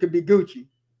 or it could be Gucci.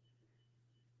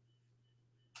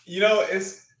 You know,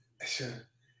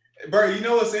 bro. You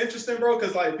know what's interesting, bro?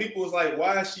 Because like people was like,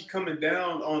 why is she coming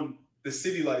down on the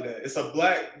city like that? It's a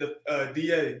black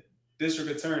DA, district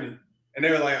attorney, and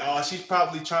they were like, oh, she's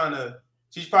probably trying to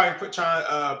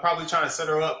set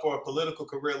her up for a political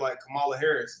career like Kamala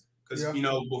Harris. Because you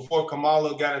know, before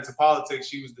Kamala got into politics,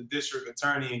 she was the district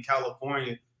attorney in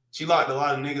California. She locked a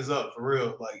lot of niggas up for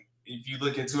real. Like if you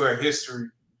look into her history,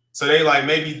 so they like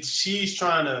maybe she's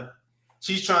trying to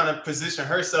position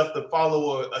herself to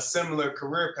follow a similar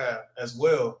career path as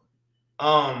well.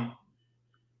 But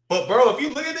bro, if you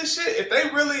look at this shit, if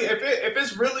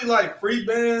it's really like free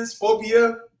bands,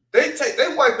 4PF,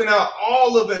 they wiping out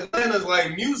all of Atlanta's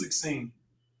like music scene,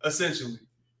 essentially.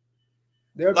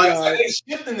 They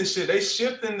shifting the shit. They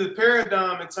shifting the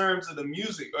paradigm in terms of the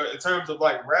music or in terms of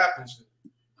like rap and shit.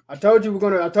 I told you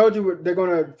they're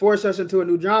gonna force us into a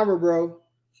new genre, bro.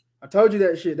 I told you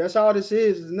that shit. That's all this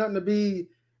is. It's nothing to be.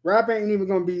 Rap ain't even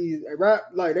gonna be rap.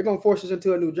 Like they're gonna force us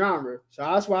into a new genre. So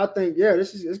that's why I think,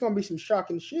 it's gonna be some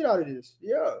shocking shit out of this.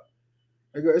 Yeah,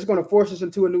 it's gonna force us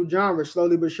into a new genre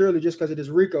slowly but surely, just because of this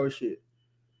Rico shit.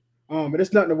 But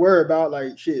it's nothing to worry about.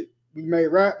 Like shit, we made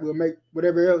rap. We'll make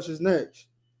whatever else is next.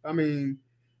 I mean,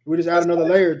 we just add another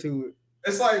layer to it.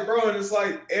 It's like, bro, and it's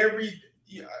like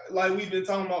like we've been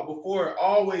talking about before,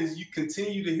 always you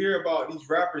continue to hear about these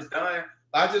rappers dying.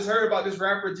 I just heard about this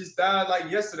rapper just died like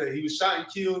yesterday. He was shot and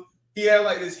killed. He had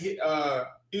like this, he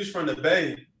was from the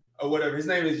Bay or whatever. His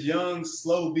name is Young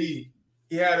Slow B.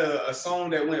 He had a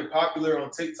song that went popular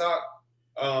on TikTok.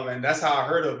 And that's how I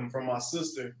heard of him, from my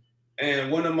sister.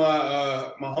 And one of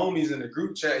my homies in the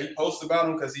group chat, he posted about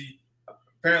him because he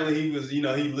was, he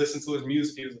listened to his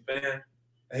music. He was a fan.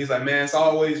 And he's like, man, it's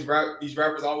always these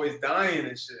rappers always dying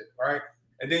and shit, right?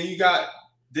 And then you got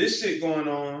this shit going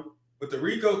on with the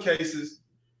Rico cases.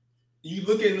 You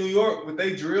look at New York with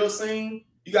they drill scene,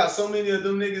 you got so many of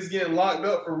them niggas getting locked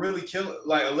up for really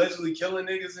allegedly killing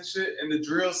niggas and shit in the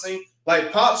drill scene.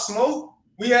 Like Pop Smoke,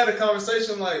 we had a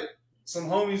conversation like some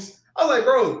homies. I was like,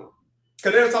 bro,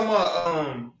 because they're talking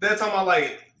about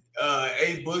like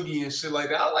A Boogie and shit like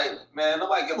that. I was like, man,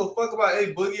 nobody give a fuck about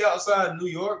A Boogie outside New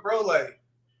York, bro. Like,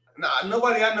 nah,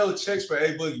 nobody I know checks for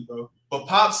A Boogie, bro. But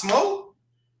Pop Smoke,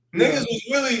 niggas was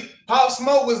really, Pop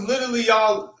Smoke was literally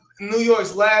y'all New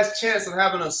York's last chance of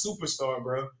having a superstar,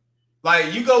 bro.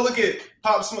 Like, you go look at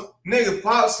Pop Smoke. Nigga,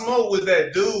 Pop Smoke was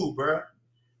that dude, bro.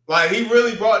 Like, he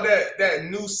really brought that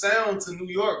new sound to New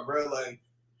York, bro. Like,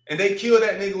 and they killed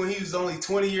that nigga when he was only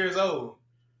 20 years old.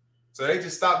 So they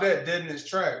just stopped that dead in its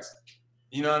tracks.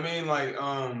 You know what I mean? Like,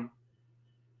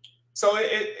 so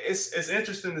it's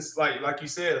interesting. It's like you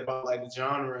said about like the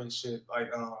genre and shit.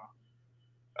 Like,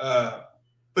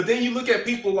 but then you look at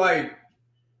people like,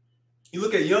 you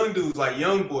look at young dudes like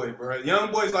YoungBoy, bro.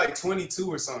 YoungBoy's like 22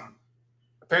 or something.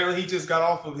 Apparently, he just got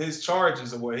off of his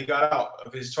charges or what? He got out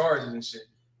of his charges and shit.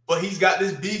 But he's got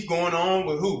this beef going on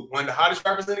with who? One of the hottest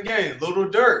rappers in the game, Lil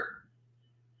Durk.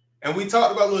 And we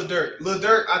talked about Lil Durk. Lil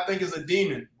Durk, I think, is a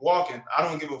demon walking. I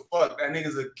don't give a fuck. That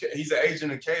nigga's he's an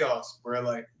agent of chaos, bro.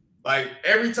 Like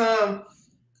every time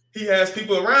he has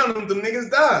people around him, them niggas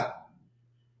die.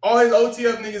 All his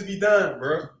OTF niggas be dying,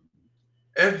 bro.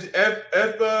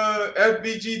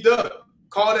 FBG Duck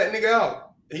called that nigga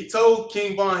out. He told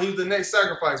King Von he was the next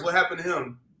sacrifice. What happened to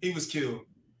him? He was killed.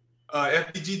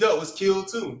 FBG Duck was killed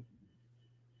too.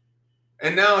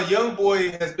 And now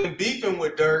YoungBoy has been beefing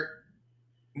with Durk.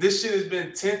 This shit has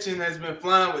been tension, has been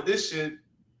flying with this shit.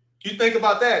 You think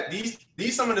about that. These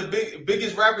some of the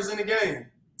biggest rappers in the game.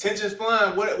 Tension's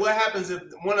flying. What happens if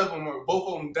one of them or both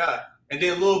of them die? And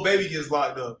then Lil Baby gets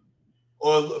locked up.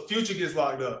 Or Future gets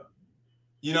locked up.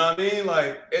 You know what I mean?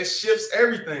 Like, it shifts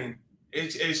everything.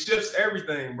 It shifts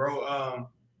everything, bro.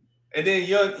 And then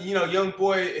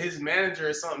YoungBoy, his manager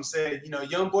or something said,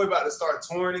 YoungBoy about to start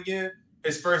touring again.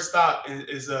 His first stop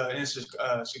is in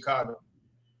Chicago.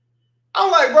 I'm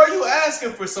like, bro, you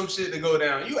asking for some shit to go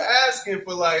down. You asking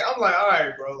for I'm like, all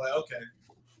right, bro. Like, okay.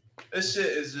 This shit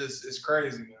is it's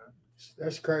crazy, man.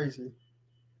 That's crazy.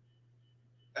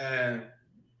 And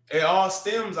it all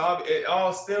stems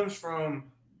from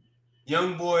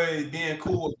YoungBoy being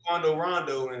cool with Quando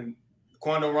Rondo and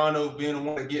Quando Rondo being the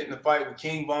one to get in the fight with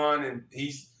King Von,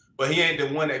 but he ain't the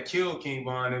one that killed King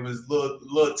Von. It was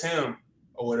Lil Tim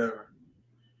or whatever.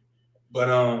 But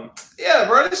yeah,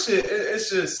 bro, this shit,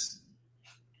 it's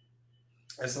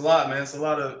a lot, man. It's a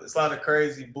lot of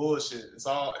crazy bullshit. It's a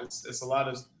lot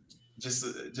of just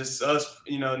us,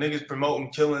 niggas promoting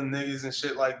killing niggas and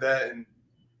shit like that. And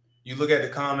you look at the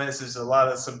comments, there's a lot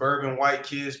of suburban white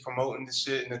kids promoting this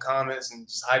shit in the comments and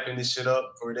just hyping this shit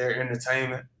up for their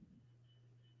entertainment.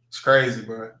 It's crazy,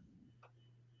 bro.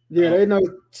 Yeah, they know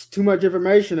too much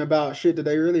information about shit that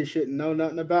they really shouldn't know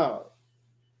nothing about.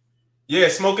 Yeah,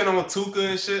 smoking on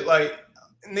Tuka and shit. Like,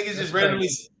 niggas just randomly.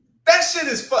 That shit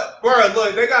is fuck, bro.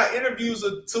 Look, they got interviews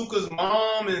of Tuka's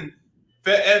mom and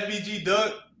FBG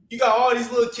Duck. You got all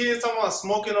these little kids talking about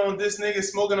smoking on this nigga,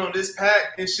 smoking on this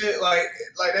pack and shit. Like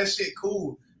that shit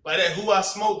cool. Like that who I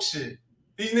smoke shit.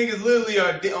 These niggas literally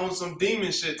are on some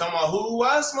demon shit. Talking about who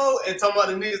I smoke and talking about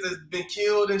the niggas that's been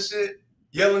killed and shit.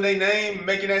 Yelling their name,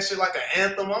 making that shit like an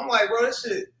anthem. I'm like, bro, this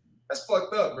shit, that's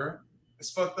fucked up, bro. It's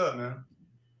fucked up, man.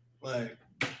 Like,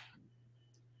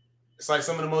 it's like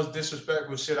some of the most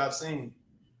disrespectful shit I've seen.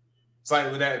 It's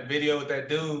like with that video with that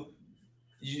dude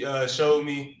you showed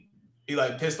me. He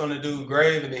like pissed on the dude's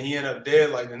grave and then he ended up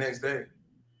dead like the next day.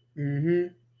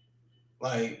 Mm-hmm.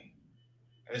 Like,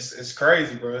 it's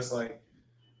crazy, bro. It's like,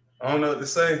 I don't know what to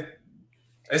say.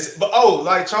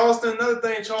 Like Charleston, another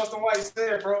thing Charleston White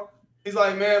said, bro. He's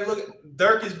like, man, look,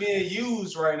 Durk is being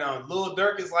used right now. Lil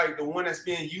Durk is like the one that's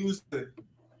being used to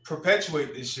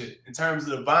perpetuate this shit in terms of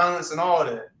the violence and all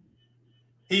that.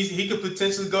 He could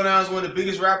potentially go down as one of the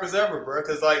biggest rappers ever, bro.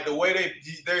 Because like the way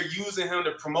they're using him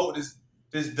to promote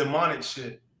this demonic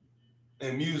shit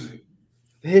in music.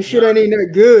 His shit ain't even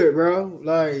that good, bro.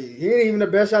 Like, he ain't even the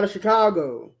best out of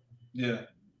Chicago. Yeah.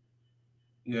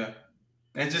 Yeah.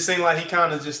 And it just seemed like he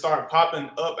kind of just started popping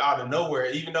up out of nowhere,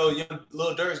 even though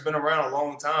Lil Durk's been around a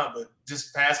long time, but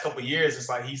just past couple years, it's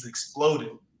like he's exploded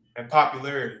in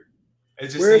popularity.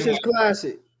 Where's his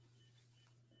classic?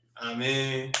 I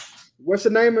mean, what's the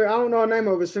name of? I don't know the name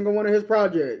of a single one of his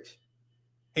projects.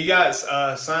 He got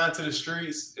Signed to the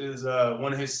Streets is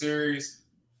one of his series.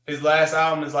 His last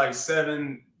album is like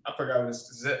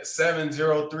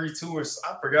 7032 or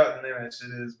I forgot the name of that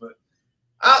shit is, but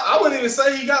I wouldn't even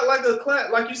say he got like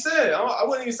like you said, I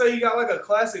wouldn't even say he got like a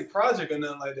classic project or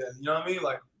nothing like that. You know what I mean?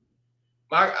 Like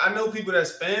I know people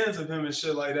that's fans of him and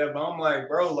shit like that, but I'm like,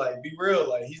 bro, like be real,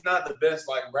 like he's not the best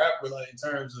like rapper like in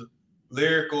terms of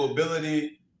lyrical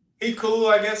ability. He cool,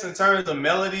 I guess, in terms of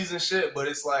melodies and shit, but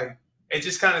it's like it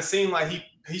just kind of seemed like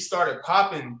he started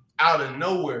popping out of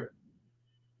nowhere.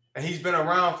 And he's been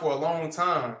around for a long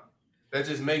time. That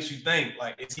just makes you think,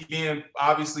 like, is he being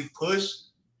obviously pushed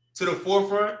to the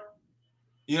forefront?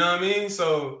 You know what I mean?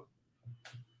 So,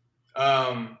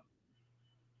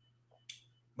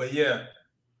 but yeah.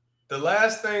 The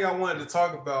last thing I wanted to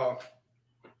talk about,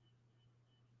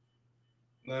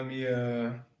 let me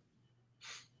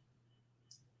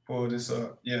pull this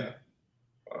up. Yeah.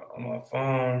 On my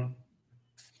phone.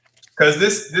 Because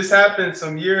this happened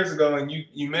some years ago, and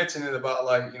you mentioned it about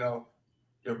like, you know,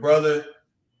 your brother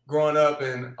growing up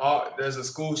and there's a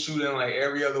school shooting like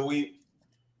every other week.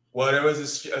 Well, there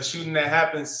was a shooting that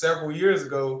happened several years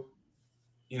ago,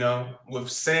 you know, with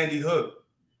Sandy Hook.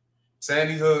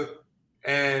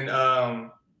 And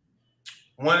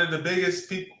one of the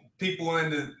biggest people in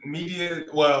the media,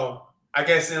 well, I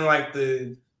guess in like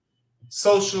the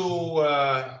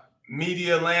social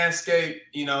media landscape,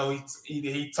 you know,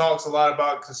 he talks a lot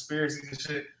about conspiracies and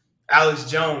shit. Alex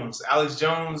Jones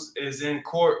is in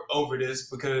court over this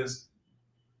because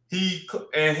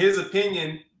in his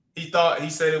opinion, he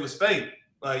said it was fake.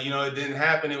 Like, you know, it didn't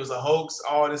happen. It was a hoax,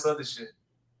 all this other shit.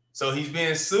 So he's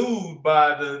being sued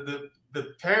by the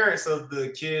parents of the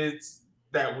kids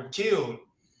that were killed.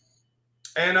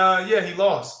 And yeah, he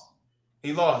lost.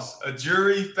 A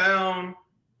jury found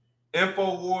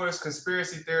InfoWars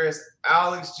conspiracy theorist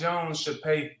Alex Jones should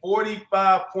pay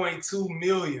 $45.2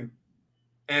 million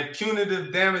and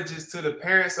punitive damages to the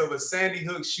parents of a Sandy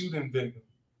Hook shooting victim.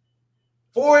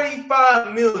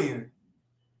 $45 million.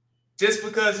 Just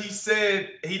because he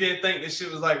said he didn't think this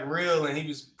shit was like real, and he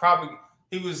was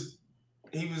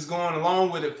going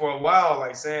along with it for a while,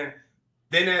 like saying.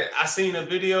 Then I seen a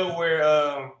video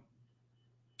where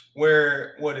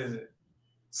what is it?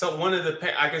 So one of the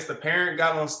parent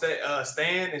got on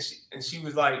stand, and she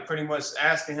was like pretty much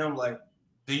asking him like,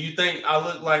 "Do you think I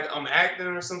look like I'm acting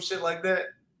or some shit like that?"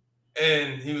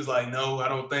 And he was like, "No, I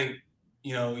don't think,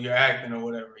 you know, you're acting or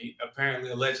whatever."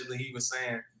 Allegedly, he was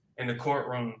saying in the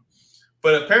courtroom.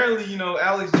 But apparently, you know,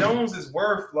 Alex Jones is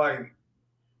worth like,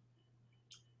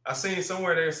 I seen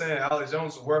somewhere they're saying Alex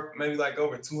Jones is worth maybe like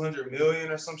over 200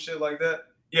 million or some shit like that.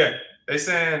 Yeah, they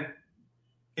saying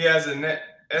he has a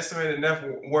estimated net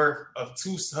worth of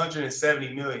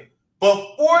 270 million.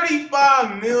 But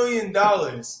 $45 million,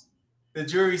 the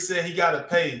jury said he got to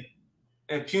pay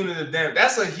in punitive damage.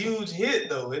 That's a huge hit,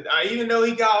 though. Even though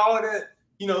he got all that,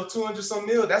 you know, 200 some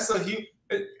mil, that's a huge.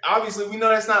 Obviously, we know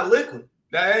that's not liquid.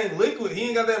 That ain't liquid. He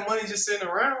ain't got that money just sitting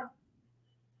around.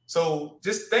 So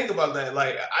just think about that.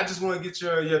 Like, I just want to get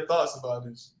your thoughts about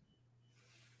this.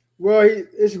 Well,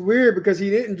 it's weird because he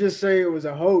didn't just say it was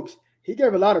a hoax. He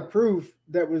gave a lot of proof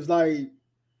that was like,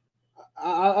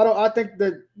 I think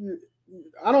that,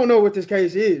 I don't know what this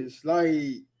case is.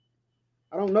 Like,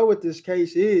 I don't know what this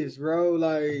case is, bro.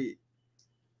 Like,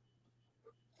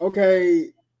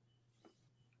 okay,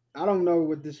 I don't know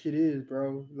what this shit is,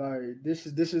 bro. Like, this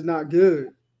is not good.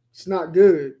 It's not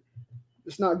good.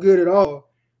 It's not good at all.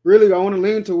 Really, I want to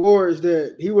lean towards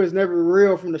that he was never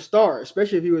real from the start,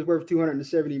 especially if he was worth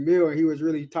 270 mil and he was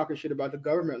really talking shit about the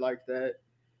government like that.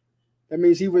 That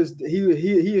means he was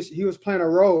playing a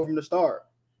role from the start.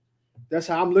 That's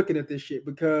how I'm looking at this shit,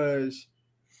 because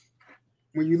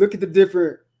when you look at the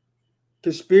different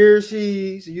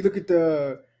conspiracies, you look at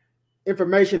the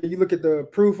information, you look at the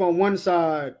proof on one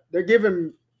side, they're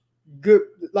giving good,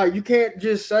 like, you can't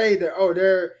just say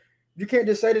that, you can't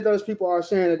just say that those people are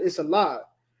saying that it's a lie.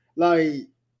 Like,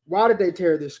 why did they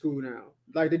tear this school down?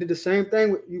 Like, they did the same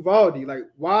thing with Uvalde. Like,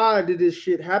 why did this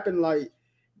shit happen? Like,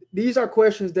 these are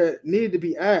questions that need to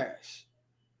be asked.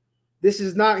 This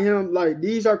is not him. Like,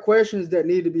 these are questions that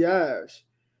need to be asked.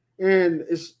 And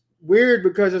it's weird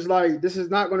because it's like, this is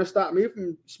not going to stop me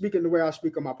from speaking the way I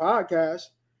speak on my podcast.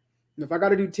 And if I got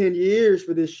to do 10 years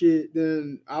for this shit,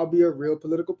 then I'll be a real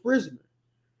political prisoner.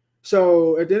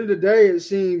 So at the end of the day, it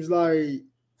seems like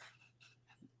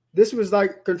this was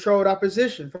like controlled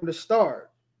opposition from the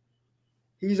start.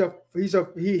 He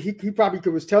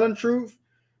probably was telling truth,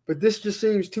 but this just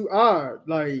seems too odd.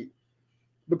 Like,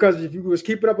 because if he was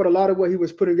keeping up with a lot of what he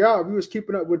was putting out, if he was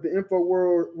keeping up with the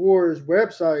InfoWars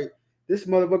website, this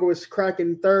motherfucker was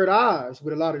cracking third eyes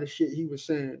with a lot of the shit he was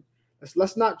saying.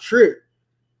 Let's not trip.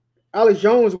 Alex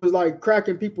Jones was like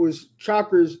cracking people's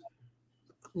chakras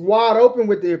wide open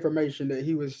with the information that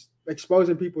he was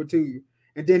exposing people to.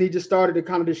 And then he just started to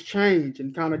kind of just change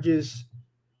and kind of just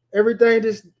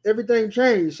everything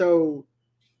changed. So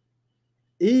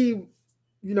he,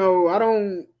 you know, I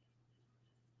don't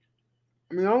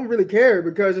really care,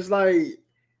 because it's like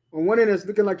on one end it's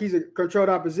looking like he's a controlled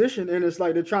opposition, and it's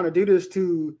like they're trying to do this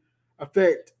to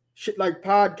affect shit like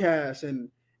podcasts and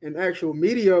actual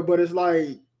media, but it's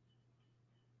like,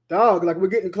 dog, like, we're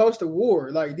getting close to war.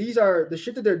 Like, these are the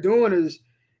shit that they're doing is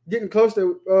getting close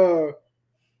to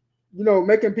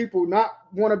making people not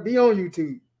want to be on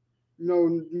YouTube,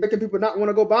 making people not want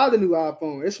to go buy the new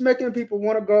iPhone. It's making people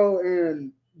want to go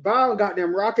and buy a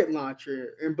goddamn rocket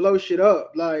launcher and blow shit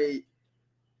up. Like,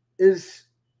 it's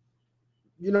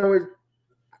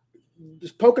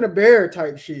just poking a bear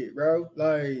type shit, bro.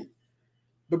 Like,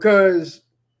 because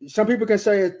some people can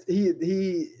say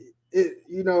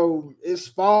it's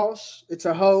false, it's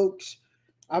a hoax.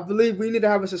 I believe we need to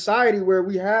have a society where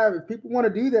we have, if people want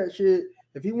to do that shit,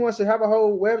 if he wants to have a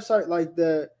whole website like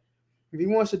that, if he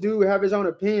wants to have his own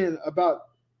opinion about,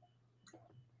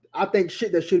 I think,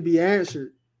 shit that should be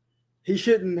answered, he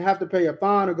shouldn't have to pay a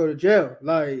fine or go to jail.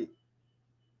 Like,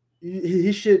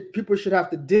 people should have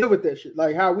to deal with that shit.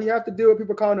 Like how we have to deal with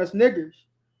people calling us niggers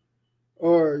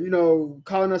or,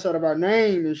 calling us out of our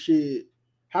name and shit.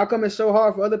 How come it's so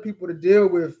hard for other people to deal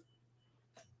with,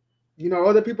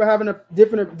 other people having a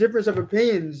difference of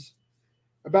opinions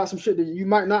about some shit that you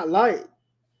might not like?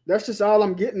 That's just all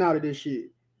I'm getting out of this shit.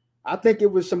 I think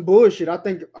it was some bullshit. I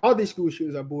think all these school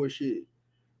shootings are bullshit.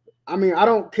 I mean, I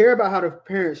don't care about how the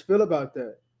parents feel about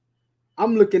that.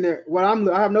 I'm looking at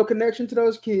I have no connection to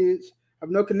those kids. I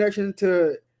have no connection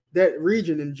to that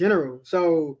region in general.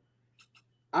 So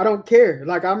I don't care.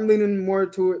 Like, I'm leaning more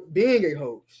to it being a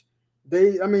hoax.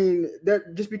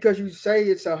 That just because you say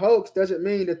it's a hoax doesn't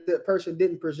mean that person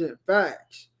didn't present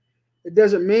facts. It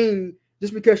doesn't mean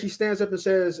just because she stands up and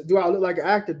says, "Do I look like an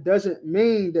actor?" doesn't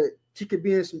mean that she could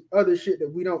be in some other shit that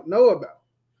we don't know about.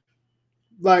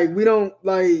 Like, we don't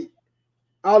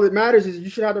all that matters is you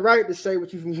should have the right to say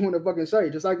what you want to fucking say.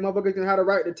 Just like motherfuckers can have the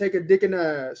right to take a dick in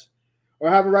the ass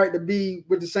or have a right to be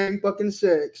with the same fucking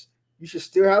sex. You should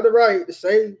still have the right to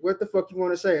say what the fuck you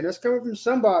want to say. And that's coming from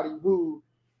somebody who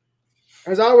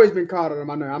has always been called out of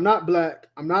my name. I'm not black.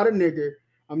 I'm not a nigger.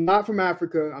 I'm not from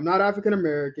Africa. I'm not African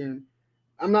American.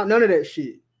 I'm not none of that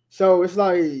shit. So it's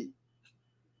like,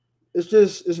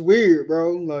 it's weird,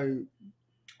 bro. Like,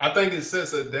 I think it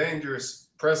sets a dangerous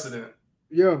precedent.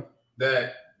 Yeah.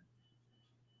 That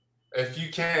if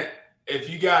you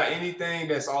got anything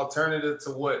that's alternative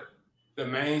to what the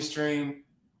mainstream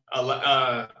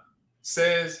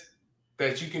says,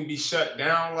 that you can be shut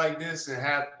down like this and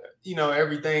have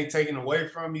everything taken away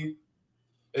from you.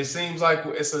 It seems like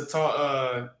it's a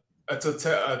how you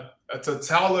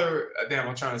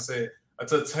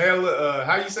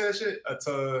say that shit?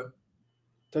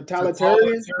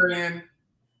 Totalitarian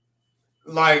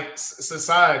like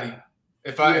society.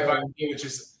 If I can get what you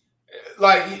say.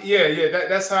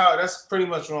 That's pretty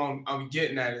much what I'm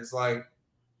getting at. Is like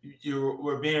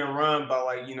we're being run by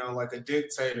like a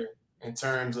dictator in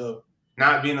terms of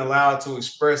not being allowed to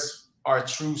express our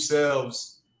true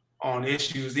selves on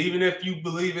issues. Even if you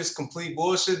believe it's complete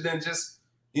bullshit, then just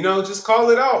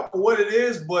call it out for what it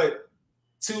is. But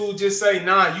to just say,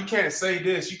 nah, you can't say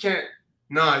this, you can't,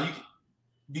 nah, you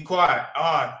be quiet.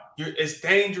 It's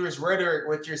dangerous rhetoric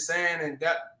what you're saying, and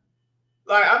that.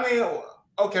 Like, I mean,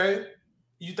 okay,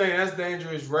 you think that's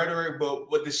dangerous rhetoric, but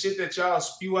with the shit that y'all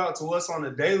spew out to us on the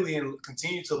daily and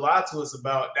continue to lie to us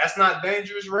about, that's not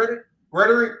dangerous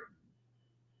rhetoric.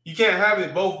 You can't have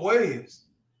it both ways.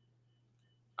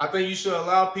 I think you should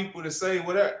allow people to say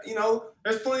whatever.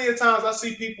 There's plenty of times I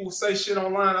see people say shit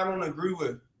online I don't agree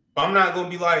with, but I'm not gonna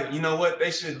be like, you know what,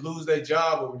 they should lose their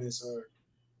job over this, or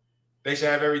they should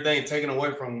have everything taken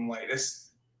away from them. Like, this.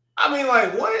 I mean,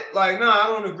 like, what? Like, nah, I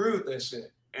don't agree with that shit.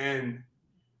 And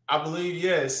I believe,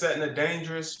 it's setting a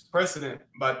dangerous precedent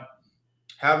by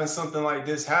having something like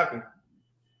this happen.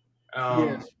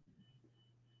 Yes.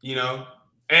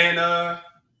 And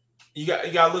you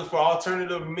got to look for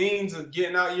alternative means of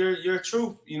getting out your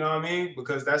truth. You know what I mean?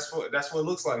 Because that's what it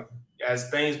looks like as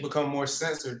things become more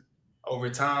censored over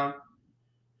time.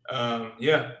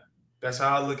 That's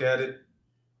how I look at it.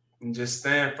 And just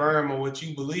stand firm on what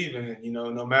you believe in.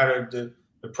 No matter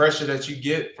the pressure that you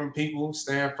get from people,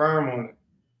 stand firm on it.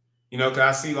 Because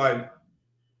I see like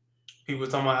people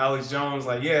talking about Alex Jones.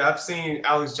 Like, I've seen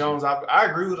Alex Jones. I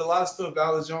agree with a lot of stuff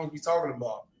Alex Jones be talking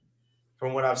about.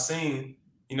 From what I've seen,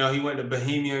 he went to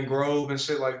Bohemian Grove and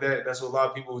shit like that. That's what a lot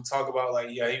of people would talk about. Like,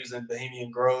 he was in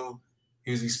Bohemian Grove. He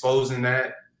was exposing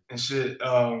that and shit.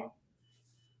 But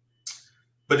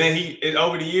then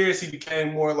over the years, he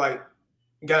became more like,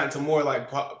 got into more like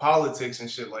politics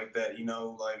and shit like that,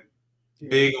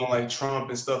 big on like Trump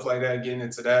and stuff like that, getting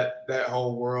into that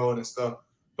whole world and stuff.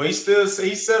 But he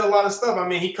said a lot of stuff. I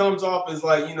mean, he comes off as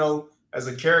like, as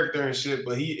a character and shit,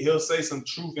 but he'll say some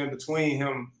truth in between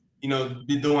him,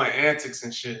 be doing antics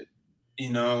and shit,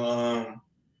 So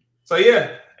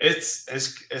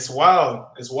it's wild.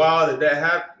 It's wild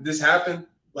that this happened,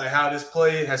 like how this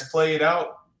has played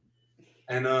out.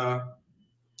 And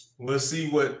we'll see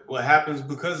what happens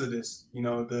because of this,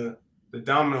 the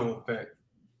domino effect.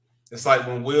 It's like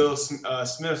when Will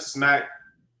Smith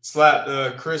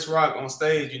slapped Chris Rock on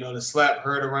stage, the slap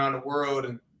heard around the world.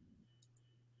 And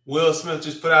Will Smith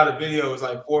just put out a video. It was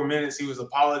like 4 minutes. He was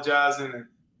apologizing and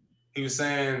he was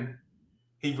saying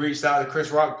he reached out to Chris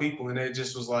Rock people, and they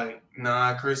just was like,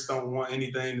 nah, Chris don't want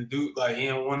anything to do. Like, he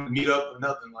don't want to meet up or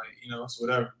nothing. Like, you know, it's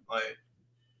whatever. Like,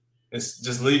 it's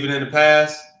just leave it in the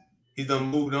past. He's done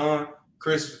moved on.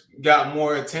 Chris got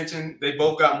more attention. They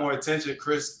both got more attention.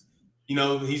 Chris, you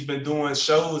know, he's been doing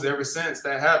shows ever since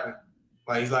that happened.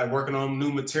 Like, he's like working on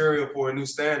new material for a new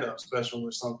stand-up special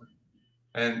or something.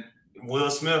 And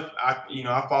Will Smith,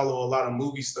 I follow a lot of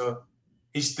movie stuff.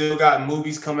 He still got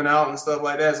movies coming out and stuff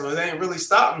like that. So it ain't really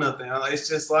stopped nothing. It's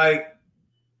just like,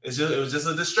 it was just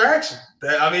a distraction.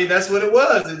 That's what it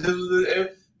was.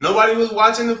 Nobody was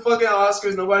watching the fucking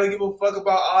Oscars. Nobody give a fuck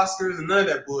about Oscars and none of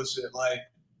that bullshit. Like,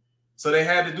 so they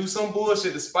had to do some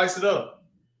bullshit to spice it up.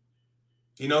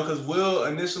 You know, because Will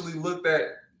initially looked at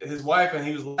his wife and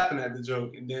he was laughing at the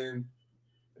joke. And then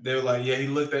they were like, yeah,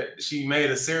 she made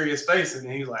a serious face. And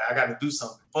then he was like, I got to do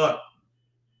something. Fuck.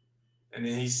 And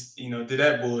then he's, did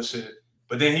that bullshit.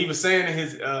 But then he was saying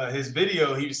in his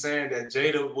video, he was saying that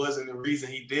Jada wasn't the reason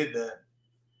he did that,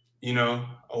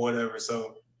 or whatever.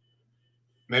 So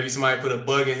maybe somebody put a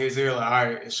bug in his ear, like, all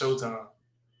right, it's showtime.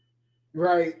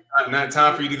 Right. Not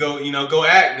time for you to go, go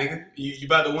act, nigga. You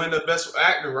about to win the best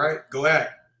actor, right? Go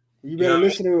act. You better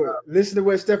listen to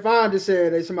what Stefan just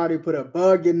said. That somebody put a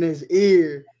bug in his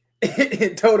ear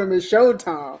and told him it's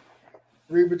showtime.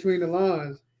 Read between the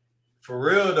lines. For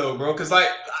real though, bro. Cause like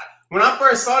when I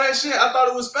first saw that shit, I thought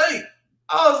it was fake.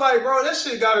 I was like, bro, that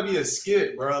shit gotta be a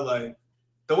skit, bro. Like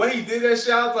the way he did that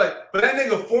shit, I was like, but that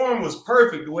nigga form was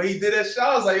perfect. The way he did that shit,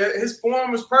 I was like, his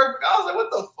form was perfect. I was like, what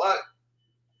the fuck?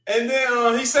 And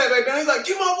then he sat back down. He's like,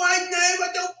 "Get my wife name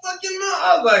out your fucking mouth."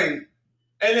 I was like,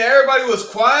 and then everybody was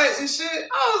quiet and shit.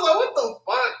 I was like, what the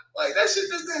fuck? Like that shit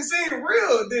just didn't seem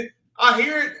real. Then I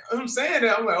hear him saying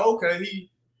that. I'm like, okay,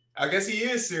 I guess he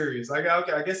is serious. Like,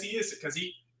 okay, I guess he is because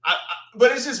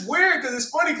but it's just weird because it's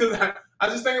funny because I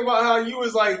just think about how you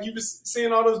was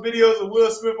seeing all those videos of Will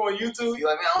Smith on YouTube. You're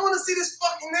like, man, I want to see this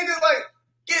fucking nigga like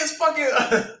get his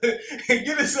fucking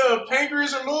get his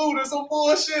pancreas removed or some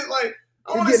bullshit. Like,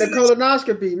 I want to see a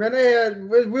colonoscopy, man. They had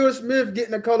Will Smith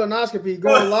getting a colonoscopy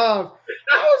going live.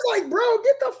 I was like, bro,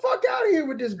 get the fuck out of here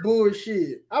with this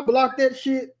bullshit. I blocked that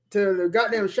shit to the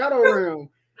goddamn shadow realm.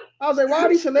 I was like, why are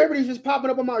these celebrities just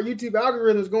popping up on my YouTube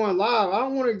algorithms going live? I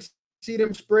don't want to see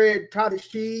them spread cottage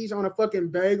cheese on a fucking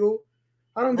bagel.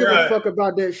 I don't give a fuck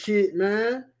about that shit,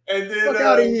 man. And then, fuck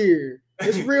out of here.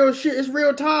 It's real shit. It's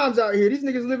real times out here. These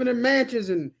niggas living in mansions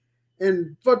and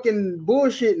fucking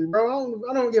bullshitting, bro.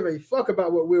 I don't give a fuck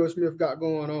about what Will Smith got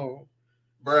going on.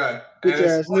 Bruh. Bitch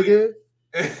ass nigga.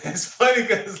 It's funny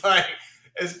because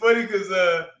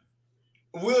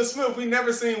Will Smith, we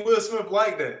never seen Will Smith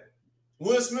like that.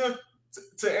 Will Smith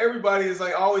to everybody is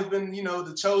like always been,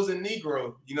 the chosen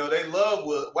Negro. They love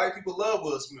white people love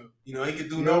Will Smith. He could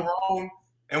do no wrong.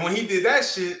 And when he did that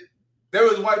shit, there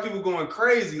was white people going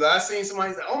crazy. Like I seen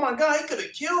somebody say, "Oh my God, he could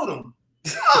have killed him."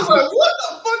 I was like, "What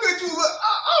the fuck did you?"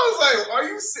 I was like, "Are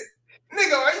you sick,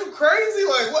 nigga? Are you crazy?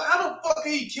 Like, what? How the fuck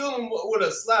did he kill him with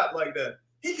a slap like that?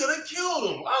 He could have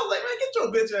killed him." I was like, "Man, get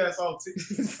your bitch ass off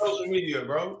social media,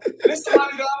 bro." And it's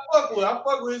somebody that I fuck with. I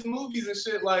fuck with his movies and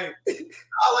shit. Like, I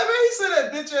was like, "Man, he said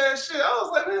that bitch ass shit." I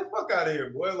was like, "Man, fuck out of here,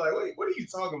 boy." Like, wait, what are you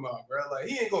talking about, bro? Like,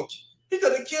 he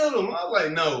could have killed him. I was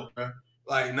like, "No, bro.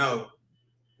 Like, no."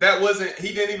 That wasn't.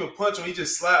 He didn't even punch him. He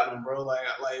just slapped him, bro. Like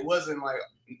it wasn't like.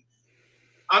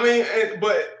 I mean,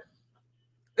 but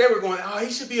they were going, "Oh, he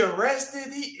should be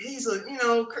arrested. He's a,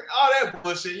 all that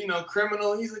bullshit.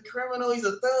 Criminal. He's a criminal. He's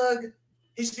a thug.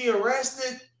 He should be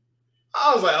arrested."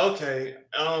 I was like, okay.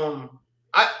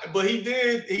 But he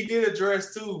did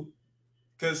address too,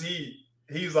 because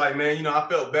he's like, man, I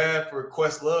felt bad for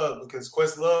Questlove because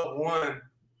Questlove won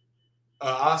an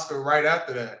Oscar right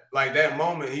after that. Like that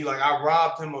moment, I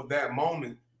robbed him of that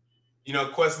moment.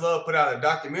 Questlove put out a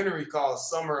documentary called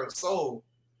Summer of Soul.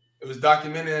 It was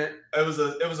documented. It was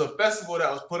a festival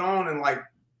that was put on in like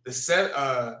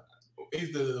either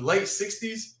the late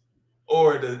 60s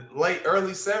or the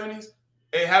early 70s.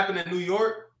 It happened in New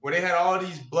York where they had all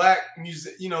these black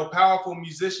powerful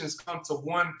musicians come to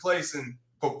one place and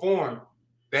perform.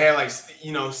 They had like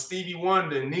Stevie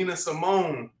Wonder, Nina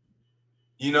Simone,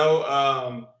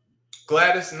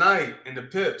 Gladys Knight and the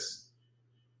Pips.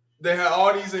 They had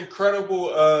all these incredible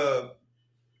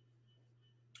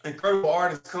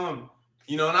artists come,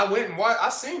 and I went and watched. I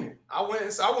seen it. I went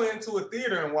into a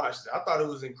theater and watched it. I thought it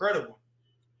was incredible.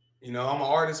 I'm an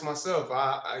artist myself.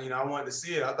 I wanted to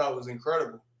see it. I thought it was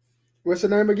incredible. What's the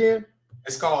name again?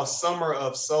 It's called Summer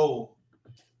of Soul.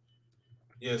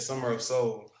 Yeah, Summer of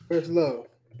Soul. Questlove.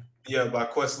 Yeah, by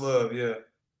Questlove. Yeah.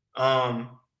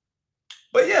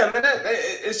 But yeah, man,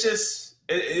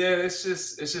 It's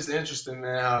just interesting,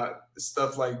 man, how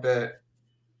stuff like that,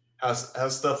 how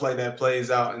stuff like that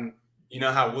plays out, and you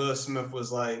know how Will Smith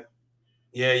was like,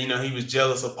 yeah, you know, he was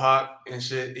jealous of Pac and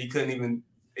shit. He couldn't even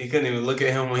look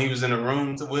at him when he was in a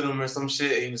room with him or some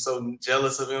shit. He was so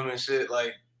jealous of him and shit.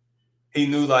 Like he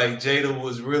knew like Jada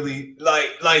was really like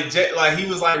he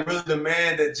was like really the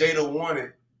man that Jada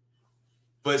wanted.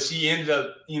 But she ended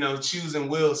up, you know, choosing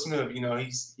Will Smith. You know,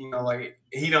 he's, you know, like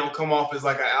he don't come off as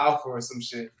like an alpha or some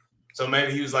shit. So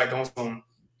maybe he was like on some,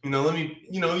 you know, let me,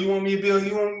 you know, you want me to be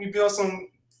on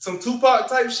some Tupac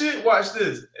type shit? Watch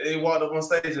this. And he walked up on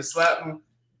stage and slapped him,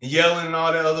 yelling and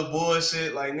all that other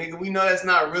bullshit. Like, nigga, we know that's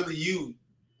not really you.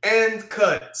 And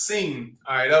cut. Scene.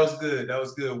 All right, that was good. That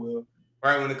was good, Will.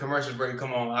 Right when the commercial break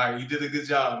come on. All right, you did a good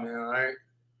job, man. All right.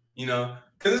 You know,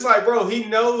 because it's like, bro, he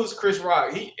knows Chris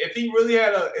Rock. If he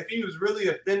was really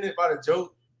offended by the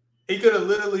joke, he could have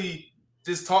literally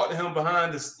just talked to him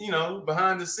behind the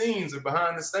scenes or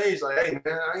behind the stage. Like, hey,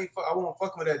 man, I won't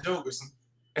fuck with that joke or something.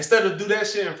 Instead of do that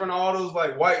shit in front of all those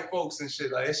like white folks and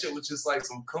shit. Like that shit was just like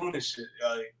some coonish shit.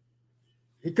 Like,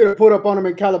 he could have put up on him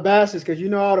in Calabasas because you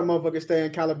know all the motherfuckers stay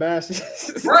in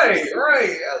Calabasas. Right.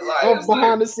 Like,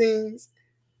 behind the scenes.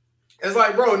 It's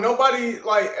like, bro, nobody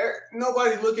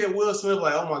look at Will Smith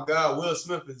like, oh my God, Will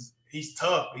Smith he's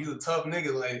tough. He's a tough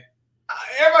nigga. Like,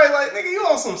 everybody like, nigga, you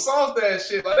on some soft ass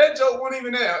shit. Like, that joke wasn't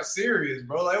even that serious,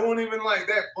 bro. Like, it wasn't even like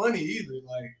that funny either.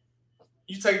 Like,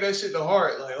 you take that shit to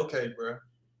heart. Like, okay, bro.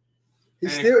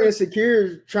 He's still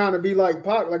insecure trying to be like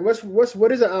Pac. Like,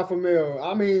 what is an alpha male?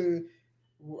 I mean,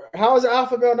 how is an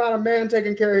alpha male not a man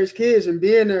taking care of his kids and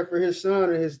being there for his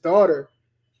son and his daughter?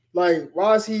 Like,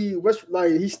 why is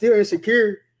he's still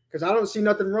insecure? Because I don't see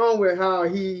nothing wrong with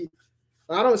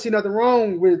I don't see nothing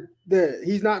wrong with that.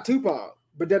 He's not Tupac,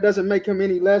 but that doesn't make him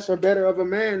any less or better of a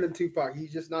man than Tupac.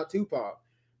 He's just not Tupac.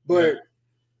 But,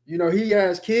 you know, he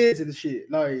has kids and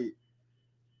shit. Like,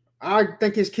 I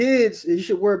think his kids, he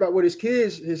should worry about what his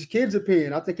kids'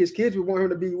 opinion. I think his kids would want him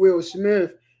to be Will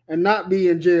Smith and not be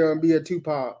in jail and be a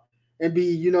Tupac and be,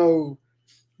 you know,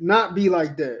 not be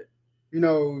like that. You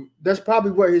know, that's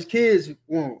probably what his kids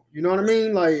want. You know what I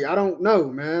mean? Like, I don't know,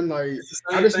 man. Like,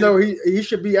 I just know he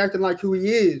should be acting like who he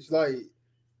is. Like,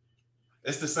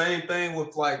 it's the same thing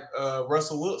with like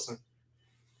Russell Wilson.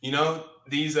 You know,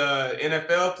 these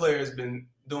NFL players been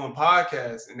doing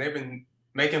podcasts and they've been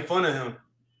making fun of him.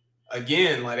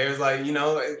 Again, like there's like, you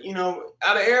know,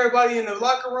 out of everybody in the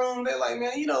locker room, they're like,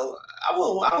 man, you know, I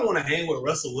don't want to hang with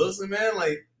Russell Wilson, man.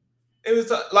 Like, it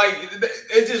was like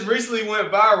it just recently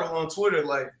went viral on Twitter.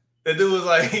 Like the dude was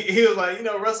like, he was like, you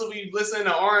know, Russell be listening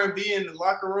to R&B in the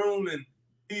locker room and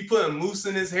he putting mousse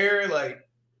in his hair. Like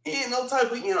he ain't no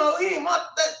type of, you know, he ain't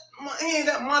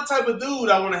my type of dude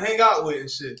I want to hang out with and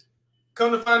shit.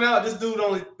 Come to find out, this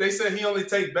dude they said he only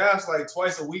take baths like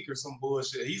twice a week or some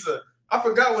bullshit. I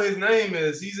forgot what his name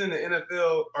is. He's in the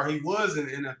NFL, or he was in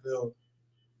the NFL.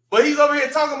 But he's over here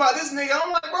talking about this nigga.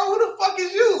 I'm like, bro, who the fuck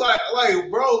is you? Like,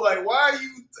 bro, like, why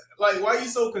are you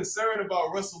so concerned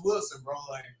about Russell Wilson, bro?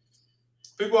 Like,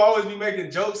 people always be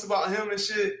making jokes about him and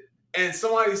shit. And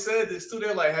somebody said this too.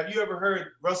 They're like, have you ever heard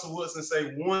Russell Wilson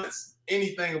say once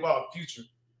anything about Future?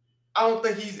 I don't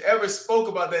think he's ever spoke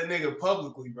about that nigga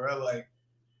publicly, bro. Like,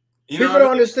 you know, people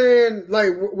don't understand.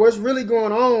 Like, what's really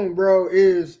going on, bro,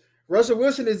 is Russell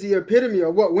Wilson is the epitome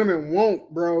of what women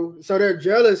want, bro. So they're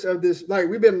jealous of this. Like,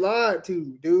 we've been lied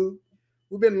to, dude.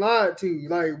 We've been lied to.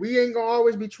 Like, we ain't gonna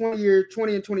always be 20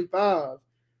 and 25.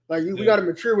 Like, we gotta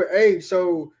mature with age.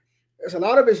 So it's a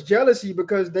lot of it's jealousy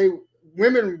because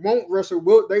women want Russell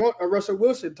Wilson. They want a Russell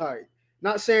Wilson type.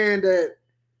 Not saying that,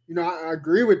 you know, I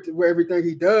agree with everything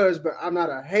he does, but I'm not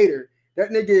a hater.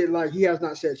 That nigga, like, he has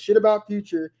not said shit about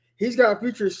Future. He's got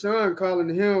Future's son calling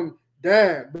him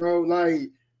dad, bro.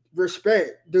 Like,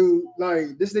 respect, dude.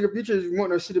 Like, this nigga Future is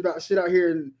wanting to sit out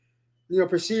here and, you know,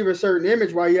 perceive a certain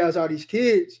image while he has all these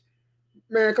kids.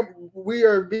 Man, we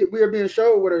are being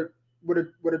showed what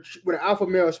an alpha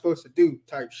male is supposed to do,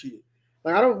 type shit.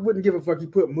 Like, I wouldn't give a fuck. He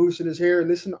put mousse in his hair and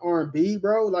listen to R&B,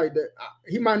 bro. Like that,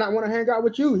 he might not want to hang out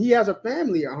with you. He has a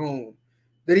family at home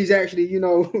that he's actually, you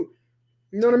know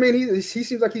what I mean. He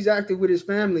seems like he's active with his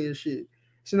family and shit.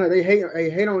 Seems like they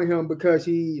hate on him because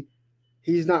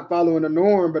he's not following the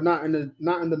norm, but not in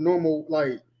the normal,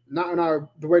 like, not in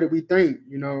the way that we think,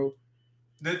 you know.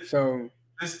 Do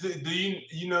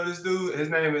you know this dude? His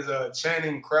name is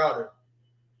Channing Crowder.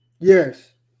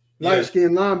 Yes,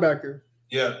 light-skinned linebacker.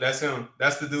 Yeah, that's him.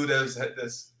 That's the dude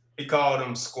that's he called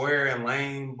him square and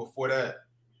lame before that.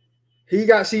 He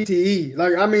got CTE.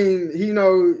 Like, I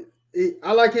mean,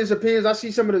 I like his opinions. I see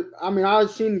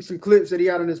I've seen some clips that he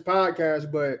had on his podcast,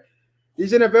 but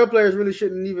these NFL players really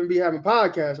shouldn't even be having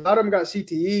podcasts. A lot of them got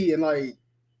CTE, and like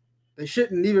they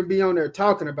shouldn't even be on there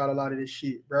talking about a lot of this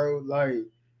shit, bro. Like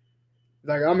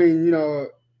I mean, you know,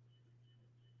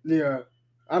 yeah,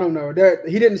 I don't know that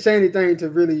he didn't say anything to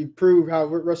really prove how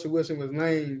Russell Wilson was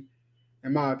lame,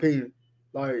 in my opinion.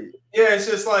 Like, yeah, it's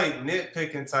just like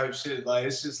nitpicking type shit. Like,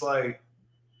 it's just like,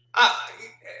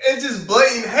 it's just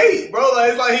blatant hate, bro.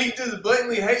 Like, it's like he just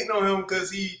blatantly hating on him because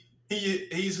he's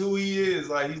who he is.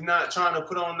 Like, he's not trying to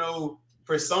put on no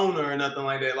persona or nothing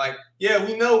like that. Like, yeah,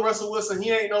 we know Russell Wilson.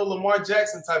 He ain't no Lamar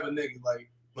Jackson type of nigga. Like,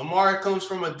 Lamar comes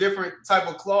from a different type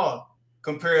of cloth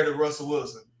compared to Russell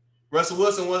Wilson. Russell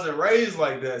Wilson wasn't raised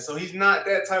like that, so he's not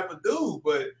that type of dude.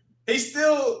 But he's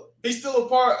still a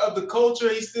part of the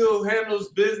culture. He still handles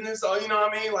business. Or, you know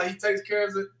what I mean? Like, he takes care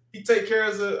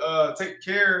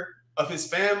of his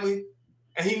family,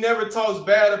 and he never talks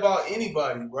bad about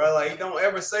anybody, bro. Like, he don't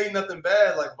ever say nothing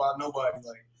bad like about nobody.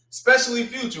 Like, especially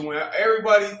Future, when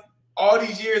everybody all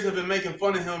these years have been making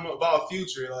fun of him about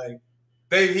Future. Like,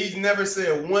 he's never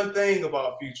said one thing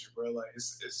about Future, bro. Like,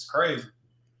 it's crazy.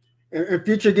 And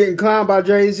Future getting clowned by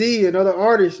Jay-Z and other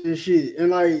artists and shit. And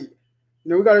like, you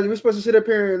know, we're supposed to sit up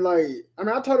here and like, I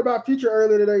mean, I talked about Future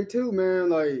earlier today too, man.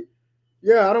 Like,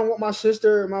 yeah, I don't want my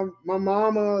sister, my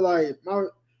mama, like my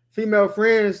female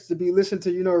friends to be listening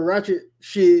to, you know, ratchet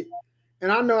shit.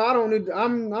 And I know I don't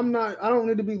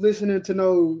need to be listening to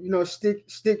no, you know,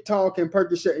 stick talk and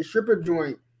Percocet and stripper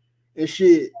joint and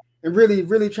shit. And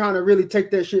really trying to really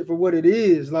take that shit for what it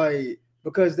is. Like,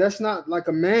 because that's not like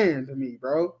a man to me,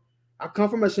 bro. I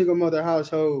come from a single mother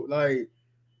household. Like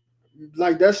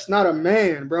that's not a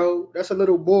man, bro. That's a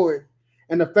little boy.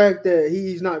 And the fact that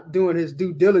he's not doing his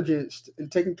due diligence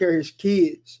and taking care of his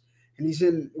kids, and he's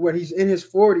in his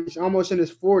 40s, almost in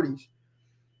his 40s.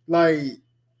 Like,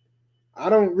 I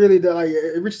don't really like.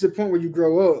 It reaches the point where you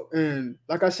grow up, and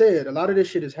like I said, a lot of this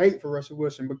shit is hate for Russell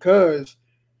Wilson because,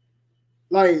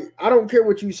 like, I don't care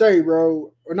what you say,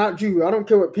 bro, or not you. I don't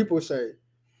care what people say.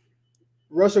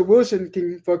 Russell Wilson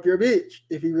can fuck your bitch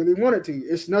if he really wanted to.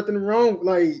 It's nothing wrong.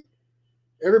 Like,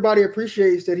 everybody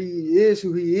appreciates that he is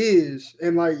who he is.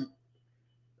 And like,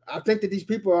 I think that these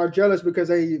people are jealous because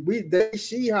they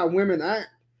see how women act.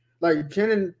 Like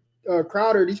Shannon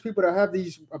Crowder, these people that have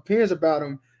these opinions about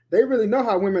him, they really know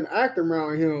how women act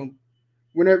around him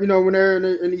whenever, you know, when they're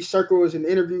in these circles and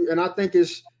interview. And I think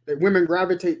it's that women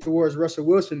gravitate towards Russell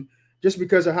Wilson just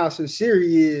because of how sincere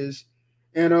he is.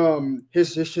 And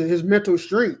his mental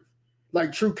strength,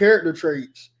 like true character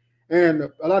traits. And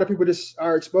a lot of people just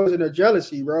are exposing their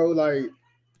jealousy, bro. Like,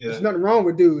 there's nothing wrong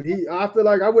with dude. I feel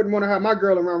like I wouldn't want to have my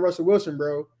girl around Russell Wilson,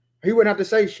 bro. He wouldn't have to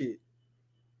say shit.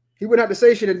 He wouldn't have to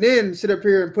say shit and then sit up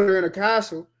here and put her in a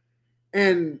castle.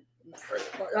 And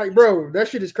like, bro, that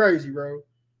shit is crazy, bro.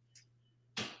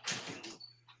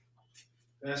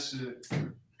 That shit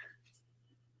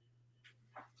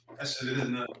is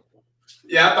nuts.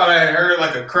 Yeah, I thought I had heard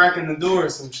like a crack in the door or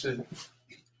some shit.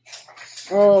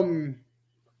 I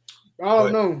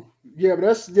don't know. Yeah, but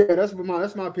that's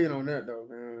my opinion on that though,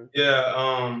 man.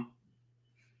 Yeah.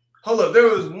 Hold up, there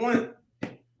was one.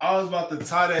 I was about to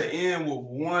tie that in with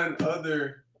one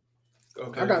other.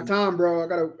 Okay. I got time, bro. I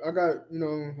got. You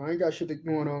know, I ain't got shit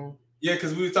going on. Yeah,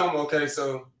 because we were talking about. Okay,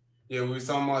 so yeah, we were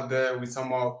talking about that. We were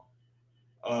talking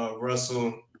about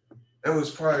Russell. There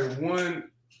was probably one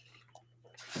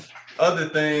other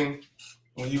thing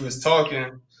when you was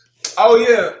talking. Oh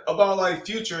yeah, about like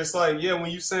Future. It's like, yeah, when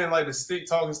you saying like the stick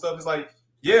talk and stuff, it's like,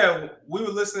 yeah, we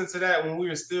were listening to that when we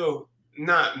were still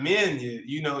not men yet,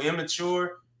 you know,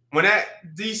 immature. When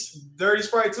Dirty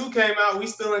Sprite 2 came out, we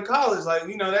still in college. Like,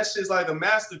 you know, that shit's like a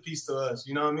masterpiece to us,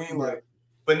 you know what I mean? Like,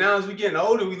 but now as we getting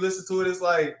older, we listen to it, it's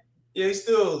like, yeah, you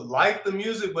still like the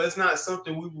music, but it's not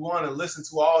something we want to listen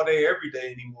to all day, every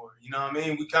day anymore. You know what I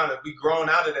mean? We grown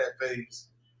out of that phase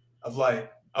of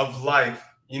life,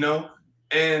 you know?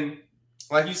 And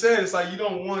like you said, it's like you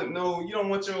don't want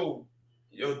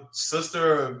your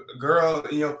sister or girl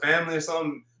in your family or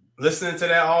something listening to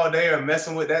that all day or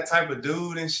messing with that type of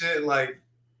dude and shit. Like,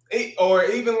 or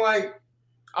even like,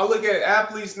 I look at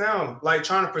athletes now, like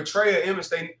trying to portray an image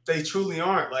they truly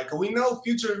aren't. Like, we know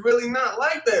Future is really not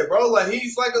like that, bro. Like,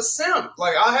 he's like a simp.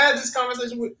 Like, I had this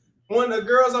conversation with one of the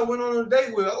girls I went on a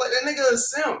date with. I'm like, that nigga a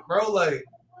simp, bro. Like,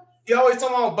 he always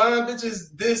talking about buying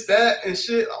bitches this, that, and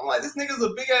shit. I'm like, this nigga's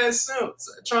a big ass simp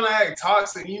trying to act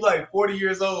toxic. You like 40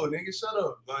 years old, nigga. Shut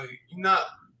up. Like, you not.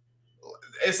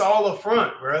 It's all a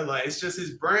front, bro. Like, it's just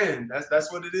his brand.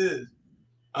 That's what it is.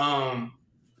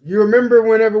 You remember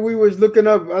whenever we was looking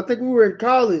up? I think we were in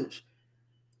college,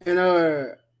 and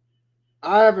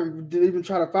I haven't even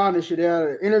tried to find this shit. They had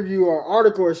an interview or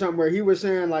article or something where he was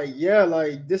saying like, yeah,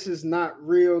 like this is not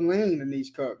real lean in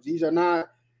these cups. These are not.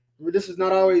 This is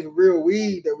not always real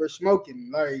weed that we're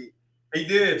smoking. Like He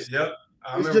did. Yep.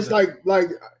 it's just that.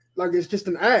 like it's just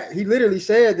an act. He literally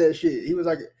said that shit. He was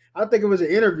like, I think it was an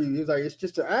interview. He was like, it's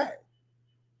just an act.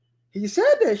 He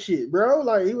said that shit, bro.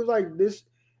 Like he was like this.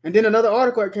 And then another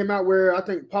article that came out where I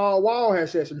think Paul Wall had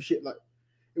said some shit like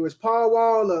it was Paul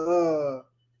Wall,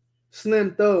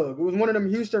 Slim Thug. It was one of them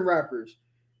Houston rappers.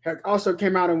 Had also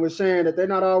came out and was saying that they're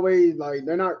not always like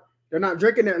they're not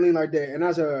drinking that lean like that. And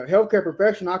as a healthcare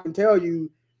professional, I can tell you,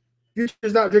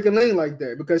 Future's not drinking lean like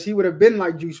that because he would have been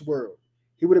like Juice WRLD.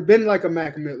 He would have been like a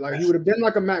Mac Miller. Like he would have been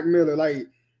like a Mac Miller. Like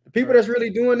the people that's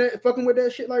really doing that, fucking with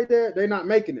that shit like that, they're not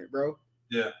making it, bro.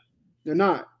 Yeah, they're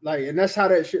not. Like, and that's how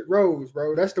that shit rolls,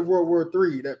 bro. That's the World War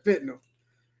III, that fentanyl,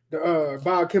 the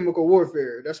biochemical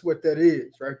warfare. That's what that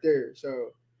is right there.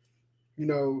 So. You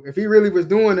know, if he really was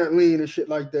doing that lean and shit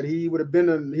like that, he would have been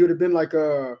like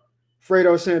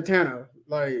Fredo Santana.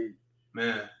 Like,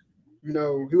 man, you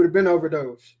know, he would have been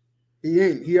overdosed. He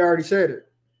ain't. He already said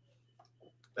it.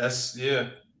 That's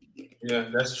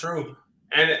that's true.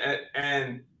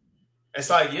 And it's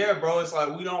like, yeah, bro, it's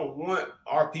like we don't want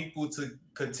our people to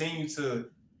continue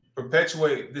to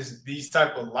perpetuate these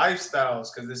type of lifestyles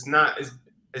because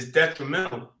it's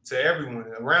detrimental to everyone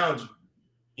around you.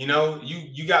 You know,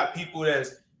 you got people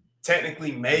that's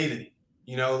technically made it,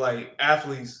 you know, like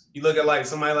athletes. You look at like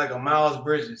somebody like a Miles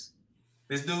Bridges.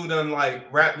 This dude done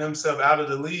like rapped himself out of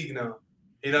the league now.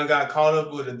 He done got caught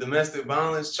up with a domestic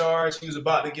violence charge. He was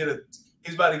about to get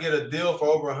a deal for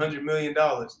over $100 million.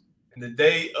 And the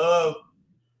day of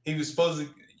he was supposed to,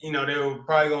 you know, they were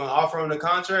probably going to offer him the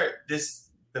contract. This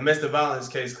domestic violence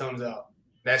case comes out.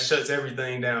 That shuts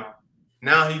everything down.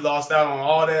 Now he lost out on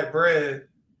all that bread.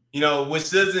 You know,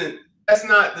 that's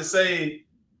not to say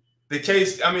the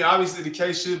case. I mean, obviously the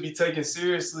case should be taken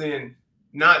seriously and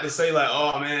not to say like,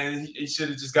 oh man, he should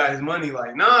have just got his money.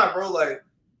 Like, nah, bro, like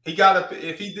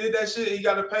if he did that shit, he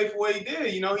got to pay for what he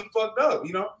did. You know, he fucked up,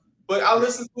 you know. But I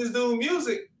listen to this dude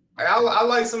music. I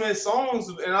like some of his songs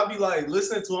and I'll be like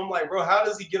listening to him like, bro, how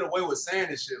does he get away with saying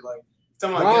this shit? Like,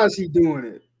 why is he doing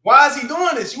it? Why is he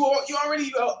doing this? You are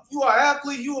an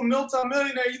athlete, you a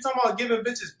multi-millionaire, you talking about giving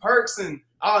bitches perks and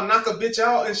I'll knock a bitch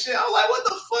out and shit. I'm like, what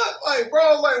the fuck? Like,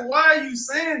 bro, like, why are you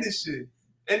saying this shit?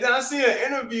 And then I see an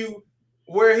interview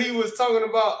where he was talking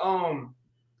about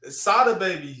Sada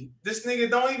Baby. This nigga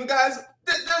don't even there's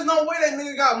no way that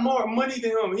nigga got more money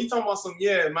than him. He talking about some,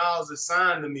 yeah, Miles is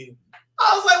signed to me.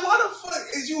 I was like, what the fuck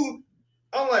is you?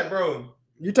 I'm like, bro.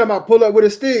 You talking about pull up with a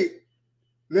stick?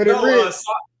 Let it rip.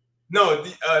 No,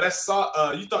 that's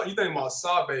Saw. You think about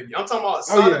Saw Baby? I'm talking about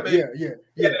Saw Baby.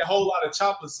 Yeah. That whole lot of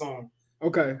Chopper song.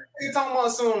 Okay. You talking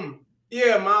about some?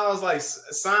 Yeah, Miles like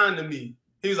signed to me.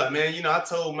 He was like, man, you know, I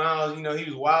told Miles, you know, he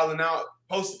was wilding out.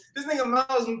 This nigga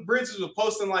Miles Bridges was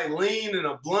posting like lean and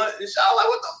a blunt and shit. I was like,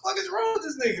 what the fuck is wrong with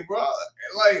this nigga, bro?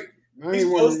 Like, he's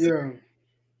posting.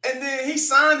 And then he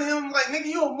signed him like, nigga,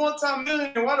 you a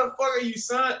multi-millionaire. Why the fuck are you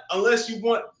signed? Unless you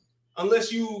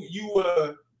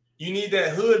need that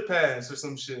hood pass or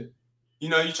some shit. You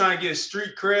know, you trying to get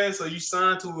street cred, so you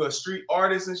signed to a street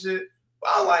artist and shit. But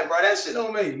I'm like, bro, that shit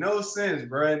don't make no sense,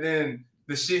 bro. And then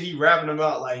the shit he rapping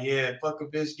about, like, yeah, fuck a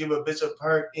bitch, give a bitch a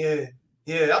perk, yeah.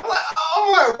 I'm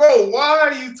like, bro, why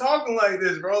are you talking like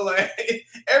this, bro? Like,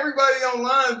 everybody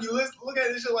online, if you look at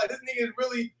this shit like this nigga is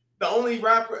really the only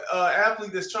rapper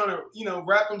athlete that's trying to, you know,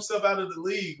 rap himself out of the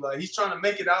league. Like, he's trying to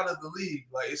make it out of the league.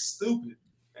 Like, it's stupid.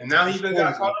 And now he even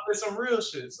got caught up in some real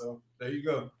shit. So there you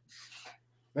go.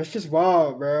 That's just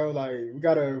wild, bro. Like we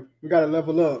gotta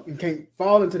level up and can't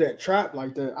fall into that trap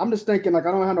like that. I'm just thinking like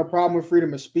I don't have no problem with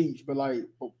freedom of speech, but like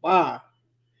why?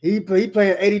 He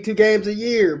playing 82 games a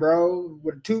year, bro,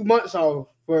 with 2 months off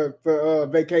for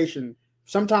vacation.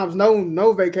 Sometimes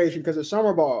no vacation because of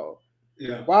summer ball.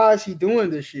 Yeah. Why is he doing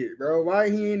this shit, bro? Why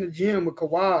he in the gym with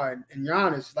Kawhi and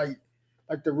Giannis, like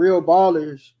the real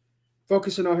ballers,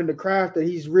 focusing on him the craft that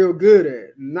he's real good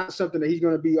at, not something that he's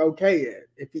going to be okay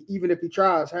at. Even if he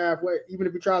tries halfway, even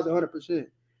if he tries 100%,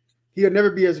 he'll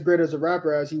never be as great as a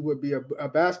rapper as he would be a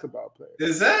basketball player.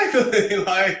 Exactly.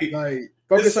 like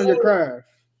focus on your craft.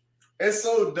 It's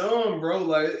so dumb, bro.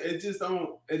 Like it just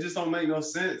don't make no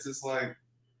sense. It's like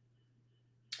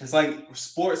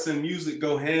sports and music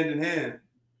go hand in hand.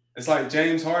 It's like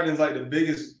James Harden's like the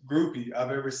biggest groupie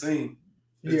I've ever seen.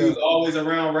 This dude's always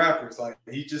around rappers. Like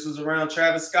he just was around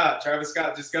Travis Scott. Travis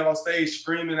Scott just got on stage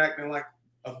screaming, acting like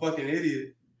a fucking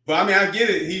idiot. But I mean, I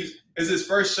get it. It's his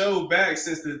first show back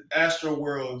since the Astro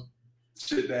World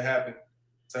shit that happened.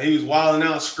 So he was wilding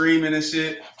out, screaming and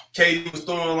shit. KD was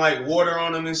throwing like water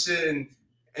on him and shit,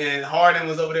 and Harden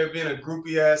was over there being a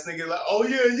groupie ass nigga, like, oh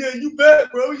yeah, you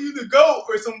back, bro, you the GOAT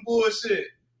or some bullshit.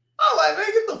 I'm like, man,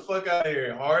 get the fuck out of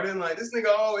here, Harden. Like, this nigga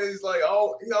always like,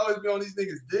 he always be on these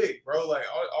niggas' dick, bro. Like,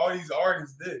 all these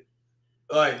artists dick.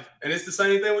 Like, and it's the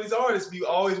same thing with these artists. Be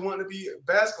always wanting to be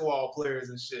basketball players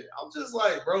and shit. I'm just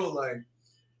like, bro, like,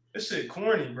 this shit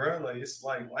corny, bro. Like, it's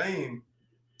like lame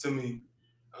to me.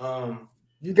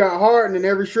 You got Harden in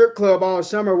every strip club all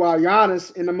summer while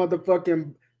Giannis in the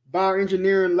motherfucking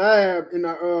bioengineering lab in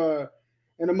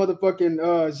a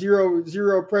motherfucking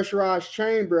zero pressurized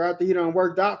chamber after he done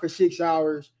worked out for 6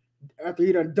 hours, after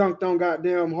he done dunked on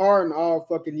goddamn Harden all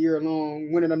fucking year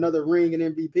long, winning another ring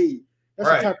and MVP. That's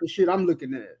the type of shit I'm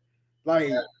looking at.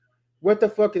 Like, what the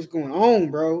fuck is going on,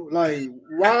 bro? Like,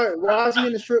 why is he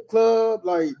in the strip club?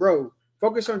 Like, bro,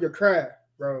 focus on your craft,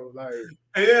 bro. Like,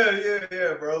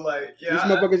 yeah, bro. Like, yeah, these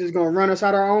motherfuckers is gonna run us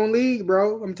out of our own league,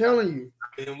 bro. I'm telling you.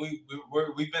 And we've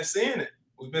been seeing it.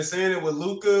 We've been seeing it with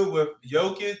Luka, with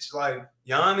Jokic, like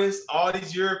Giannis, all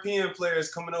these European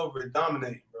players coming over to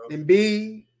dominate, bro.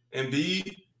 Embiid,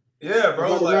 yeah,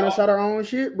 bro. Like, run us out of our own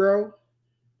shit, bro.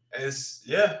 It's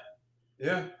yeah.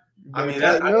 I mean,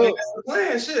 I think that's the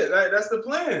plan. Shit, that's the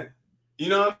plan. You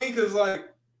know what I mean? Because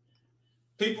like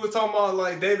people were talking about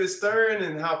like David Stern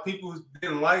and how people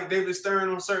didn't like David Stern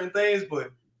on certain things,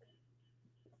 but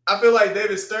I feel like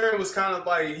David Stern was kind of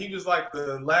like, he was like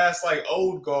the last like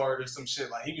old guard or some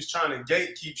shit. Like he was trying to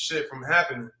gatekeep shit from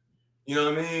happening. You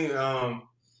know what I mean?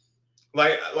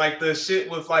 Like the shit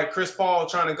with like Chris Paul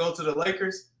trying to go to the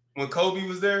Lakers when Kobe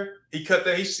was there. He cut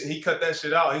that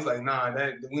shit out. He's like, nah,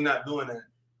 we're not doing that.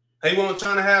 They weren't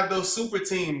trying to have those super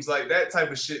teams, like that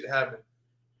type of shit happen.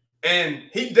 And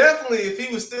he definitely, if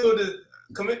he was still to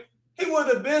commit, he would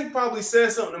have been probably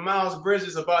said something to Miles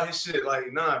Bridges about his shit.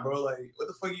 Like, nah, bro, like, what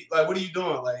the fuck, what are you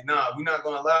doing? Like, nah, we're not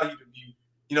going to allow you to be,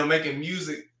 making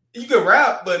music. You can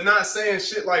rap, but not saying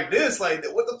shit like this. Like,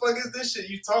 what the fuck is this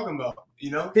shit you talking about,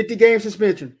 50-game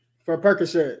suspension for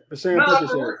Percocet, for saying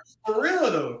Percocet. For real,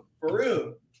 though. For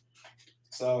real.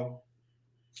 So,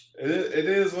 it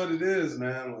is what it is,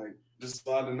 man. Like, just a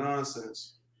lot of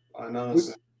nonsense.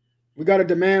 We got to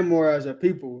demand more as a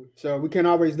people. So we can't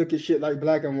always look at shit like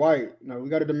black and white. We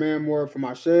got to demand more from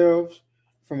ourselves,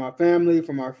 from our family,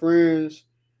 from our friends,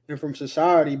 and from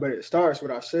society. But it starts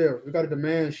with ourselves. We got to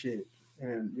demand shit.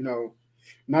 And,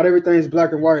 not everything's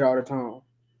black and white all the time.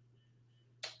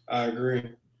 I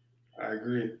agree.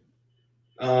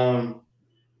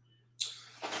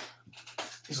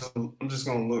 So I'm just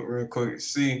going to look real quick and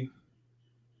see if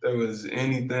there was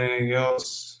anything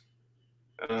else.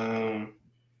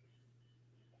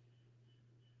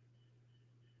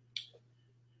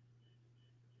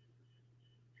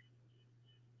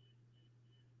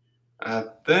 I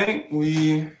think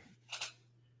we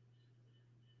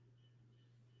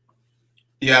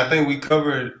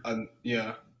covered,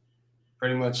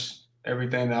 pretty much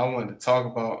everything that I wanted to talk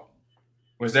about.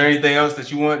 Was there anything else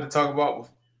that you wanted to talk about,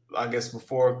 I guess,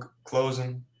 before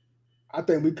closing? I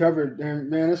think we covered, man,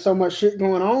 there's so much shit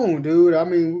going on, dude. I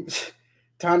mean,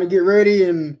 time to get ready,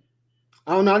 and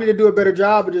I don't know, I need to do a better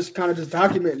job of just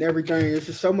documenting everything. It's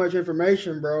just so much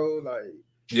information, bro. Like,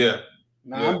 yeah.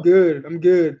 I'm good.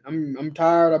 I'm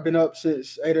tired. I've been up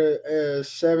since 8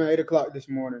 o'clock this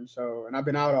morning. So, and I've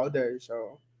been out all day.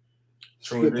 So,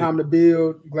 it's a good time to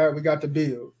build. Glad we got to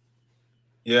build.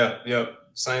 Yeah.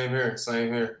 Same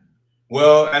here.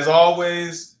 Well, as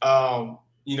always,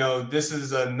 this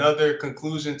is another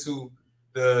conclusion to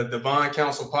the Divine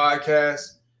Council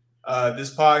podcast.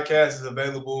 This podcast is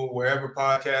available wherever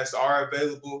podcasts are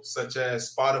available, such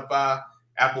as Spotify,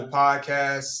 Apple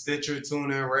Podcasts, Stitcher,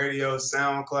 TuneIn Radio,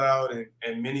 SoundCloud,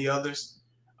 and many others.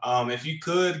 If you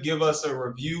could give us a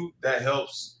review, that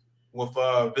helps with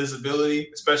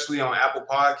visibility, especially on Apple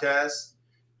Podcasts.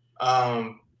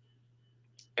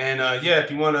 If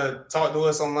you want to talk to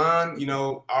us online,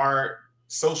 our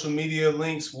social media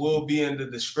links will be in the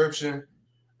description.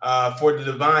 For the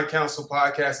Divine Council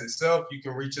podcast itself, you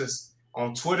can reach us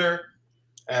on Twitter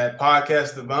at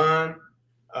Podcast Divine.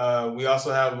 We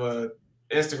also have a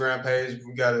Instagram page.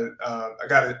 I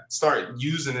gotta start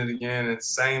using it again. It's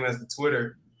same as the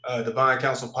Twitter, Divine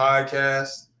Council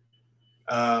Podcast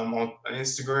on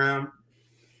Instagram.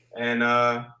 And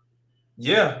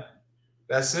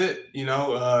that's it.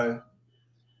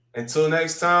 Until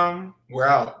next time, we're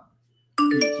out.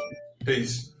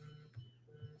 Peace.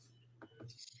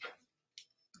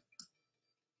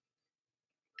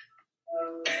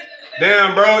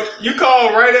 Damn, bro, you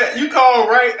called right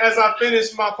as I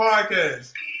finished my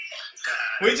podcast.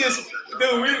 We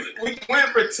went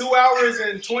for 2 hours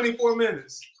and 24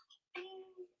 minutes.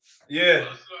 Yeah.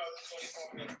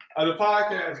 The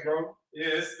podcast, bro.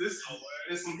 Yeah,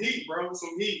 it's some heat, bro.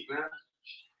 Some heat, man.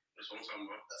 That's what I'm talking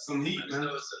about. Some heat, man. My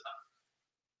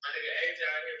nigga AJ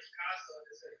out here from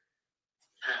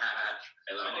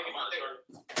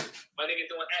my nigga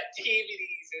doing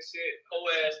activities and shit. Whole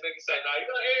ass nigga say, nah, you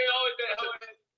gonna air all that.